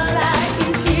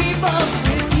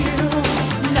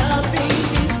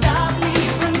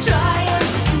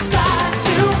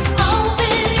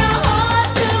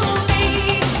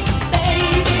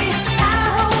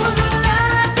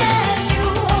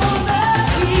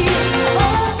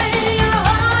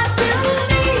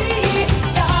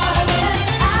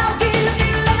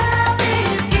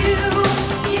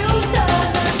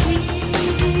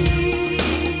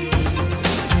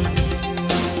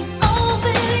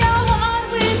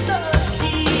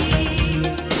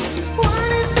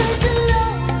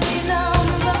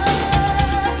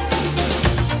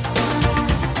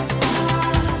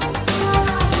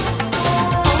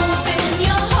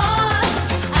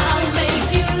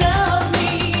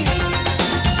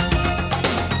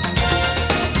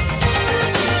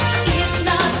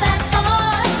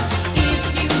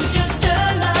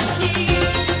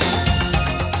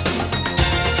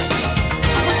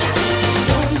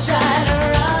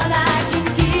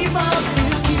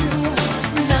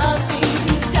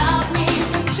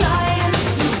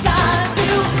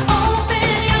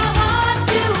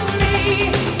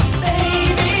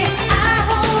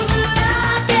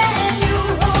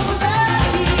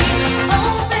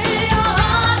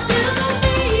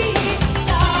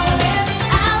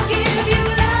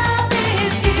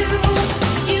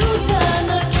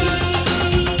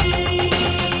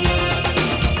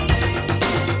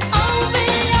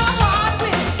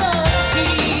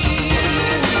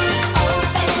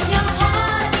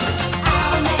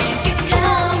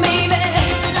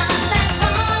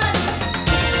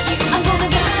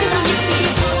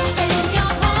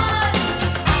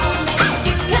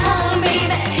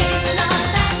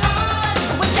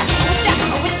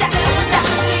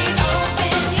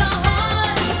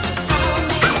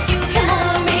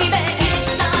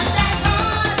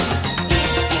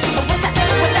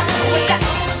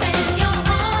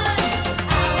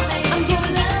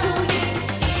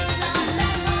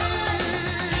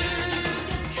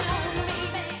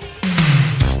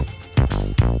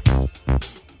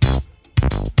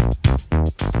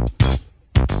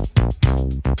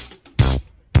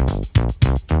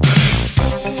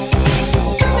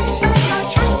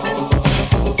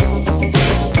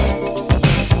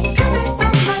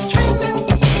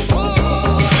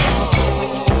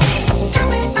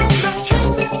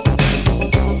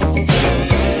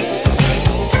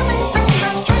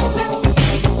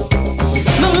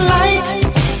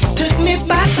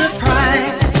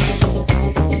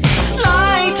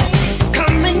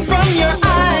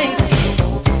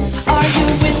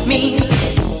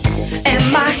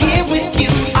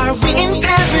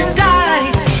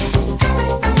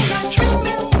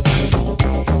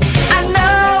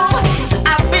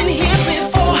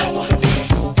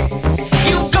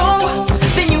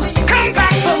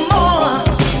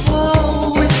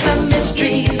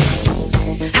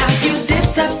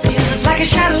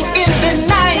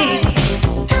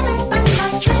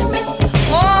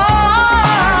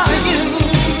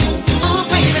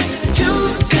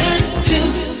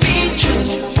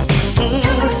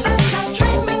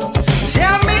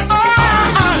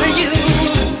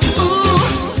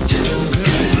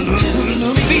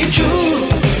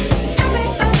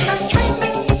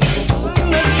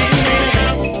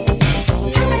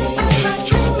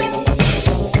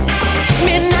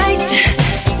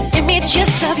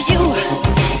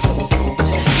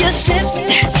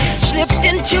slipped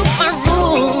into my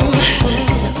room.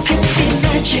 Could it be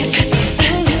magic?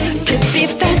 Could it be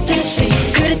fantasy?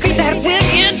 Could it be that we're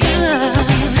in love?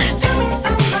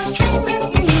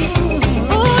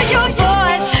 Oh, your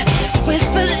voice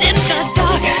whispers in the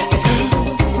dark.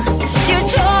 You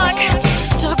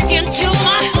talk into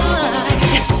my heart.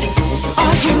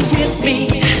 Are you with me?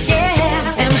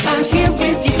 Yeah. Am I here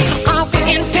with you? Are we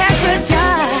in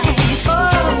paradise?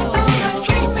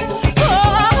 Oh,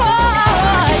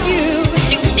 you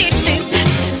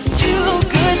too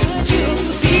good to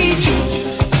be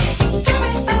true.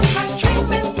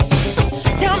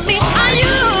 Tell me, are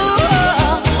you?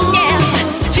 Yeah,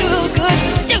 too good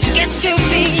to get to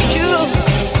be true.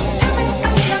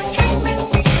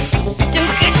 Too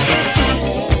good to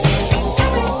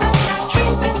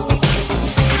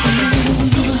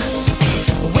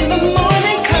when the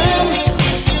morning comes,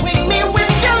 wake me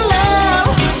with your love.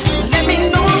 Let me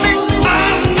know that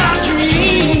I'm not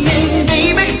dreaming,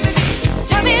 baby.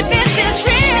 Tell me this is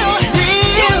real.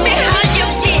 Tell me how you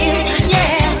feel.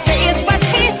 Yeah, say it's what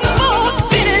we both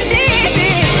believe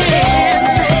in.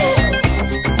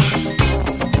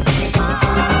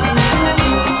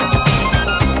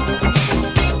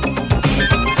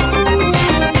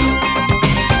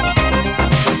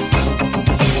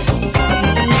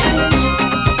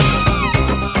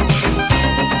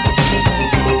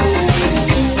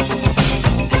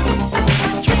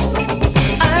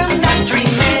 I'm not dreaming.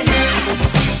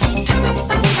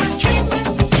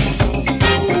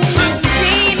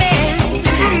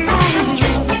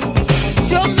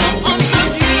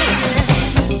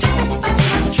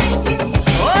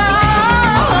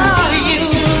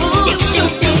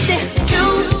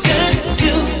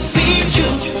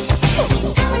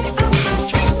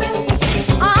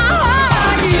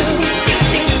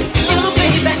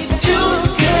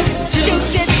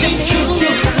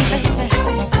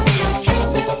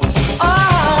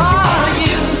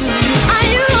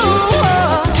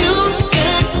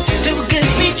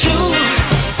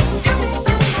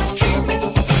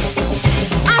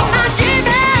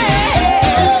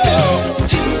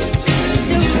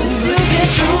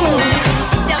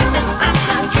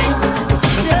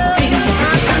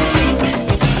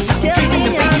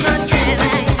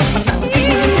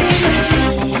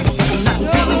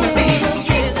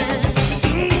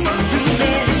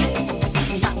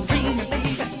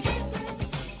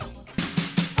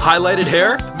 Highlighted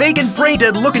hair? Vacant brain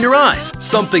dead look in your eyes?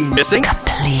 Something missing?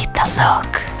 Complete the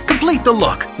look. Complete the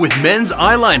look with men's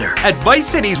eyeliner at Vice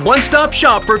City's one-stop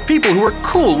shop for people who are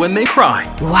cool when they cry.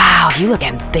 Wow, you look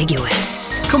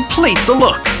ambiguous. Complete the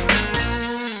look.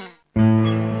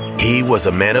 He was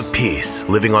a man of peace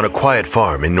living on a quiet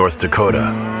farm in North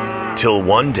Dakota. Till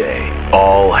one day,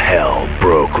 all hell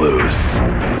broke loose.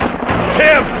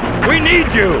 Tim, we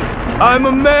need you. I'm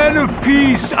a man of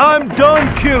peace. I'm done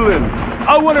killing.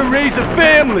 I want to raise a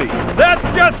family.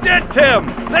 That's just it, Tim.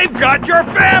 They've got your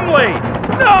family.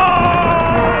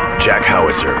 No! Jack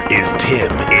Howitzer is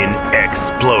Tim in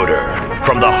Exploder.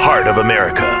 From the heart of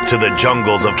America to the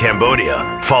jungles of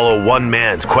Cambodia, follow one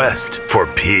man's quest for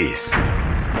peace.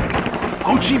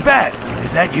 Ho-Chi Bat,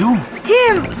 is that you?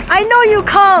 Tim, I know you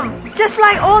come. Just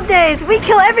like old days, we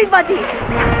kill everybody.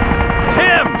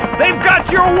 Tim, they've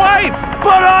got your wife,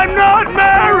 but I'm not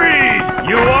married.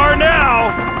 You are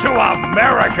now to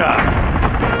America.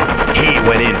 He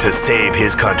went in to save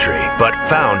his country, but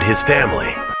found his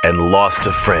family and lost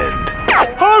a friend.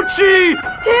 Ho-Chi!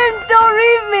 Tim, don't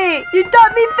leave me. You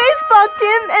taught me baseball,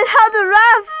 Tim, and how to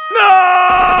rap.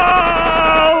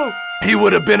 No! He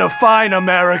would have been a fine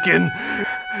American.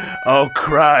 I'll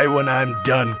cry when I'm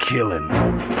done killing.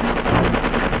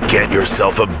 Get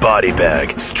yourself a body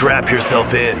bag, strap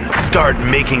yourself in, start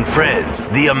making friends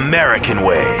the American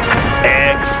way.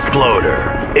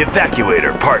 Exploder.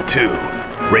 Evacuator Part 2.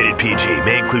 Rated PG.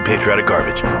 May include patriotic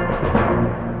garbage.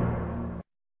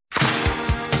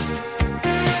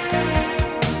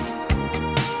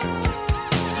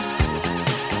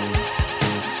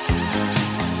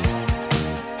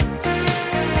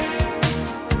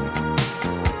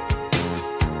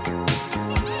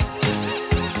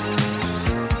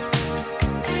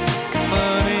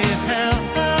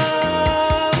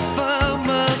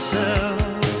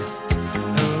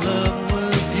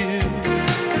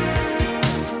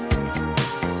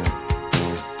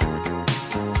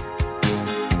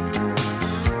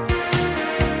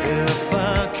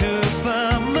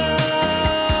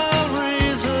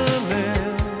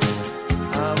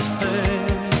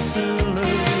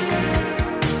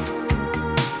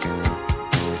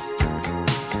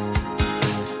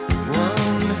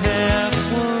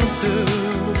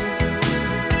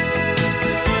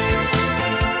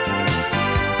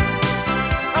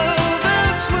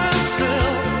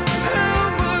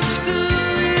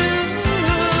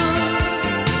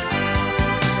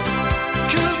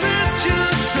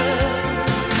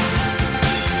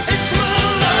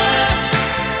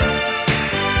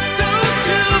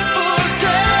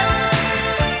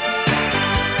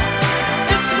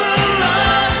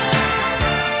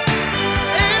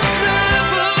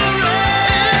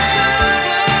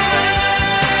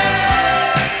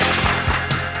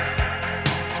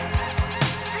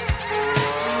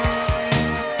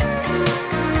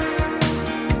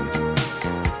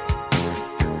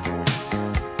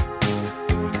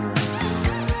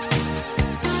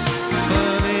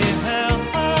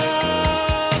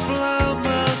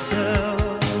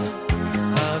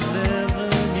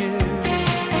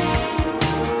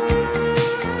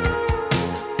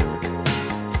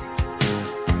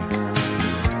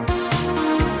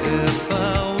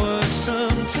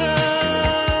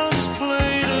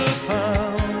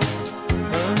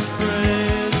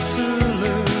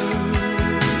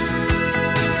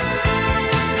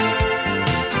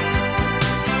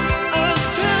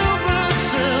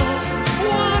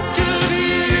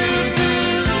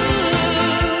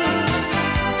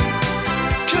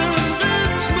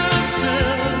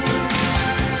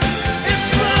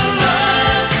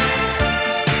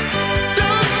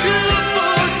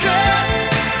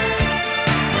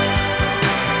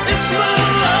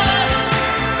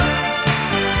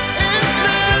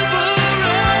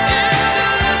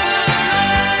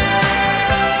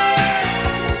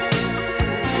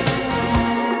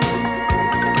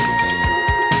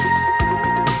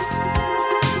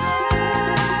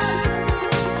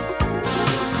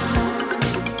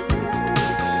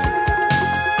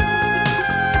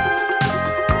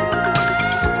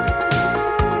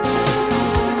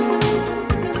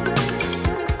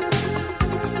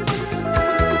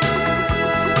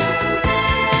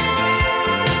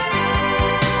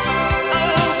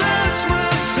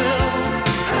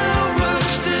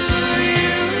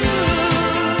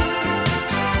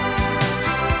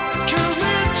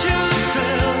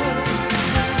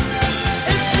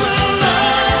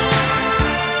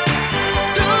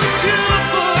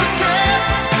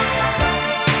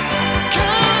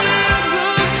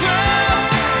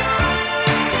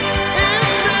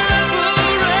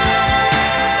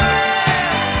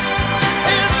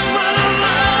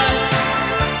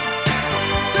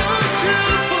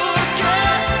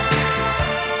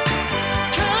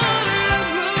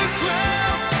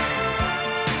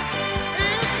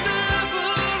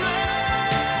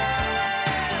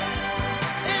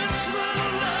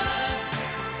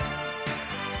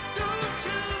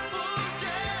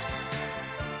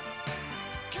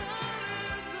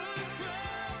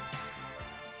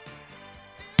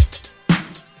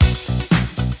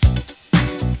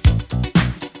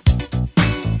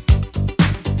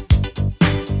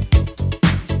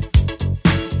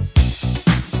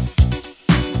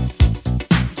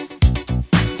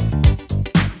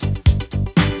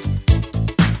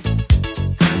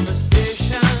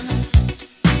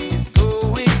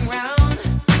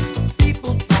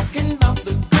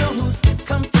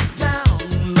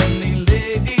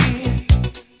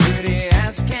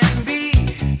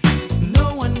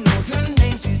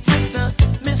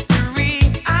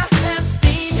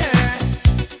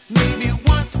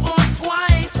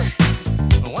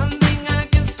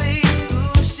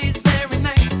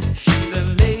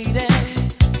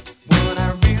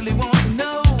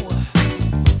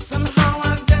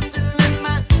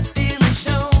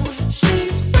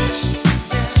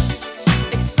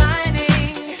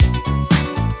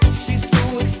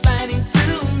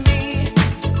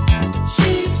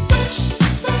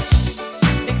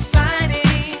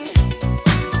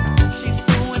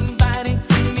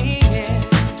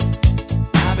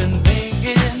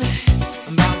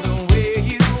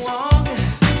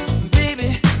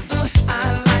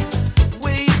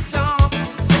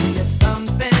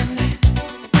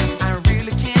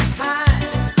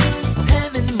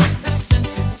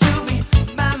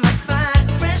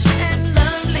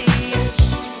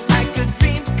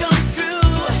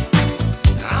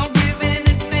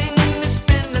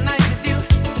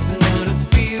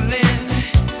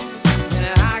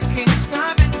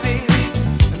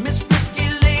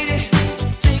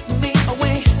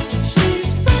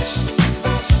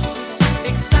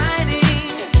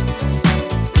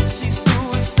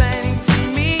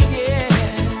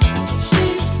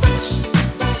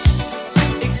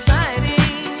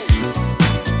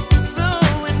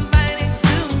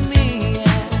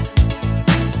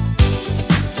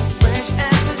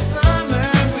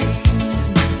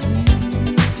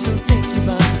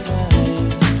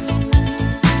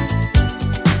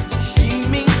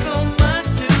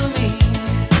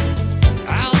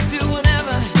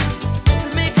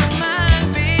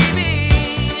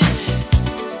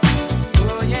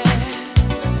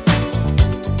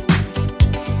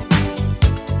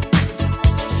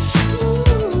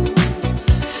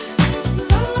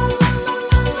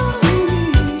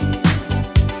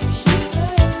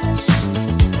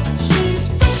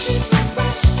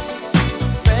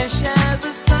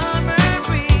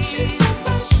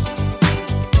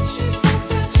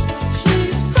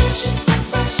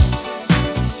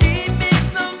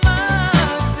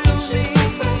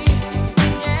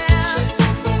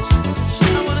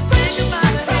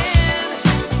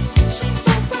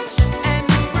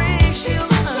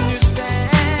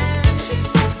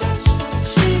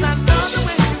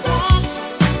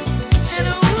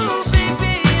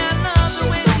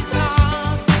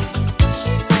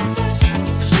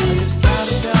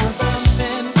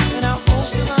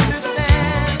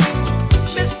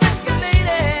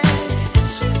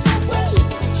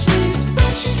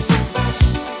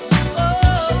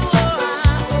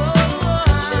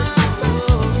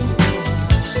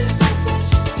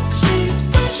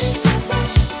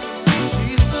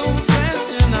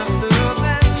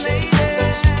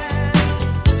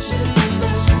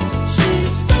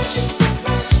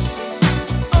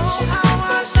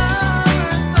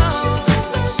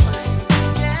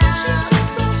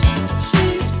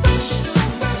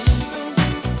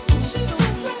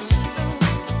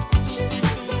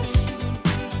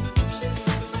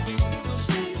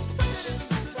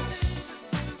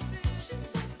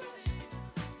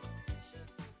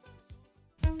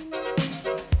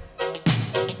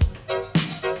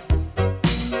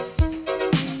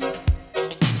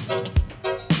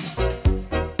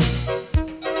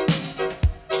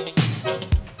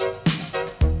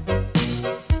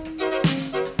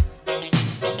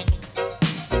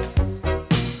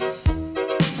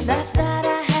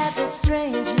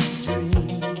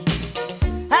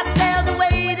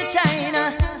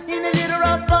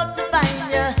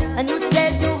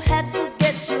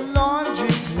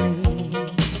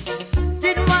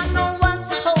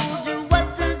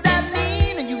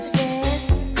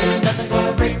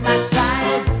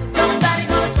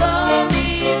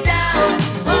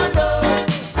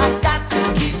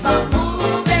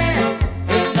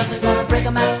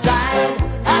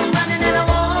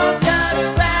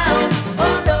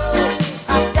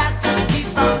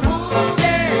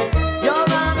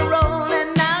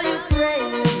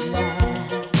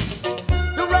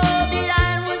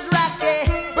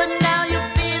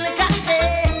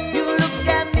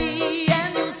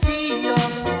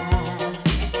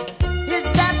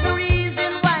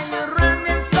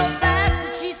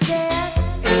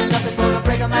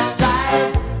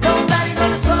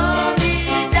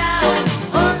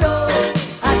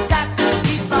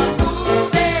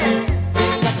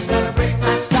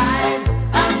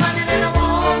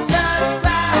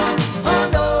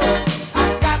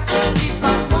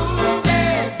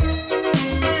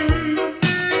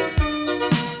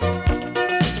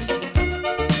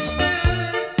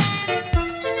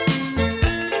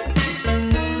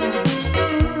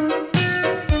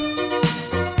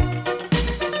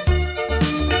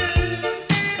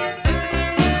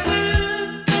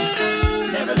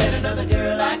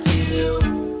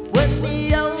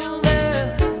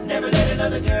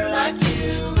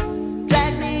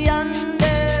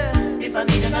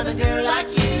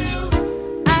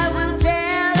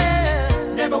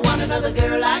 another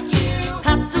girl like you.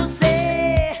 Have to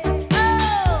say,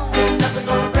 oh, ain't nothing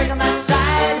gonna break my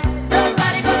stride.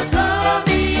 Nobody gonna slow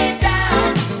me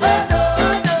down. Oh no,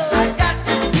 no, I got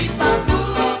to keep on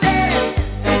moving.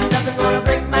 Ain't nothing gonna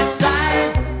break my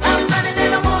stride. I'm running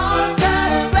in a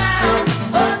one-touch ground.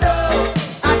 Oh no,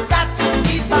 I got to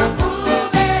keep on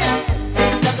moving.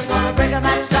 Ain't nothing gonna break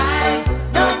my stride.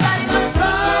 Nobody gonna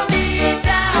slow me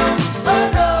down. Oh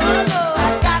no, no, I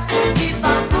got to keep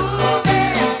on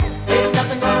moving. Ain't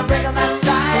nothing gonna break my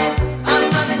stride. I'm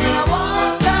running in a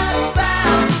one-touch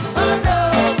ground. Oh no,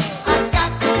 I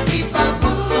got to keep on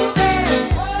moving.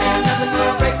 Ain't nothing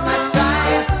gonna break my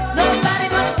stride. Nobody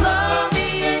gonna slow me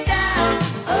down.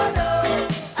 Oh no,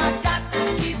 I got to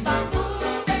keep on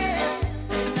moving.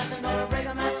 Ain't nothing gonna break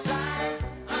my stride.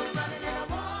 I'm running in a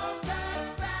one-touch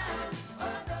ground.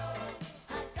 Oh no,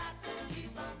 I got to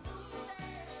keep on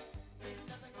moving. Ain't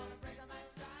nothing gonna break my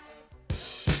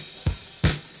stride.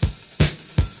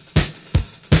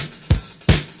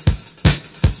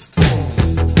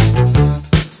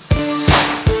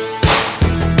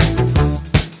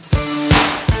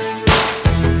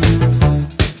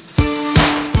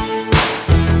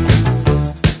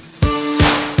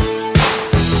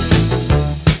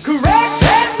 Correct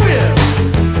that whip.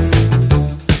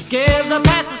 Give the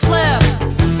pass a slip.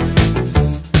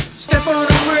 Step on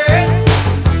the brick.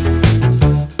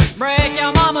 Break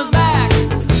your mama's back.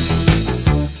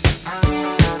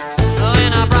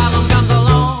 When a problem comes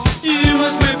along, You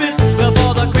must whip it.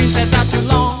 before the cream sets out too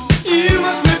long. You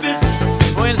must whip it.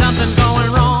 When something's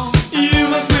going wrong, You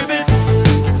must whip it.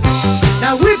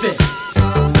 Now whip it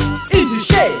into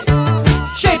shape.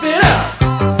 Shape it up.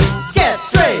 Get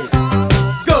straight.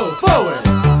 Go forward.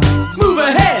 Move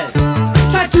ahead.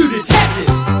 Try to detect it.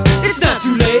 It's not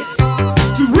too late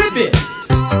to whip it.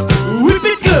 Whip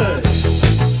it good.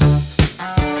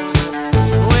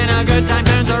 when a good time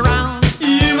turns around,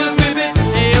 You must whip it.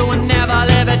 you will never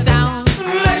live it down.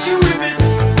 Unless you whip it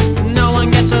No one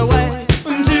gets away.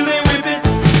 until they whip it.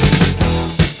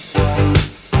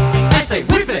 I say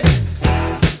whip it.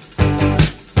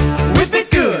 Whip it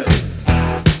good.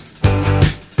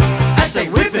 I say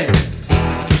whip it.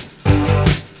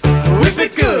 Whip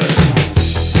it good.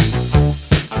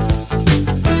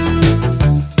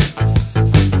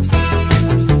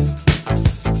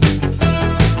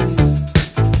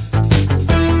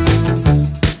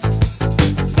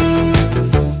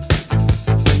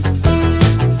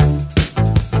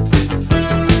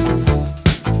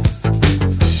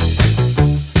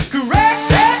 Correct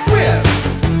that whip.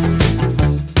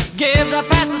 Give the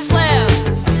pass a slip.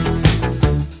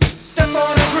 Step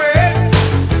on the brick.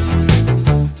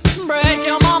 Break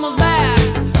your mama's back.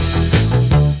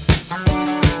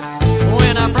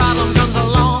 When a problem comes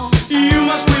along, You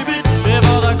must whip it.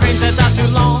 before the cream sets out too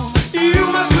long. You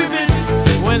must whip it.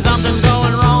 When something's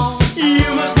going wrong, You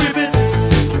must whip it.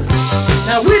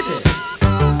 Now whip it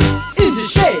into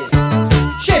shape.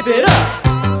 Shape it up.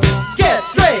 Get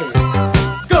straight.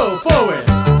 Go forward.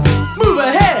 Move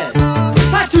ahead.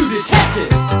 Try to detect it.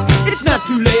 It's not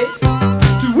too late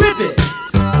to whip it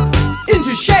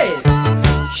into shape.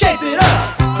 Shape it up.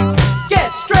 Get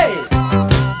straight.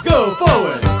 Go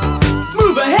forward.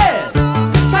 Move ahead.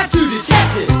 Try to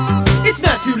detect it. It's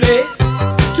not too late